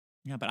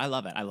 Yeah, but I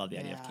love it. I love the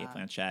idea of Kate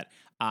Yeah. Blanchett.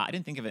 I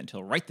didn't think of it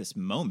until right this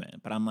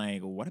moment, but I'm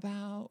like, what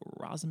about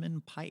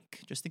Rosamund Pike?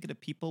 Just thinking of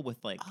people with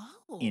like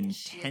Oh, The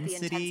intensity.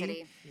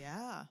 intensity.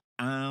 yeah.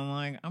 I'm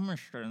like, I'm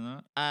interested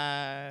in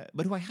that.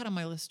 But who I had on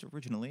my list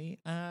originally,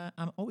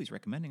 I'm always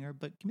recommending her,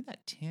 but give me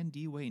that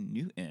Tandiwe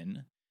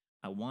Newton.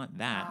 I want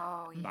that.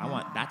 Oh, I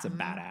want that's a Mhm.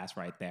 badass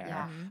right there.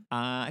 Yeah. Mhm.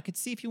 I could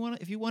see if you want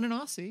an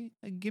Aussie,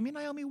 give me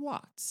Naomi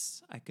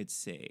Watts. I could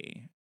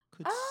see.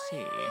 Oh, See.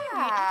 yeah.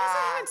 I guess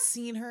I haven't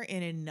seen her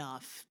in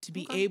enough to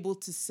be Okay. able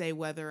to say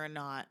whether or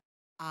not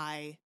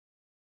I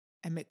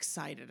am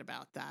excited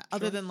about that.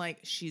 Other Sure. than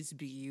like, she's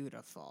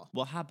beautiful.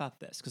 Well, how about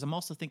this? Because I'm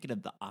also thinking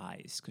of the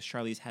eyes, because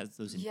Charlize has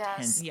those Yes.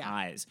 intense Yeah.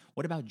 eyes.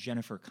 What about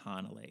Jennifer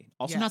Connelly?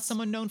 Also, not Yes.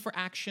 someone known for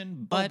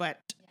action, Oh,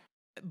 but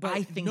but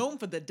I think known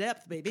for the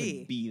depth, baby.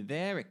 could be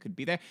there. It could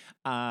be there.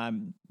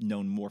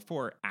 Known more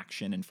for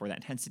action and for that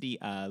intensity.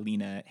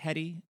 Lena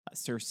Headey,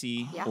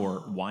 Cersei, Yeah. or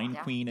Wine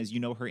Yeah. Queen, as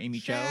you know her, Amy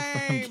Jo from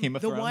Shame. Game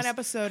of the Thrones. one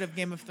episode of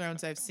Game of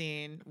Thrones I've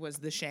seen was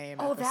the Shame.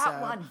 Oh, that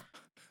episode. one.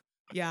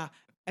 Yeah.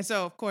 And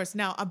so, of course,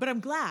 now, but I'm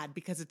glad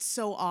because it's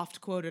so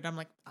oft quoted. I'm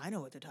like, I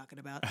know what they're talking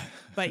about.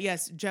 But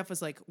yes, Jeff was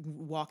like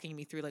walking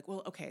me through, like,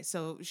 well, okay,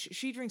 so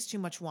she drinks too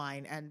much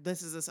wine, and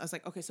this is this. I was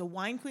like, okay, so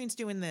Wine Queen's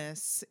doing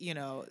this, you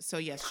know. So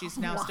yes, she's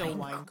now still Wine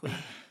Wine Queen.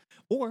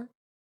 Or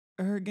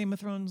her Game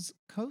of Thrones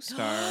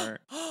co-star,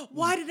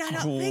 Why did I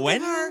not think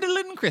of her?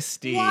 Gwendolyn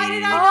Christie. Why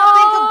did I not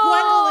think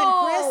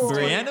of Gwendolyn Christie?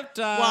 Brienne of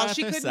Tarth Well,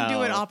 she couldn't do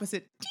it herself.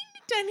 opposite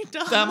teeny tiny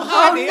Some Tom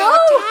Hardy no!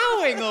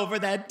 towering over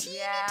that teeny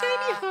Yeah.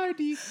 tiny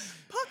Hardy.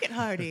 Pocket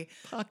Hardy.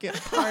 Pocket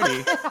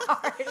Hardy.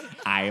 Hardy.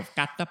 I've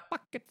got the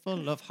pocket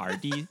full of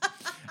Hardy.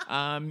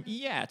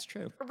 Yeah, it's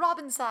true.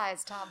 Robin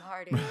size Tom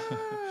Hardy.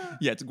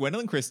 Yeah, it's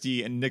Gwendolyn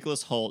Christie and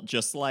Nicholas Hoult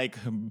just like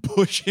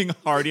pushing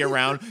Hardy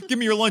around. Give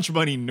me your lunch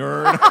money,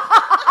 nerd.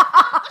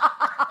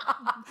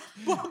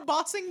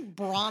 Bossing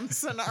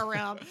Bronson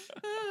around.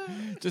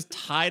 Just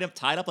tied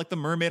up like the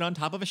mermaid on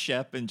top of a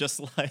ship and just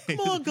like Come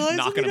on, guys,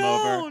 knocking let me him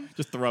over, down.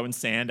 just throwing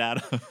sand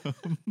at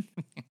him.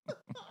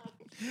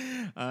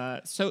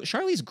 So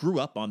Charlize grew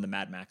up on the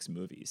Mad Max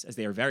movies as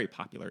they are very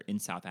popular in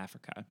South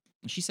Africa.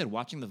 And she said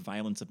watching the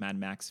violence of Mad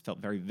Max felt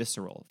very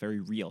visceral, very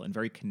real, and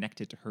very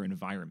connected to her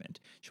environment.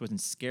 She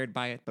wasn't scared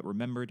by it, but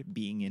remembered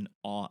being in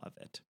awe of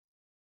it.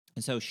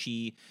 And so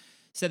she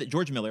said that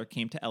George Miller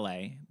came to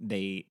LA.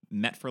 They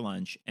met for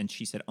lunch, and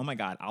she said, "Oh my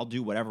God, I'll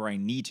do whatever I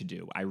need to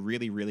do. I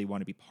really, really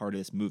want to be part of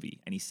this movie."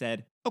 And he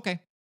said, "Okay."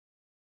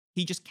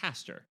 He just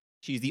cast her.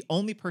 She's the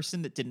only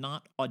person that did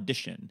not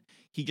audition.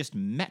 He just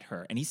met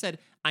her, and he said,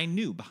 "I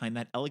knew behind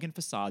that elegant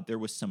facade there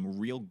was some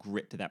real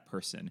grit to that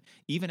person.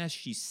 Even as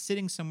she's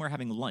sitting somewhere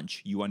having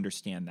lunch, you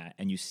understand that,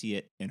 and you see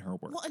it in her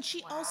work." Well, and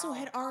she also Wow.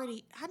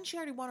 hadn't she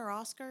already won her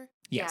Oscar?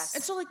 Yes.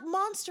 And so, like,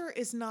 Monster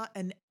is not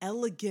an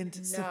elegant,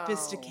 No.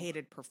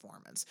 sophisticated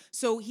performance.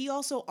 So he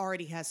also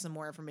already has some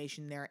more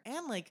information there.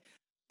 And, like,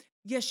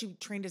 yes, she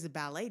trained as a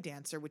ballet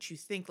dancer, which you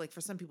think, like,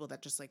 for some people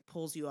that just, like,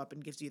 pulls you up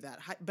and gives you that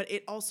high. But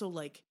it also,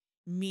 like,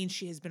 means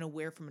she has been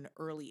aware from an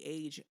early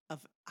age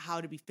of how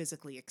to be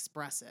physically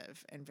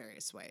expressive in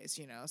various ways,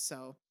 you know?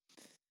 So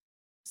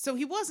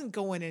he wasn't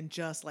going in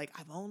just like,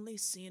 I've only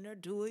seen her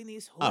doing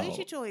these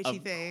hoity-toity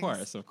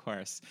things. Of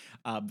course.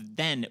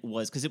 Then it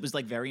was because it was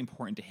like very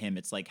important to him.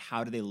 It's like,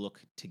 how do they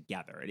look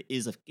together?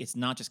 It's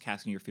not just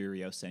casting your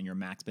Furiosa and your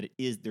Max, but it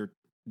is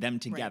them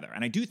together.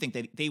 And I do think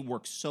that they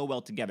work so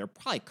well together,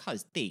 probably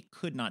because they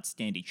could not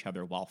stand each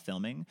other while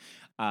filming,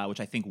 which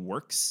I think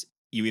works.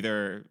 You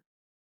either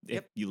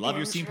if you love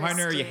your scene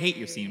partner or you hate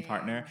your scene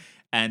partner,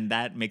 and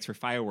that makes for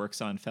fireworks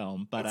on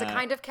film. But It's a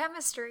kind of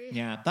chemistry.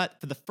 yeah,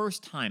 but for the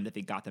first time that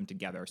they got them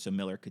together, so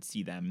Miller could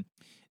see them,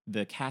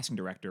 the casting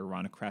director,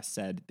 Ronna Kress,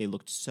 said they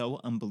looked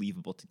so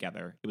unbelievable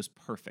together. It was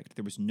perfect.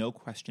 There was no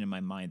question in my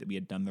mind that we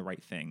had done the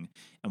right thing.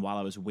 And while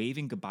I was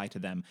waving goodbye to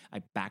them, I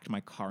backed my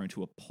car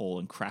into a pole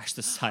and crashed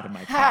the side of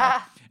my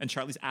car. And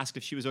Charlize asked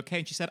if she was okay,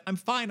 and she said, "I'm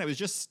fine. I was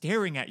just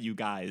staring at you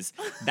guys."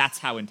 That's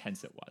how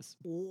intense it was.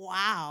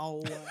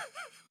 Wow.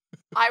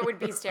 I would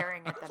be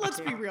staring at them. Let's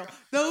too. be real.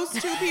 Those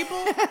two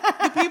people,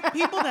 the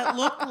people that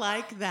look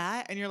like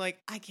that, and you're like,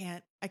 I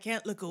can't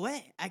look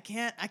away. I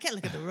can't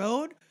look at the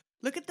road.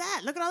 Look at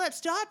that. Look at all that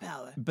star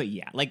power. But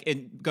yeah, like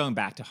going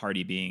back to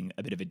Hardy being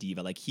a bit of a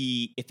diva, like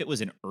if it was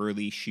an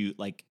early shoot,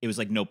 like it was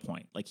like no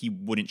point. Like he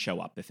wouldn't show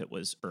up if it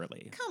was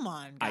early. Come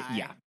on, guy.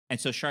 Yeah. And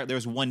so there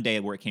was one day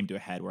where it came to a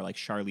head where like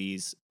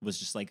Charlize was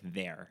just like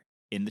there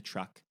in the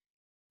truck,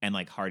 and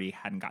like Hardy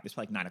hadn't got this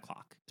like 9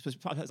 o'clock. It was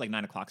probably like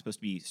 9 o'clock, supposed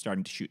to be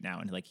starting to shoot now,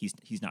 and like he's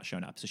not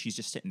shown up. So she's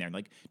just sitting there,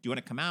 like, "Do you want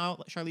to come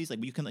out, Charlize?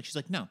 Like, you can." Like, she's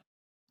like, "No,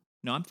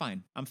 I'm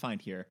fine. I'm fine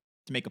here,"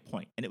 to make a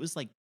point. And it was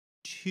like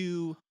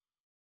 2,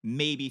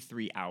 maybe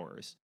 3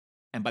 hours.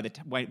 And by the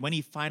time when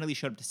he finally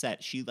showed up to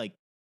set, she like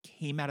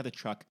came out of the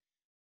truck,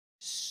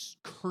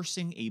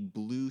 cursing a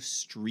blue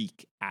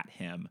streak at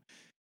him,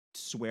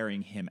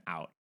 swearing him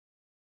out.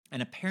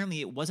 And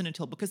apparently, it wasn't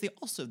until because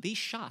they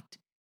shot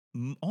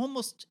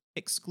almost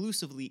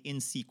exclusively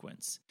in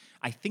sequence.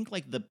 I think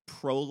like the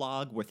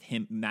prologue with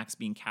Max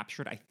being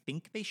captured, I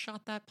think they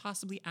shot that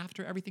possibly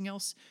after everything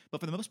else, but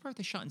for the most part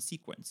they shot in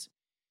sequence.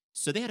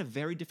 So they had a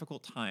very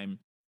difficult time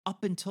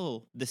up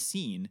until the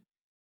scene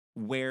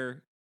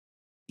where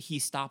he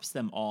stops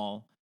them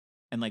all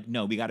and like,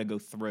 no, we got to go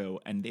through.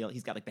 And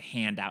he's got like the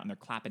hand out and they're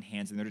clapping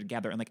hands and they're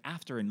together. And like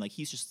after, and like,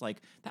 he's just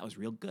like, that was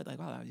real good. Like,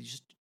 wow, he's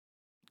just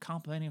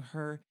complimenting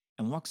her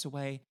and walks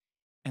away.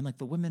 And like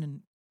the women and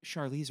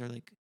Charlize are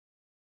like,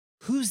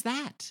 who's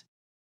that?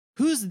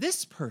 Who's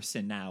this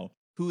person now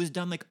who has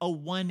done like a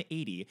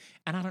 180?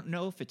 And I don't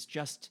know if it's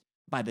just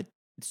by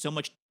so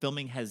much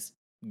filming has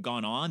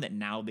gone on that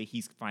now that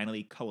he's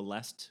finally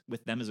coalesced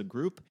with them as a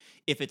group.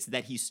 If it's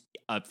that he's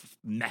a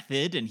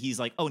method and he's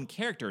like, oh, in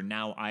character,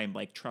 now I'm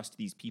like, trust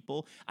these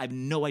people. I have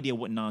no idea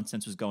what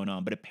nonsense was going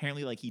on, but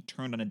apparently like he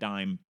turned on a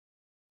dime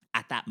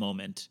at that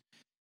moment,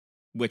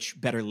 which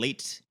better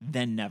late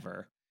than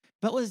never,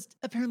 but was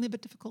apparently a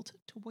bit difficult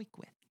to work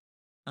with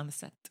on the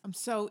set. I'm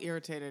so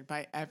irritated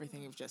by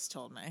everything you've just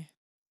told me.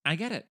 I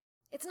get it.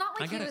 It's not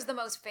like he was the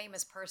most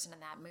famous person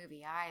in that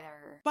movie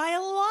either. By a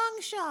long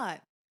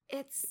shot.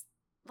 It's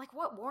like,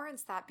 what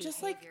warrants that behavior?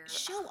 Just like,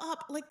 show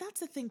up. Like, that's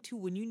the thing too,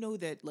 when you know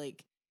that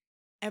like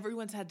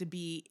everyone's had to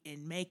be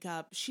in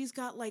makeup. She's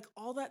got like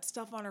all that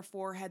stuff on her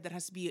forehead that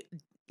has to be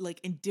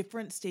like in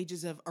different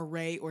stages of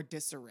array or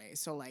disarray.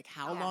 So like,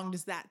 how long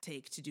does that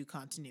take to do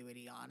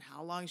continuity on?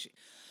 How long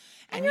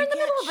and you're in the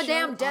middle of a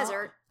damn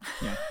desert.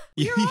 Yeah.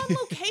 You're on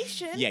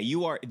location. Yeah,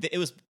 you are. It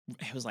was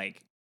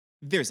like,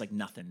 there's like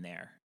nothing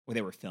there where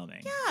they were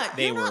filming. Yeah,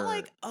 they you're were not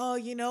like, oh,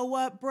 you know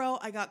what, bro?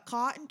 I got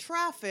caught in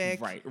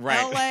traffic. Right.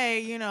 LA,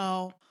 you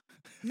know.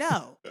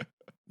 No.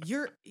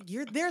 You're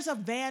there's a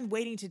van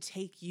waiting to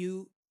take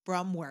you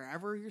from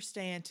wherever you're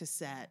staying to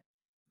set.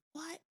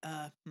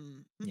 What?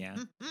 Yeah.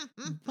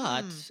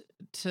 But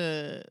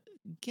to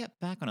get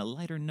back on a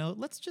lighter note,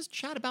 let's just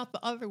chat about the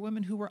other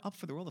women who were up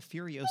for the role of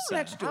Furiosa.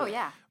 Let's do it.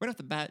 Yeah. Right off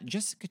the bat,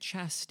 Jessica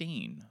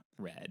Chastain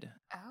read.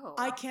 Oh.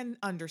 I can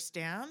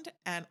understand,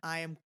 and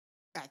I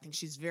think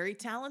she's very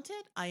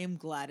talented. I am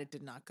glad it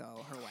did not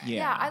go her way.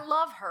 Yeah. I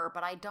love her,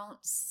 but I don't.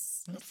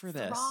 Not for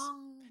this.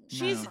 Wrong.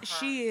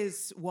 She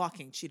is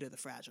walking Cheetah the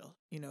Fragile.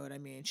 You know what I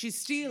mean? She's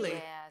steely.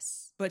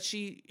 Yes. But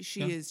she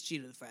is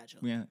Cheetah the Fragile.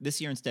 Yeah. This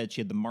year instead,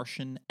 she had The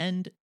Martian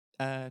and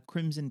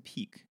Crimson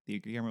Peak, the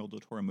Guillermo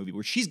del Toro movie,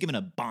 where she's given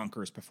a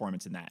bonkers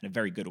performance in that in a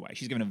very good way.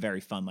 She's given a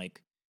very fun,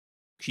 like,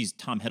 she's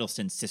Tom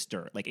Hiddleston's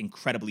sister, like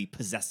incredibly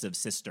possessive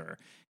sister,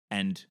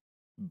 and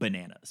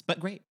bananas, but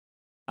great.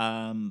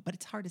 But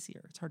it's hard to see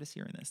her. It's hard to see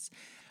her in this.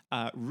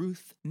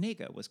 Ruth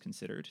Negga was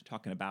considered,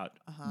 talking about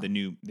the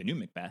new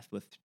Macbeth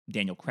with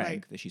Daniel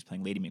Craig, that she's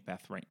playing Lady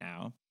Macbeth right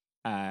now.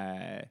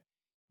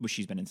 Which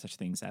she's been in such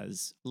things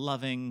as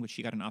Loving, which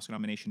she got an Oscar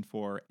nomination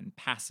for, and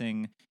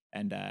Passing,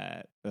 and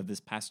of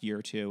this past year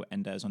or two,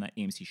 and is on that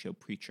AMC show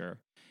Preacher.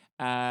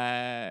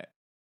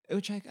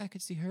 Which I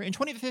could see her. In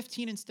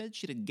 2015, instead,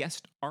 she had a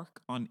guest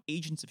arc on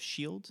Agents of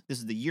S.H.I.E.L.D. This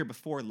is the year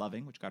before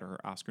Loving, which got her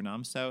Oscar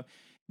nom. So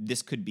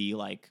this could be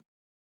like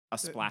a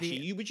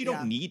splashy, but you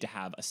don't need to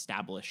have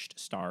established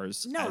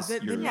stars. No, as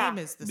the your name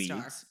is the leads.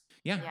 star.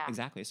 Yeah,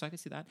 exactly. So I could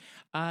see that.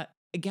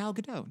 Gal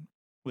Gadot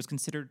was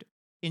considered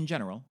in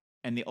general,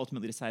 and they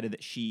ultimately decided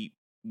that she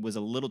was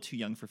a little too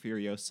young for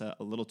Furiosa,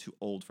 a little too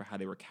old for how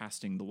they were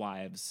casting the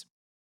wives.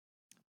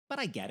 But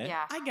I get it.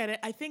 Yeah. I get it.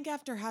 I think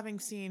after having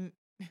seen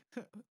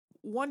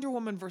Wonder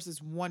Woman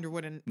versus Wonder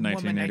Woman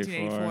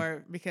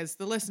 1984, because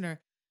the listener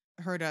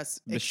heard us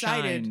the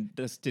excited. shine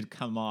just did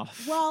come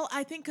off. Well,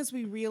 I think because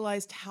we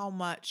realized how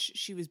much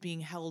she was being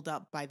held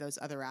up by those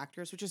other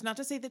actors, which is not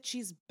to say that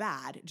she's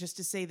bad, just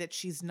to say that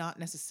she's not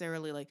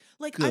necessarily like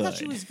Good. I thought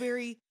she was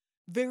very,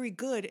 very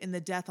good in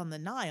the Death on the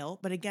Nile,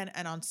 but again,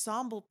 an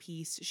ensemble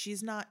piece,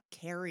 she's not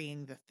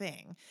carrying the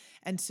thing.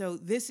 And so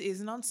this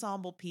is an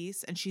ensemble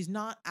piece, and she's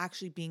not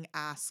actually being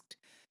asked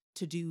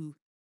to do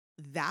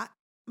that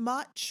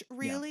much,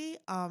 really.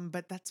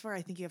 But that's where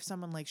I think you have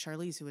someone like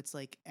Charlize, who it's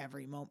like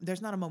every moment,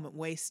 there's not a moment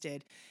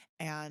wasted.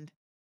 And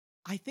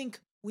I think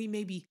we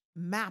maybe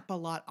map a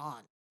lot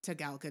on to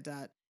Gal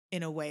Gadot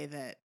in a way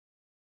that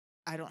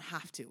I don't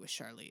have to with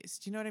Charlize.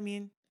 Do you know what I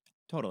mean?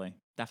 Totally.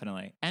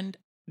 Definitely. And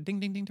ding,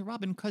 ding, ding to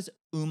Robin, because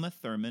Uma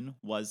Thurman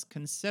was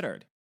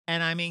considered.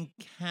 And I mean,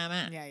 come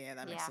on. Yeah,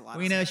 that makes a lot of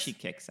We sense. know she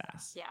kicks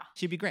ass. Yeah.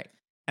 She'd be great.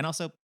 And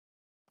also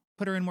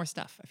put her in more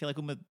stuff. I feel like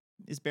Uma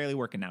is barely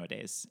working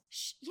nowadays.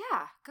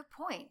 Yeah, good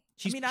point.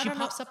 She I don't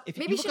pops know. up. If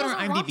Maybe you she look at her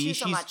doesn't want IMDb, to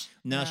so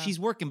much. she's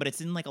working, but it's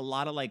in like a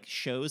lot of like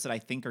shows that I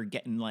think are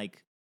getting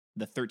like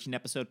the 13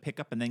 episode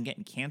pickup and then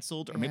getting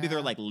canceled, or maybe they're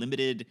Yeah. like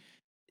limited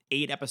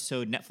 8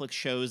 episode Netflix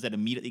shows that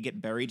immediately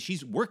get buried.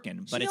 She's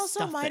working, but She it's also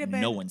stuff might that have been,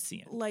 no one's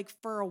seeing. like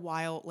for a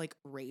while, like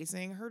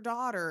raising her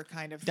daughter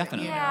kind of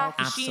Definitely. thing, Yeah.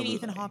 'cause she and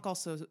Ethan Absolutely. Hawke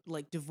also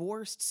like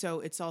divorced,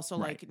 so it's also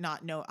Right. like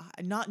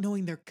not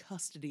knowing their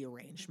custody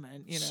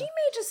arrangement, you know. She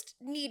may just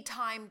need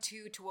time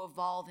to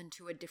evolve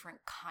into a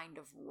different kind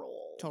of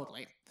role.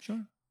 Totally.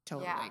 Sure.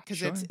 Totally. Yeah. Because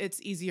Sure.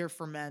 it's easier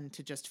for men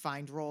to just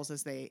find roles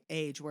as they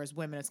age, whereas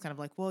women, it's kind of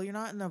like, well, you're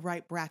not in the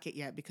right bracket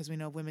yet because we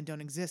know women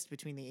don't exist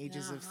between the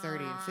ages of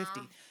 30 and 50.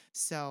 Uh-huh.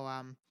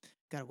 So,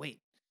 gotta wait.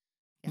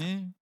 Yeah. Yeah,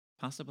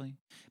 possibly.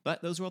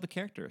 But those were all the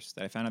characters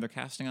that I found other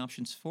casting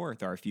options for.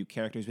 There are a few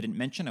characters we didn't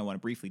mention. I want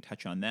to briefly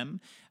touch on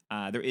them.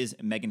 There is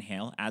Megan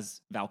Hale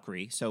as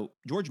Valkyrie. So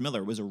George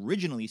Miller was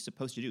originally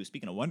supposed to do,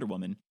 speaking of Wonder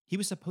Woman, he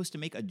was supposed to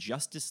make a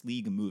Justice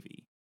League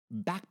movie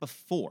back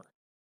before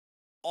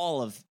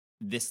all of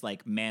this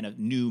like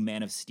new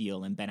Man of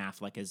Steel and Ben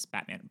Affleck as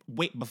Batman.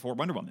 Wait, before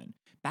Wonder Woman.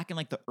 Back in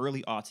like the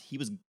early aughts, he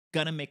was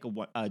gonna make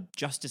a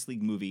Justice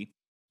League movie.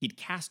 He'd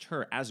cast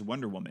her as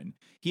Wonder Woman.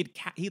 He'd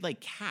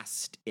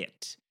cast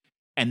it,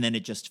 and then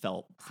it just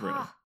fell through.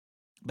 Ah.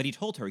 But he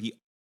told her he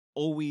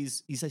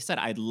said,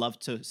 I'd love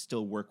to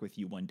still work with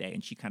you one day.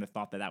 And she kind of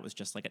thought that was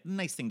just like a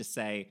nice thing to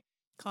say.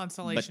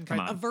 Consolation come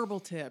prize, a on. verbal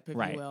tip, if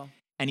Right. you will.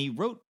 And he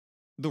wrote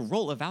the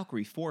role of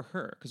Valkyrie for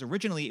her because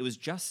originally it was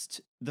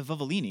just the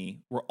Vivellini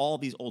were all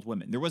these old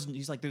women.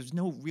 He's like, there's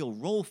no real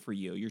role for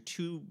you.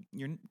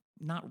 You're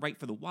not right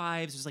for the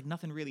wives. There's like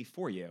nothing really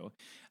for you.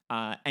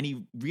 And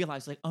he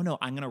realized like, oh no,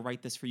 I'm going to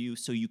write this for you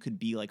so you could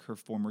be like her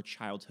former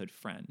childhood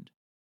friend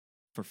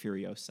for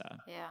Furiosa.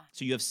 Yeah.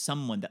 So you have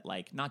someone that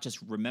like not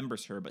just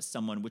remembers her, but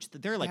someone which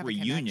their like have a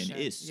reunion connection.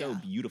 is so Yeah.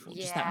 beautiful.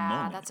 Yeah, Just that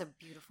moment. that's a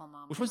beautiful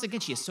moment. Which once again,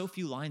 she has so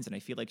few lines and I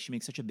feel like she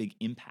makes such a big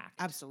impact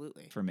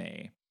Absolutely. for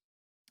me.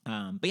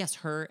 But yes,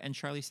 her and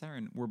Charlize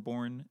Theron were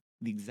born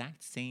the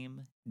exact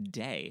same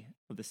day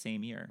of the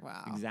same year.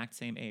 Wow. Exact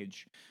same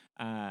age,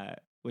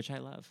 which I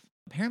love.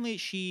 Apparently,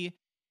 she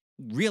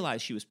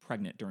realized she was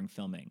pregnant during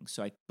filming.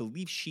 So I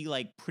believe she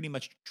like pretty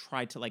much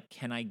tried to like,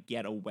 can I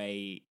get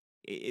away?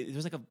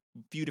 There's like a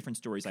few different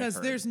stories I've Because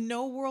heard. there's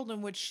no world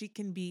in which she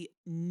can be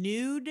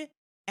nude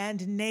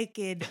and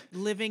naked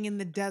living in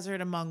the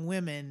desert among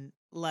women.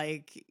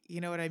 Like, you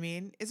know what I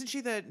mean? Isn't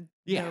she the...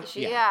 Yeah. the-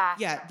 Yeah.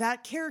 Yeah,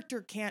 that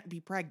character can't be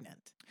pregnant.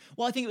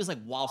 Well, I think it was like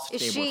whilst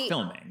Is they were she-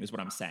 filming is what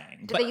I'm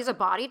saying. Did they use a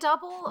body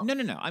double?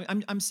 No.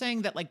 I'm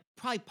saying that like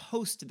probably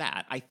post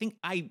that, I think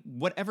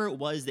whatever it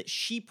was that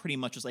she pretty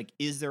much was like,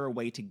 is there a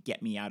way to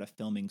get me out of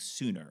filming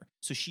sooner?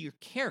 So your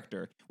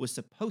character was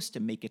supposed to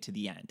make it to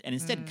the end, and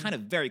instead kind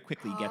of very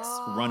quickly gets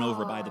run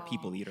over by the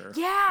people eater.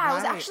 Yeah, I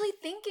was Right. actually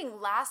thinking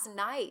last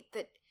night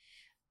that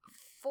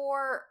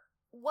for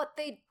what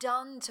they'd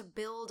done to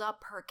build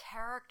up her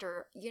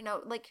character, you know,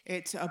 like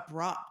It's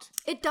abrupt.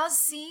 it does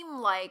seem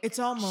like It's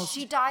almost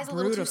she dies a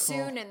little too brutal.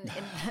 soon in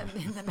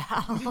the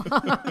battle.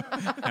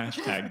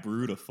 Hashtag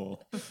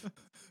brutal.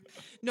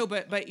 No,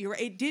 but you're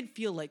right. It did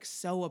feel like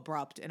so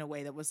abrupt in a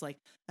way that was like,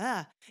 in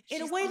a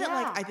She's- way that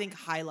like yeah. I think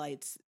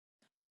highlights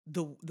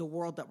the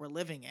world that we're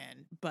living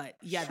in. But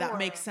yeah, that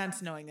makes Sure.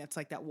 sense knowing that's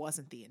like that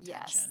wasn't the intention.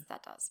 Yes,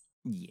 that does.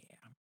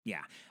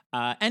 Yeah.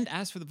 And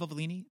as for the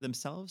Vivellini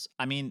themselves,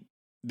 I mean,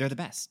 they're the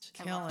best.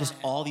 I love Just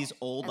them. all these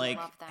old I like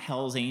love them.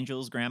 Hell's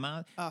Angels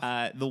grandma.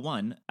 Ugh. The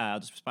one, I'll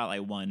just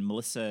spotlight one,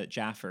 Melissa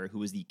Jaffer, who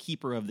was the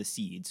keeper of the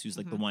seeds, who's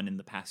like the one in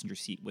the passenger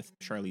seat with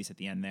Charlize at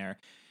the end there.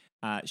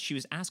 She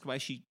was asked why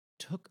she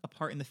took a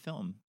part in the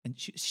film, and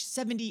she's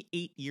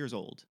 78 years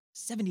old.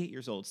 78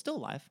 years old, still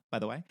alive, by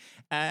the way.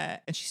 And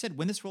she said,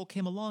 when this role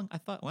came along, I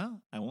thought,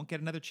 well, I won't get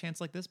another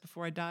chance like this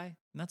before I die.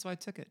 And that's why I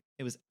took it.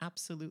 It was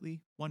absolutely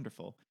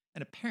wonderful.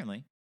 And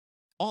apparently,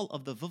 all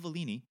of the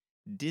Vivellini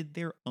did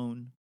their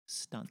own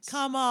stunts.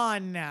 Come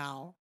on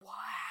now. Wow.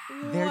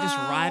 They're just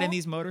riding Wow.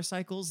 these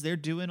motorcycles. They're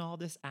doing all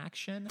this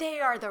action. They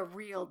are the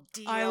real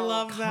deal. I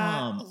love that.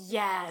 Come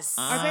Yes.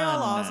 Are they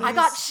all on. Aussies? I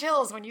got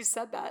chills when you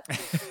said that. Are I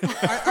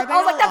they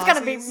was like, all that's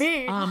gonna be Aussies?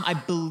 me. I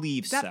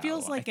believe so. That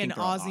feels I like an think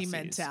they're all Aussie Aussies.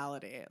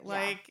 mentality.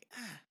 Like,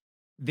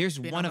 There's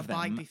been one on of a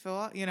bike them.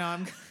 before, you know,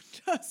 I'm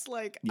just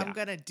like, Yeah. I'm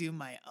gonna do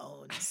my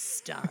own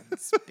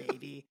stunts,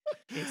 baby.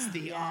 It's the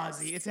Yes.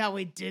 Aussie. It's how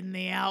we did in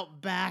the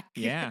Outback.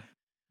 Yeah.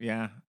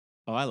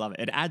 Oh, I love it.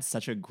 It adds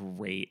such a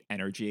great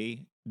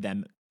energy.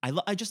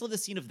 I just love the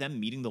scene of them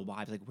meeting the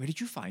wives. Like, where did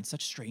you find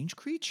such strange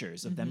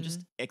creatures? Of them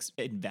just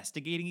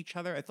investigating each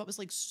other. I thought it was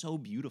like so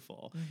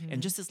beautiful,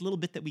 and just this little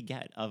bit that we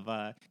get of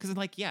because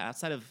like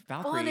outside of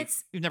Valkyrie,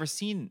 it's- we've never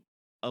seen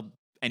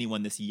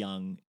anyone this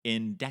young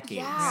in decades.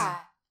 Yeah.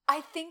 I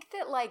think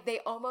that like they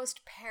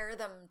almost pair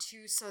them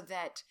too so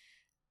that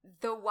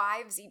the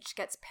wives each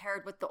gets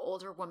paired with the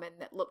older woman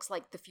that looks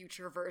like the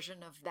future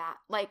version of that.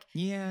 Like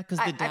Yeah, because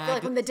I the dad, feel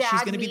like when the dad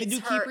she's gonna be the meets new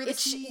her, keeper of the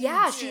it's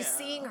seeds. she's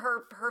seeing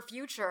her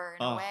future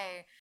in Oh. a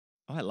way.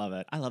 Oh, I love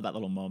it. I love that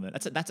little moment.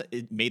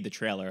 It made the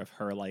trailer of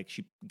her like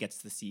she gets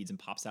the seeds and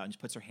pops out and just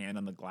puts her hand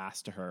on the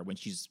glass to her when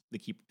she's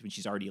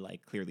already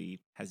like clearly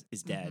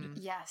is dead.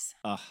 Yes.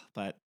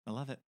 But I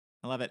love it.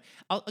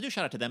 I'll do a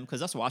shout out to them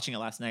because us watching it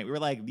last night, we were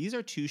like, these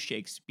are two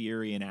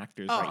Shakespearean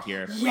actors right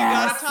here. We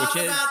Yes. gotta talk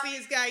Which is about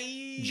these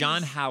guys.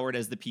 John Howard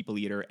as the people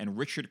eater and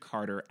Richard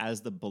Carter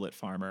as the bullet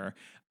farmer.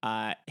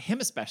 Him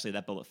especially,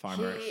 that bullet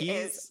farmer. He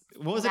is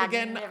what was it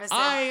again? magnificent.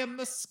 I am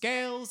the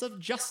scales of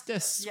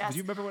justice. Yes. Do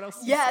you remember what else?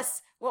 he said?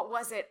 Yes. What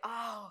was it?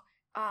 Oh,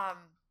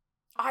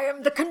 I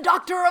am the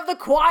conductor of the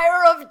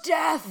choir of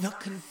death. The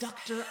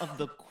conductor of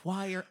the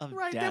choir of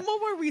Right, death. then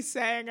what were we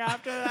saying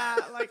after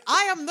that? Like,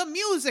 I am the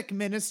music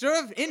minister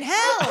in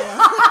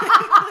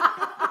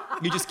hell.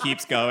 He just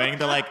keeps going.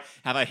 They're like,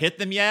 have I hit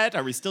them yet?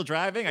 Are we still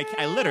driving?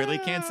 I literally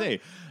can't say.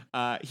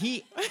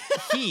 He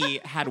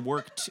had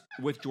worked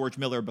with George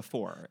Miller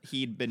before.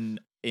 He'd been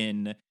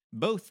in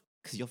both,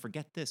 because you'll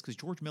forget this, because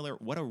George Miller,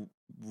 what a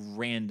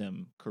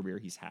random career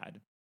he's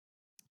had.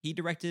 He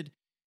directed,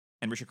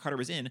 and Richard Carter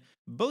was in,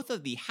 both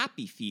of the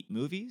Happy Feet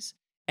movies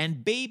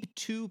and Babe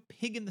 2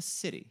 Pig in the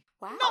City.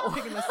 Wow. Not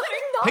Pig in the City.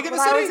 Not Pig in the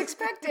what I was City.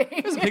 expecting.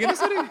 It was Pig in the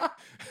City.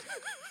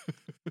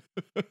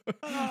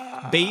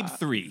 Babe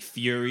 3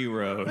 Fury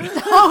Road.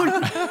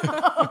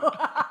 Oh,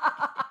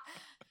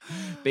 no.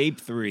 Babe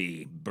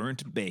 3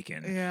 Burnt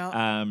Bacon.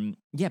 Yeah.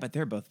 Yeah, but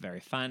they're both very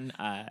fun.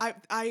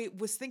 I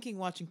was thinking,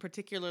 watching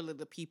particularly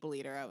The People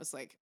Eater, I was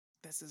like,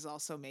 this is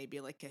also maybe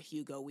like a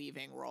Hugo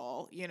Weaving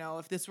role. You know,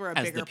 if this were a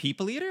as bigger the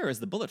People Eater or as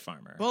the Bullet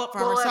Farmer? Bullet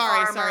Farmer. Bullet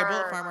Sorry, Farmer.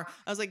 Bullet Farmer.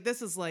 I was like,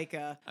 this is like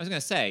a I was gonna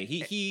say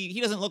he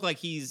doesn't look like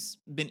he's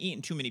been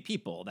eating too many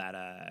people.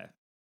 That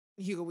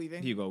Hugo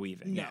Weaving. Hugo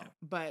Weaving. No, Yeah.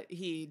 but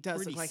he does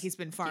Pretty look like he's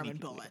been skinny farming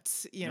people.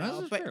 bullets, you No, know.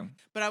 this is But true.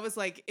 but I was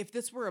like, if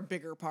this were a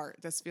bigger part,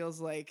 this feels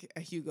like a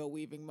Hugo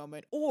Weaving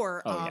moment.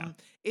 Or Oh, yeah.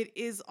 it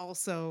is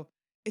also,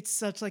 it's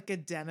such like a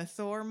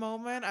Denethor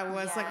moment. I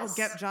was like, Yes.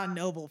 get John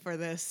Noble for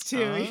this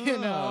too, you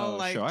know. Oh,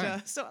 Like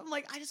sure. so I'm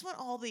like, I just want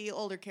all the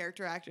older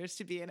character actors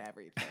to be in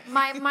everything.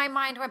 my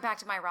mind went back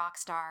to my rock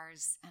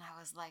stars, and I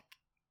was like,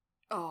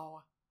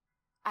 oh,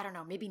 I don't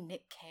know, maybe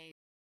Nick Cave.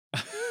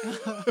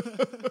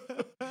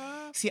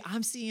 See,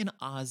 I'm seeing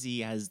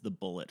Ozzy as the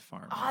Bullet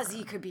Farmer.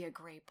 Ozzy could be a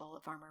great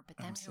Bullet Farmer, but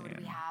then I'm who would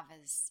we saying. have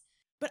as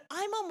But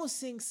I'm almost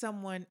seeing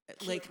someone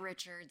Keith like,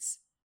 Richards?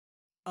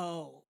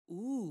 oh,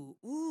 ooh.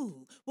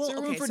 Well, Is there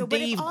room okay, for so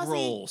but if Dave Ozzy,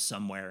 Grohl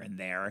somewhere in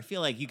there? I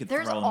feel like you could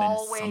There's throw him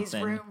always in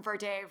something. room for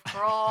Dave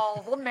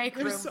Grohl. We'll make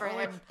room There's for so-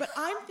 him. But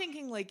I'm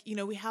thinking like, you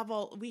know, we have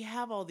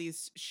all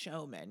these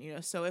showmen, you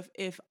know. So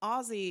if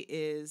Ozzy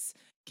is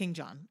King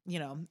John, you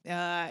know,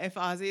 if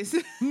Ozzy's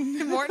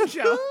Morton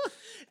Joe,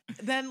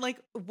 then like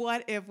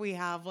what if we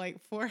have like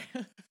for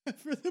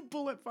the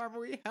Bullet Farmer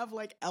we have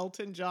like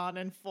Elton John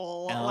in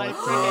full like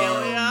Elton.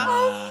 regalia.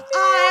 Oh,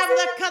 I am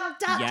the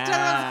conductor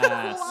of the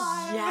Yes.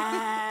 choir.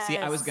 Yes. See,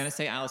 I was gonna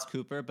say Alice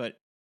Cooper, but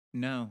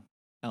no,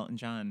 Elton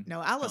John.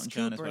 No, Alice Elton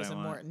John Cooper what is I a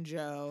want. Morton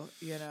Joe,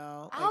 you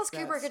know. like Alice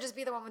Cooper that's- could just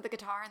be the one with the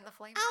guitar and the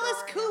flamethrower.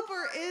 Alice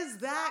Cooper is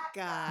that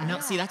guy. No,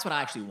 see, that's what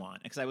I actually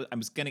want because I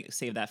was gonna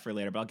save that for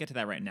later, but I'll get to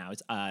that right now.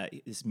 It's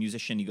this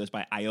musician. He goes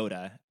by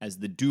Iota as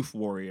the Doof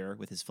Warrior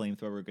with his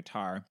flamethrower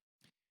guitar.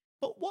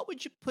 But what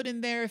would you put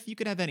in there if you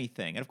could have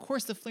anything? And of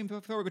course, the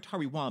flamethrower guitar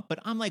we want. But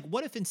I'm like,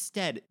 what if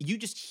instead you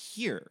just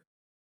hear?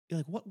 You're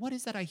like, what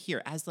is that I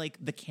hear? As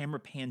like the camera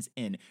pans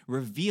in,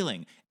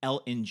 revealing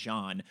Elton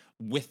John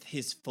with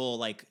his full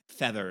like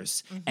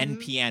feathers and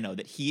piano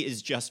that he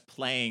is just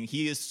playing.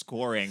 He is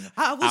scoring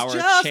I was our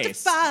justified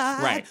chase.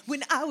 Right.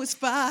 when I was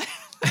 5.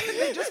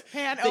 They just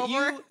pan That over.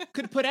 you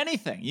could put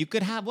anything. You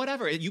could have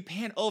whatever. You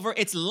pan over.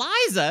 It's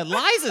Liza.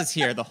 Liza's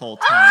here the whole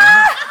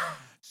time.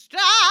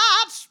 Start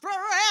spreading.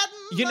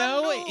 You the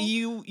know,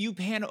 news. you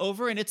pan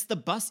over and it's the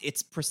bus.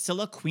 It's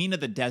Priscilla, Queen of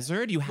the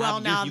Desert. You have Well,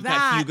 now you've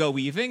that- got Hugo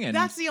Weaving and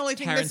That's the only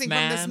thing Terrence missing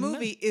from this Mann.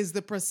 movie is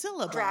the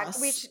Priscilla Drag. bus.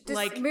 This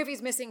like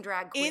movie's missing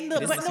drag queen. in the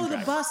It is but missing no, the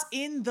drag. bus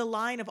in the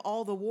line of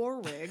all the war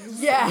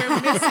wigs. Yeah.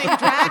 We're missing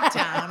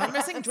Dragtown. We're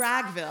missing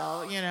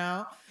Dragville. You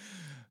know.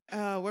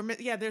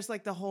 There's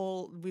like the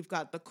whole. We've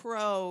got the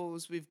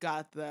Crows. We've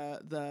got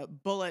the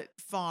Bullet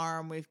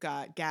Farm. We've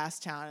got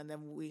Gastown, and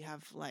then we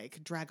have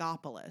like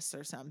Dragopolis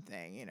or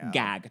something. You know.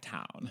 Gag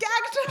Town,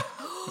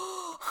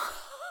 Gagtown.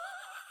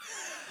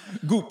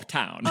 Goop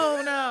Town,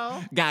 Oh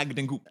no. Gagged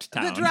and Gooped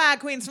Town. The drag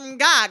queens from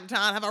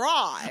Gagtown have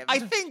arrived. I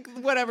think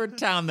whatever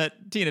town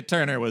that Tina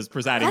Turner was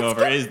presiding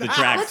over is the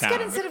drag Let's town.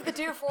 get instead of the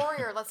Doof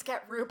Warrior, let's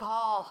get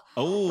RuPaul.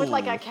 Oh. With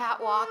like a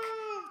catwalk.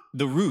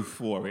 The Roof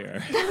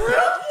Warrior.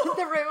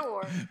 The Ru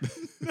War.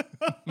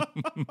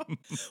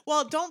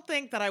 Well, don't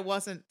think that I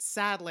wasn't.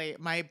 Sadly,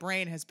 my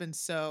brain has been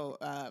so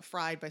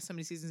fried by so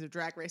many seasons of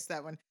Drag Race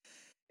that when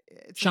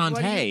it's like,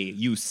 Shantae,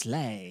 you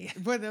slay.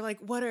 where they're like,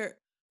 "What are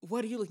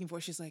you looking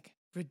for?" She's like,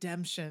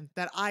 "Redemption."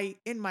 That I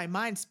in my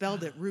mind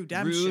spelled it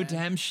redemption.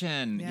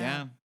 Redemption.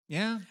 Yeah.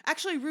 Yeah.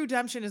 Actually,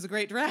 Redemption is a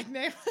great drag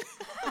name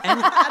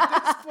And-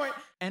 at this point.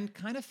 And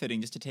kind of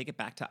fitting, just to take it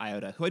back to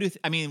Iota, who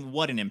I mean,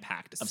 what an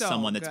impact of So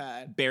someone that's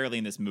good. barely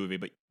in this movie,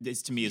 but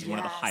this to me is one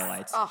of the Yes.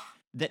 highlights. Oh,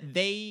 That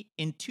they,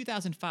 in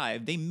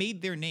 2005, they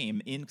made their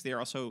name because they are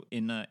also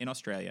in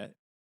Australia,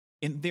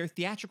 in their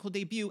theatrical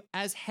debut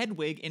as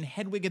Hedwig in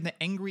Hedwig and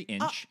the Angry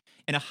Inch,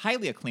 in a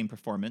highly acclaimed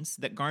performance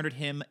that garnered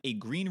him a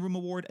Green Room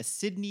Award, a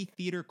Sydney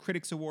Theatre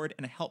Critics Award,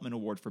 and a Helpman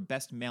Award for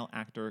Best Male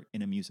Actor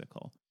in a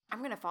Musical. I'm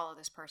going to follow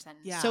this person.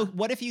 Yeah. So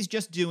what if he's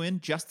just doing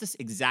this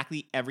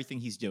exactly everything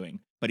he's doing,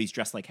 but he's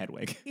dressed like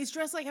Hedwig? He's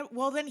dressed like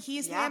well, then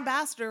he's the Yeah.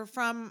 ambassador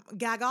from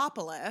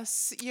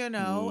Gagopolis, you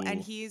know,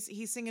 and Ooh.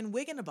 he's singing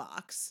 "Wig in a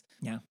Box."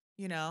 Yeah.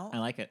 You know, I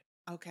like it.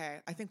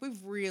 okay. I think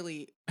we've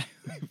really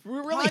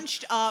We're really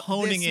punched up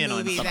honing this in on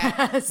movie something.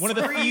 that One of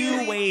the few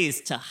really-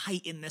 ways to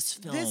heighten this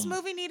film. This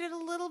movie needed a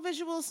little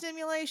visual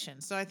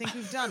stimulation, so I think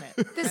we've done it.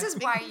 This I is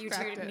think why we've you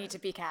cracked two it. need to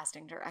be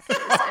casting directors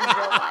in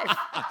real life.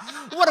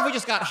 What if we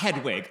just got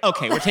Hedwig?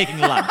 Okay, we're taking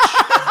lunch.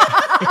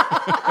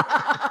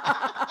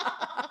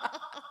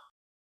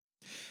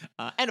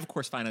 And of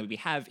course, finally, we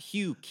have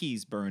Hugh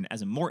Keays-Byrne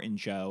as Immortan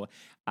Joe,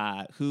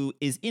 who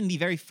is in the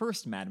very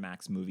first Mad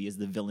Max movie as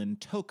the villain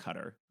Toe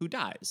Cutter, who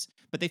dies.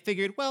 But they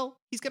figured, well,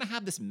 he's going to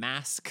have this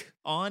mask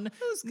on.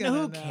 Who's No, gonna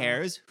who know?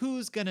 cares?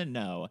 Who's going to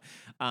know?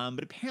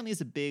 But apparently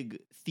is a big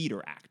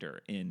theater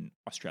actor in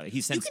Australia.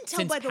 He's You since, can tell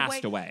since by the passed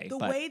way, away. the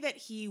but way that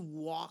he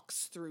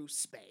walks through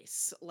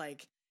space.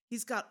 Like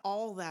he's got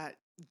all that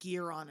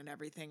gear on and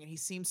everything, and he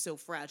seems so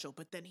fragile.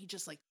 But then he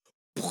just like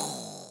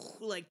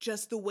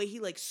just the way he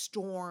like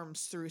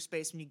storms through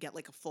space when you get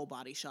like a full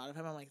body shot of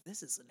him. I'm like,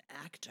 this is an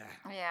actor.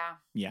 Yeah,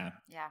 yeah,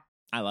 yeah.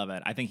 I love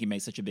it. I think he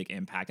makes such a big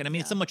impact. And I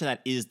mean, Yeah. so much of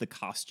that is the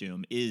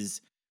costume,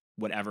 is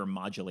whatever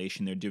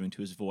modulation they're doing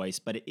to his voice,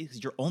 but it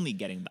is, you're only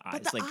getting the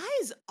eyes. But the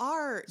eyes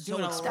are so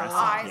doing a The expressive,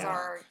 lot. eyes yeah.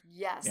 are,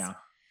 yes. Yeah.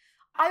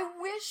 I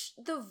wish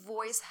the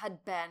voice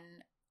had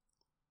been,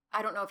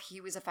 I don't know if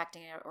he was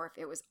affecting it or if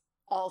it was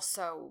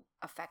also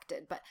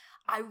affected, but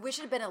I wish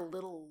it had been a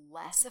little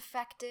less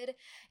affected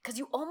because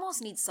you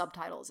almost need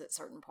subtitles at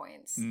certain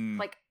points. Mm.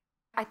 Like,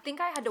 I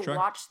think I had to Sure.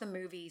 watch the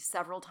movie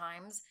several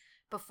times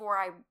before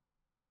I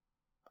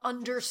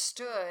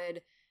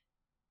understood,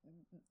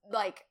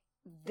 like,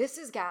 this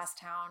is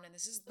Gastown and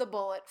this is the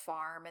Bullet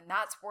Farm and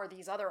that's where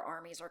these other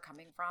armies are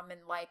coming from,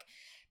 and like,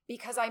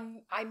 because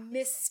I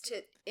missed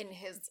it in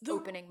his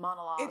opening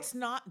monologue. It's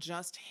not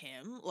just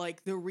him.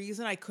 Like the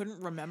reason I couldn't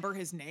remember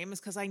his name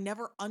is because I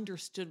never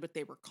understood what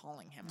they were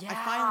calling him. I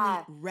Yeah.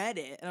 finally read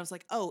it and I was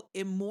like, oh,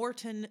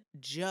 Immortan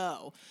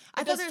Joe.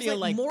 I It thought does there was feel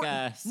like like,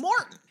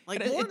 Morton, like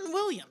it- Morton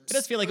Williams. It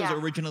does feel like it Yeah.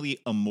 was originally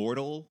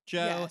Immortal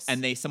Joe, Yes.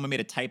 and someone made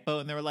a typo,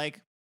 and they were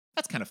like,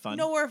 "That's kind of fun."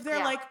 No, or if they're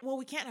Yeah. like, well,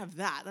 we can't have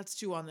that. That's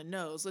too on the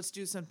nose. Let's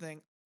do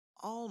something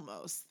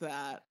almost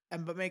that,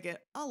 but make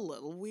it a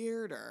little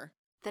weirder.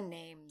 The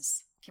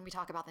names. Can we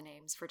talk about the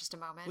names for just a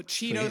moment? With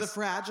Chino the Please.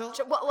 Fragile.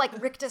 Well,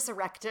 like Rictus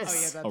Erectus. Oh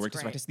yeah, that's Rick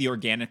great. Rectus, the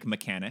organic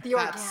mechanic. The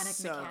That's organic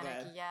so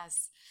mechanic, good.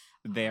 yes.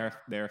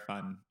 They're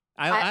fun.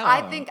 I I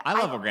love think them. I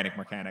love I- organic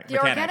mechanic. The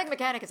organic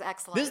mechanic is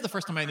excellent. This is the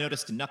first time I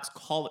noticed Nux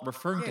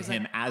referring Yeah, to he's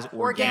him like, as organic.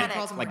 organic.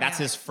 Calls him Like that's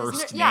his organic.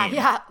 first Isn't it? name.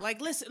 Yeah. Like,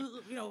 listen,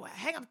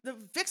 hang up,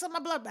 fix up my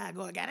blood bag,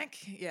 organic.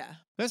 Yeah.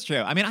 That's true.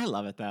 I mean, I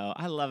love it though.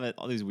 I love it.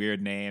 All these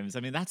weird names. I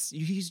mean,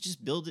 he's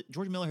just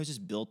George Miller has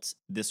just built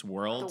this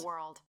world, The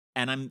world.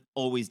 and I'm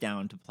always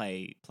down to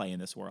play in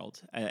this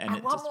world, and I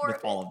want just more with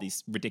of all it. of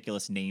these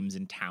ridiculous names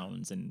and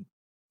towns and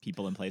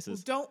people and Well,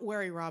 places. don't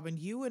worry, Robin.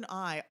 You and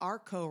I, our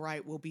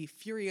co-write will be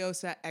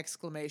Furiosa !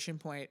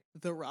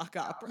 The rock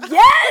opera.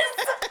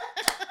 Yes!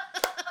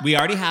 We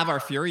already have our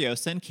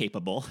Furiosa and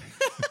Capable.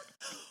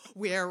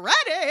 We're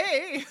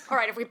ready. All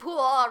right, if we pool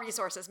all our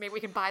resources, maybe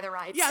we can buy the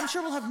rights. Yeah, I'm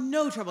sure we'll have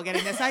no trouble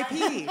getting this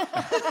IP.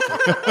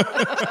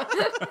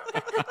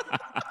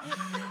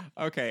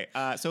 Okay,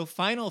 so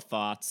final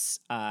thoughts.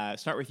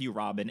 Start with you,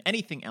 Robin.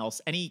 Anything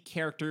else? Any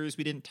characters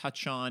we didn't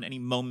touch on? Any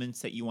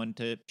moments that you wanted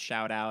to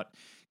shout out?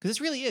 Because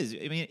this really is.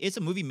 I mean, it's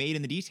a movie made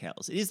in the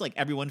details. It is like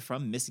everyone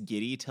from Miss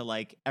Giddy to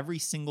like every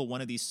single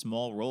one of these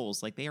small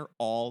roles. Like they are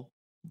all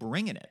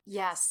bringing it.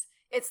 Yes.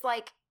 It's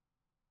like,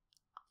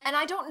 and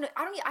I don't know,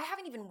 I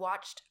haven't even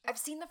watched, I've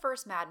seen the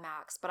first Mad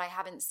Max, but I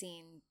haven't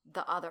seen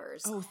the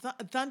others. Oh,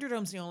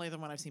 Thunderdome's the only other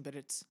one I've seen, but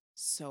it's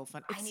so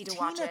fun. I It's need to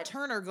Tina watch it.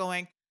 Turner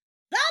going,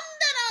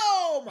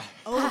 Thunderdome!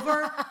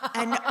 Over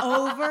and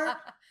over.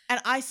 And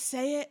I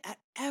say it at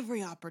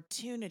every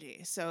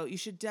opportunity. So you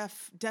should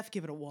def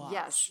give it a watch.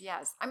 Yes,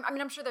 yes. I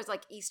mean, I'm sure there's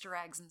like Easter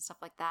eggs and stuff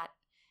like that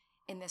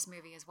in this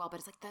movie as well, but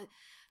it's like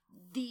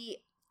the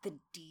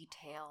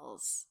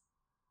details,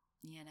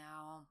 you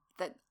know,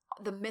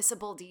 the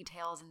missable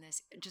details in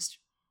this just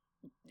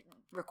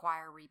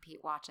require repeat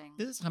watching.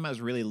 This is time I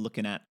was really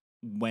looking at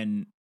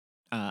when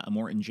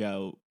Immortan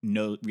Joe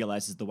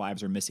realizes the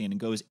wives are missing and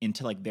goes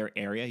into like their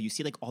area. You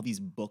see like all these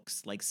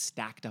books like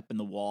stacked up in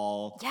the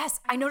wall. Yes,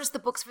 I noticed the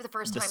books for the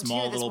first The time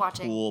small too. This little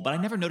watching. pool, but I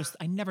never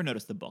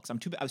noticed the books. I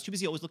was too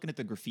busy always looking at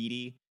the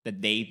graffiti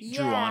that they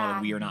drew on all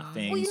the We Are Not Yeah.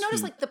 things. Well, you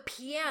notice who- like the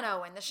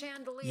piano and the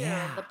chandelier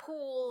Yeah. and the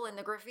pool and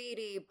the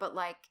graffiti, but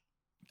like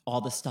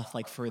all the stuff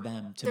like for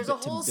them to, There's a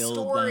to whole build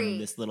story. them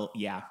this little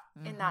in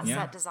that Yeah.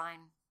 set design,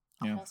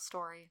 a Yeah. whole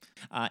story.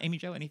 Amy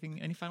Jo,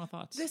 any final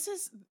thoughts? This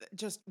is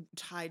just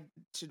tied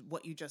to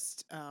what you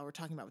just were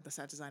talking about with the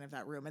set design of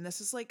that room. And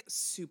this is like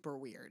super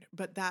weird.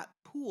 But that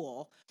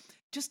pool,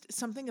 just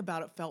something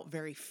about it felt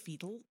very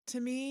fetal to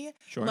me.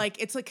 Sure. Like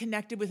it's like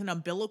connected with an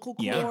umbilical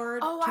cord. Yeah.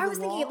 Oh, to I the was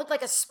thinking wall. it looked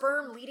like a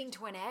sperm leading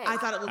to an egg. I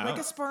thought it looked like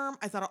Oh. a sperm.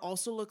 I thought it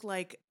also looked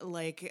like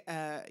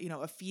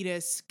a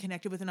fetus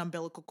connected with an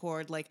umbilical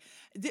cord, like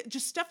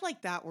just stuff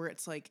like that, where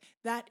it's like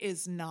that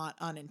is not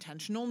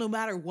unintentional. No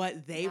matter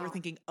what they were No.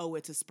 thinking, oh,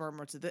 it's a sperm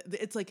or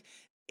it's like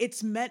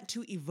it's meant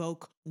to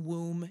evoke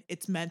womb.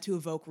 It's meant to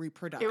evoke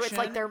reproduction. It's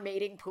like their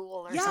mating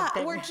pool or yeah,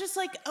 something. or just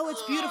like, oh,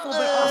 it's beautiful,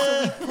 but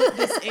also we put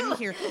this in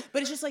here.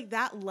 But it's just like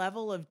that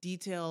level of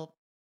detail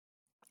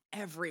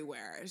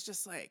everywhere. It's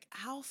just like,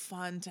 how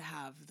fun to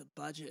have the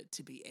budget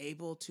to be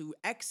able to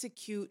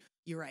execute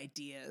your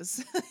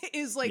ideas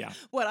is like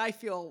what I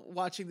feel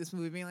watching this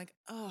movie, being like,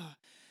 oh,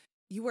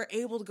 you were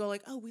able to go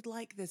like, oh, we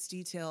like this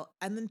detail,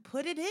 and then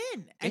put it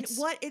in. And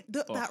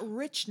that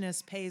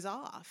richness pays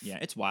off. Yeah,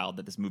 it's wild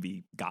that this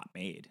movie got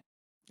made.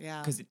 Yeah.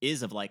 Because it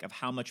is of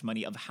how much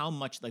money, of how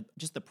much, like,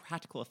 just the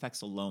practical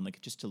effects alone, like,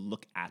 just to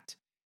look at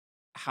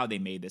how they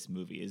made this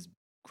movie is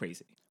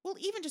crazy. Well,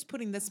 even just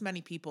putting this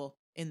many people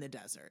in the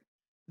desert,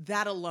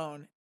 that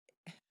alone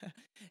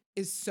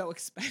is so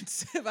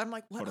expensive. I'm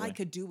like, what I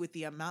could do with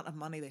the amount of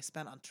money they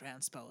spent on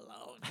transpo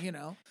alone, you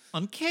know?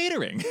 On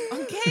catering.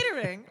 On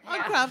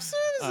craft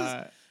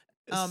services.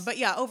 But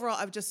yeah, overall,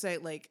 I would just say,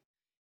 like,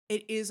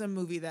 it is a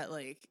movie that,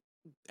 like,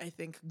 I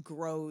think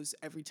grows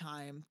every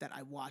time that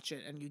I watch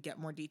it and you get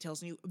more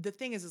details. And the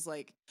thing is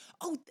like,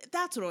 oh,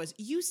 that's what it was.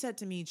 You said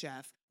to me,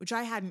 Jeff, which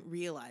I hadn't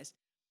realized,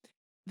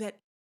 that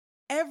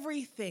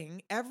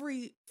everything,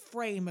 every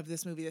frame of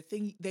this movie, the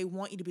thing they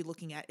want you to be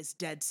looking at is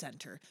dead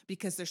center,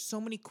 because there's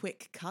so many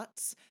quick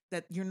cuts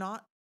that you're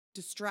not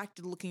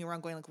distracted looking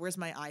around going like, where's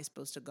my eye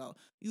supposed to go?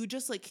 You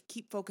just like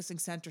keep focusing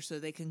center so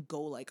they can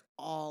go like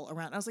all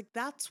around. I was like,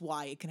 that's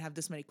why it can have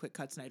this many quick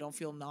cuts and I don't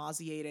feel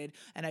nauseated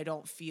and I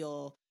don't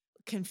feel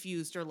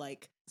confused or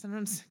like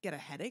sometimes get a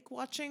headache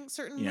watching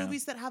certain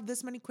movies that have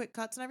this many quick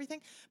cuts and everything,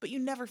 but you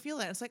never feel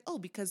that. It's like, oh,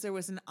 because there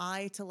was an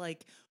eye to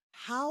like,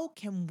 how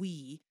can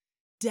we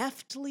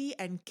deftly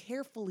and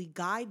carefully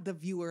guide the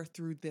viewer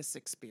through this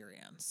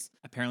experience?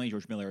 Apparently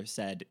George Miller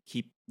said,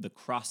 keep the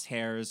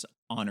crosshairs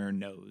on her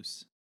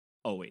nose.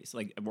 Always,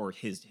 like, or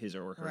his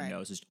or her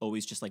nose is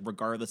always just like,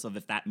 regardless of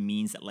if that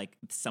means that like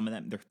some of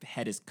them, their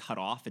head is cut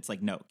off, it's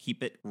like, no,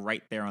 keep it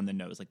right there on the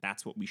nose. Like,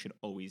 that's what we should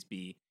always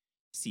be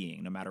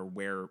seeing, no matter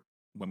where,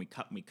 when we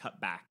cut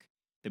back,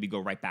 that we go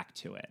right back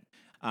to it.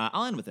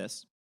 I'll end with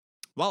this.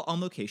 While on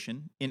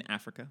location in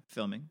Africa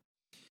filming,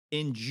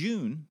 in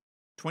June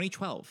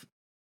 2012,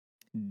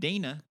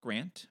 Dana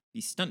Grant,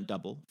 the stunt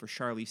double for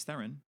Charlize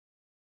Theron,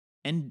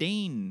 and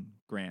Dane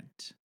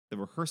Grant, the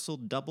rehearsal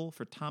double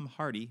for Tom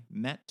Hardy,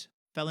 met,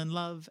 fell in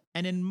love,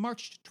 and in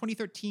March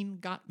 2013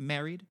 got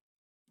married.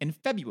 In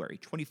February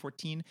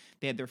 2014,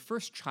 they had their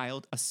first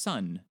child, a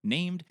son,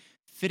 named,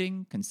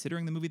 fitting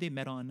considering the movie they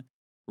met on,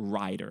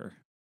 Ryder.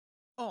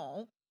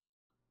 Oh.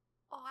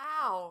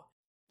 Wow.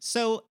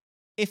 So,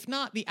 if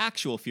not the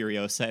actual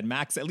Furiosa and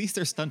Max, at least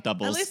their stunt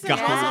doubles got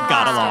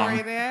along.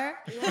 along. There.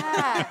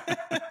 Yeah.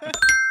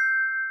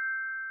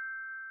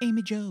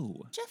 Amy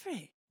Jo.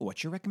 Jeffrey.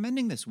 What you're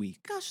recommending this week?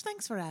 Gosh,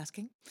 thanks for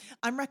asking.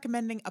 I'm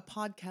recommending a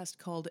podcast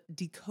called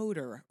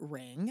Decoder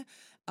Ring.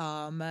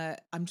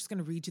 I'm just going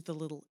to read you the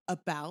little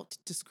about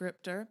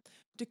descriptor.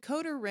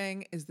 Decoder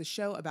Ring is the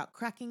show about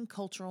cracking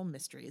cultural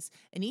mysteries.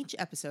 In each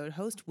episode,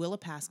 host Willa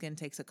Paskin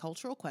takes a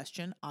cultural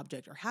question,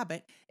 object, or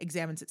habit,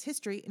 examines its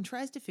history, and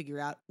tries to figure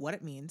out what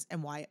it means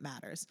and why it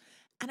matters.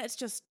 And it's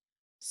just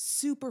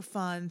super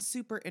fun,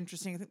 super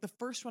interesting. I think the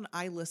first one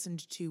I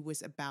listened to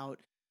was about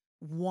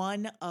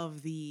one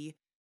of the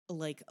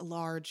like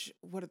large,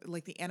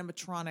 the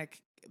animatronic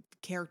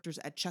characters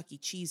at Chuck E.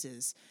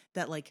 Cheese's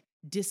that like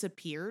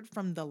disappeared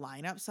from the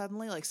lineup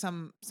suddenly. Like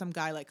some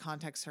guy like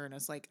contacts her and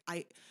it's like,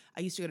 I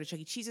used to go to Chuck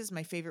E. Cheese's.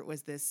 My favorite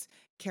was this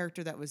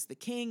character that was the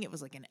king. It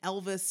was like an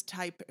Elvis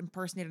type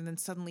impersonator. And then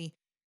suddenly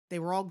they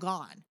were all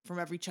gone from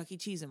every Chuck E.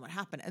 Cheese and what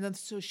happened. And then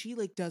so she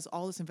like does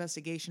all this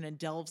investigation and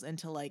delves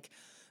into like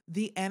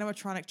the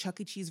animatronic Chuck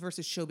E. Cheese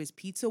versus Showbiz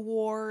Pizza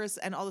Wars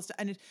and all this stuff.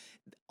 And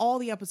all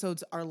the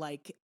episodes are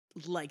like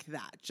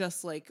that,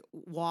 just like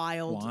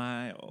wild.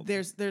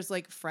 There's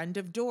like Friend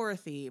of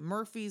Dorothy,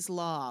 Murphy's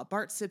Law,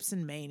 Bart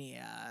Simpson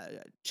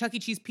Mania, Chuck E.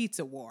 Cheese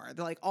Pizza War.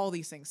 They're like all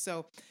these things.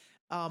 So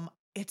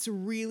it's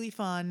really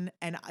fun.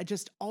 And I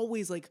just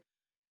always like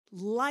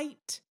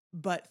light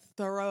but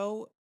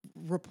thorough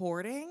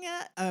reporting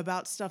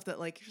about stuff that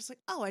like, you're just like,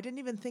 oh, I didn't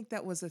even think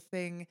that was a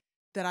thing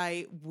that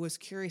I was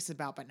curious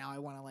about, but now I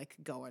want to like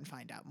go and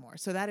find out more.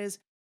 So that is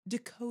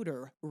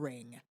Decoder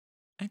Ring.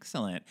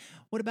 Excellent.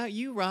 What about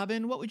you,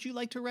 Robin? What would you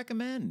like to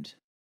recommend?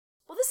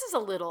 Well, this is a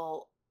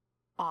little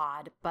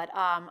odd, but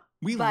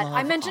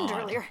I mentioned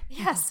odd. Earlier.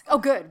 Yes. Oh,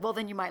 good. Well,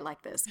 then you might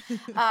like this.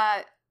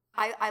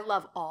 I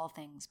love all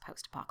things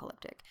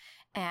post-apocalyptic,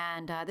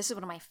 and this is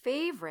one of my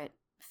favorite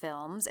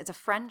films. It's a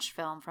French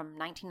film from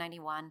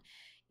 1991.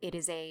 It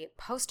is a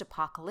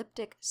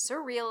post-apocalyptic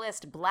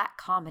surrealist black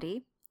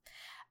comedy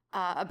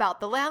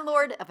about the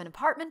landlord of an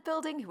apartment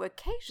building who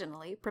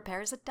occasionally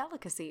prepares a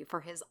delicacy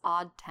for his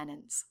odd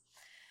tenants.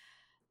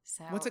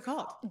 So, what's it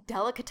called?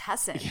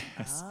 Delicatessen.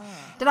 Yes.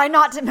 Did I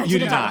not mention You it?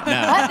 did not.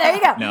 No. What? There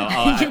you go. No,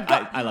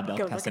 I love Go look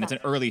Delicatessen. it It's an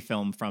early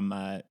film from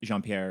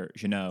Jean-Pierre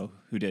Jeunet,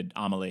 who did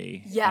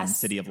Amélie and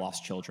City of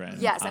Lost Children.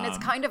 Yes, and it's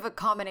kind of a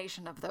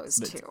combination of those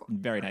two.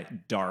 Very nice,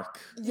 dark.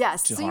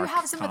 Yes, so you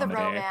have some comedy. of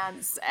the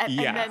romance and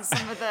then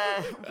some of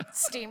the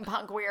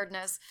steampunk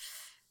weirdness.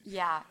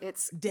 Yeah,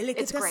 it's great.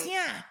 Delicatessen.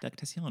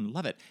 Delicatessen,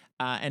 love it.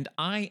 And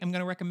I am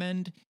going to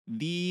recommend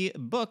the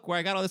book where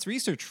I got all this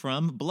research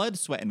from, Blood,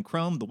 Sweat, and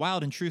Chrome, The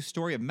Wild and True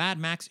Story of Mad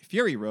Max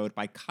Fury Road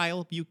by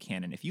Kyle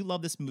Buchanan. If you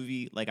love this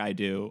movie like I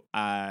do,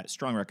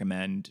 strong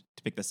recommend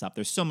to pick this up.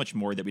 There's so much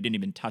more that we didn't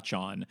even touch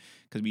on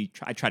because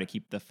I try to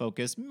keep the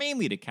focus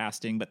mainly to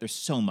casting, but there's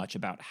so much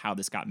about how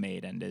this got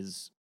made and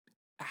is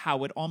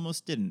how it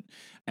almost didn't.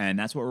 And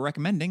that's what we're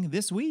recommending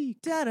this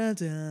week.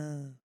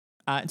 Da-da-da.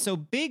 And so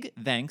big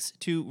thanks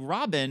to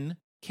Robin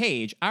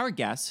Cage, our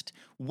guest.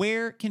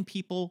 Where can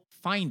people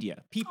find you?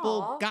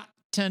 People Aw. got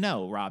to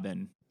know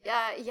Robin.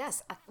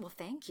 Yes. Well,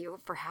 thank you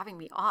for having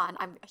me on.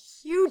 I'm a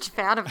huge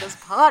fan of this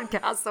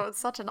podcast, so it's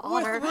such an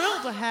honor. We're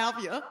thrilled to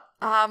have you.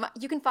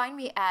 You can find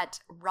me at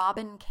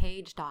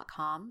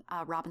robincage.com.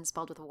 Robin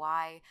spelled with a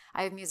Y.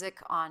 I have music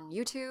on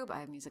YouTube. I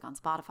have music on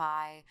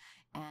Spotify.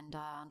 And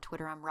on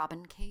Twitter, I'm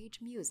Robin Cage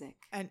Music.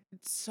 And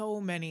so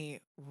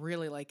many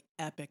really like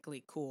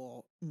epically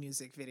cool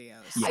music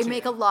videos. Yeah. I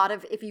make a lot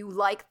of, if you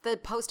like the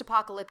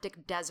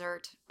post-apocalyptic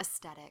desert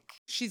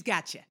aesthetic, She's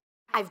got you.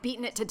 I've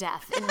beaten it to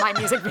death in my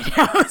music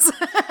videos.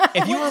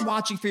 If you were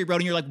watching Fury Road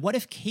and you're like, what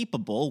if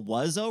Capable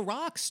was a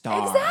rock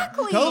star?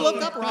 Exactly. Go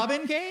look up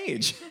Robin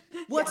Cage.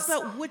 What's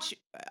which?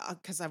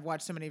 Because I've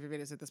watched so many of your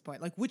videos at this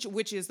point. Like, which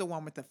is the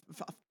one with the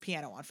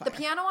piano on fire? The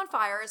Piano on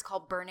Fire is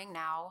called Burning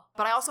Now,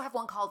 but I also have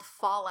one called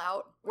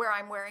Fallout, where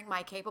I'm wearing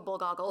my Capable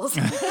goggles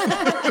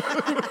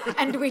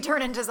and we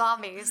turn into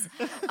zombies.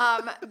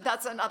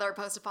 That's another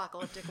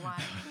post-apocalyptic one.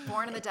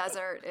 Born in the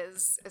Desert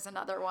is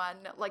another one.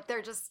 Like,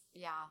 they're just,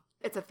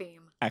 it's a theme.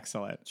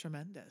 Excellent.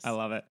 Tremendous. I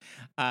love it.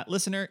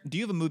 Listener, do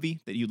you have a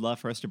movie that you'd love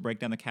for us to break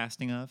down the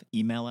casting of?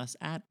 Email us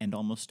at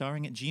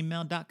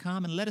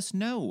andalmoststarring@gmail.com and let us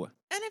know.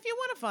 And if you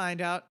want to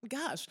find out,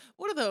 gosh,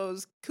 what are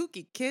those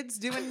kooky kids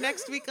doing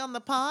next week on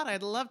the pod?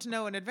 I'd love to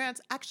know in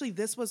advance. Actually,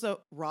 this was a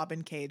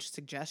Robin Cage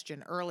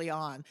suggestion early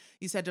on.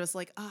 You said to us,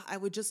 like, I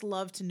would just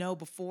love to know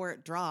before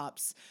it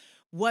drops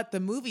what the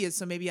movie is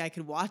so maybe I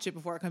could watch it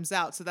before it comes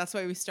out. So that's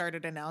why we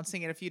started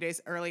announcing it a few days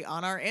early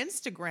on our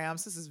Instagram.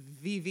 So this is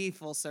VV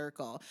full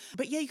circle.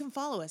 But yeah, you can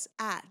follow us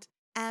at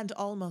And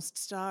Almost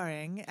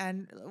Starring,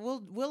 and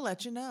we'll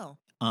let you know.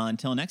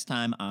 Until next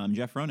time, I'm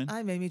Jeff Ronan.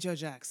 I'm Amy Jo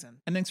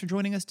Jackson. And thanks for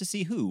joining us to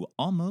see who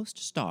almost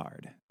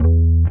starred.